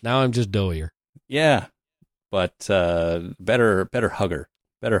 Now I'm just doughier. Yeah. But better hugger.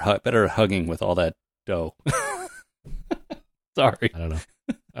 Better hugging with all that dough. Sorry. I don't know.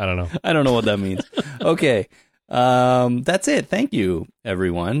 I don't know what that means. Okay. That's it. Thank you,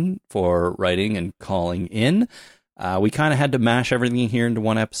 everyone, for writing and calling in. We kind of had to mash everything here into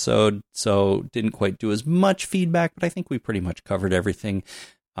one episode, so didn't quite do as much feedback, but I think we pretty much covered everything.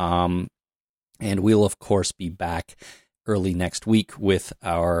 And we'll, of course, be back early next week with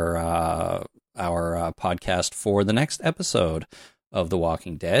our podcast for the next episode of The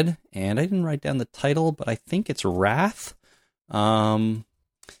Walking Dead. And I didn't write down the title, but I think it's Wrath. But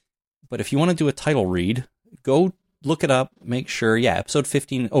if you want to do a title read, go look it up, make sure. Yeah, episode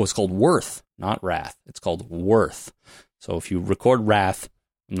 15. Oh, it's called Worth, not Wrath. It's called Worth. So if you record Wrath,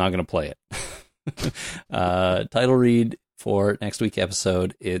 I'm not going to play it. Title read for next week's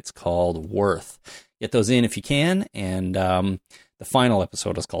episode, it's called Worth. Get those in if you can. And the final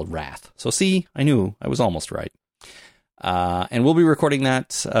episode is called Wrath. So see, I knew I was almost right. And we'll be recording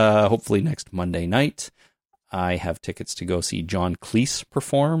that hopefully next Monday night. I have tickets to go see John Cleese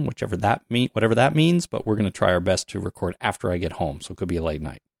perform, whatever that means, but we're going to try our best to record after I get home, so it could be a late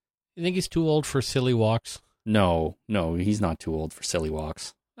night. You think he's too old for silly walks? No, he's not too old for silly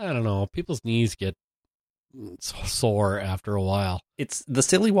walks. I don't know. People's knees get sore after a while. It's the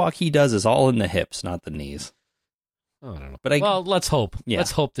silly walk he does is all in the hips, not the knees. I don't know. Well, let's hope. Yeah.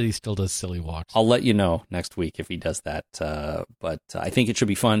 Let's hope that he still does silly walks. I'll let you know next week if he does that, but I think it should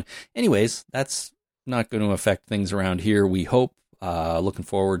be fun. Anyways, that's not going to affect things around here, we hope. Looking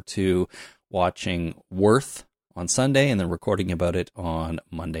forward to watching Worth on Sunday and then recording about it on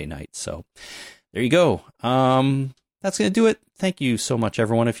Monday night. So there you go. That's going to do it. Thank you so much,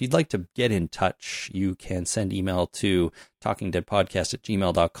 everyone. If you'd like to get in touch, you can send email to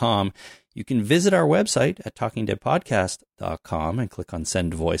talkingdeadpodcast@gmail.com. You can visit our website at talkingdeadpodcast.com and click on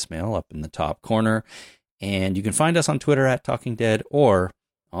send voicemail up in the top corner. And you can find us on Twitter at Talking Dead or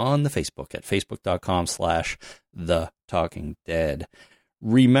on the Facebook at facebook.com/thetalkingdead.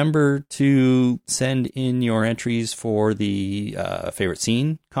 Remember to send in your entries for the favorite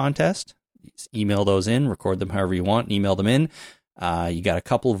scene contest. Email those in, record them however you want, email them in. You got a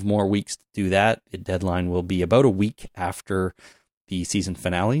couple of more weeks to do that. The deadline will be about a week after the season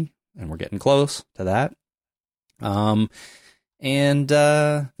finale, and we're getting close to that. And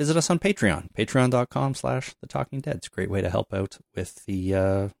visit us on Patreon, patreon.com/thetalkingdead. It's a great way to help out with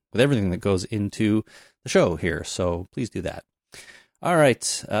with everything that goes into the show here. So please do that. All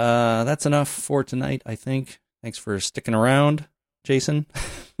right. That's enough for tonight, I think. Thanks for sticking around, Jason,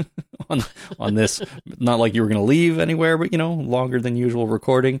 on this. Not like you were going to leave anywhere, but, longer than usual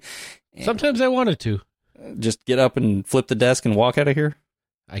recording. And sometimes I wanted to. Just get up and flip the desk and walk out of here?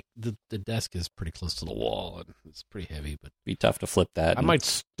 The desk is pretty close to the wall, and it's pretty heavy, but be tough to flip that. I might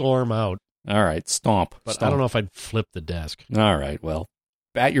storm out. All right, stomp. But stomp. I don't know if I'd flip the desk. All right, well,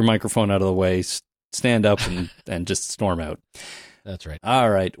 bat your microphone out of the way, stand up, and just storm out. That's right. All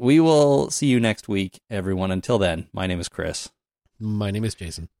right, we will see you next week, everyone. Until then, my name is Chris. My name is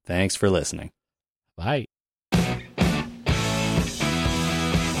Jason. Thanks for listening. Bye.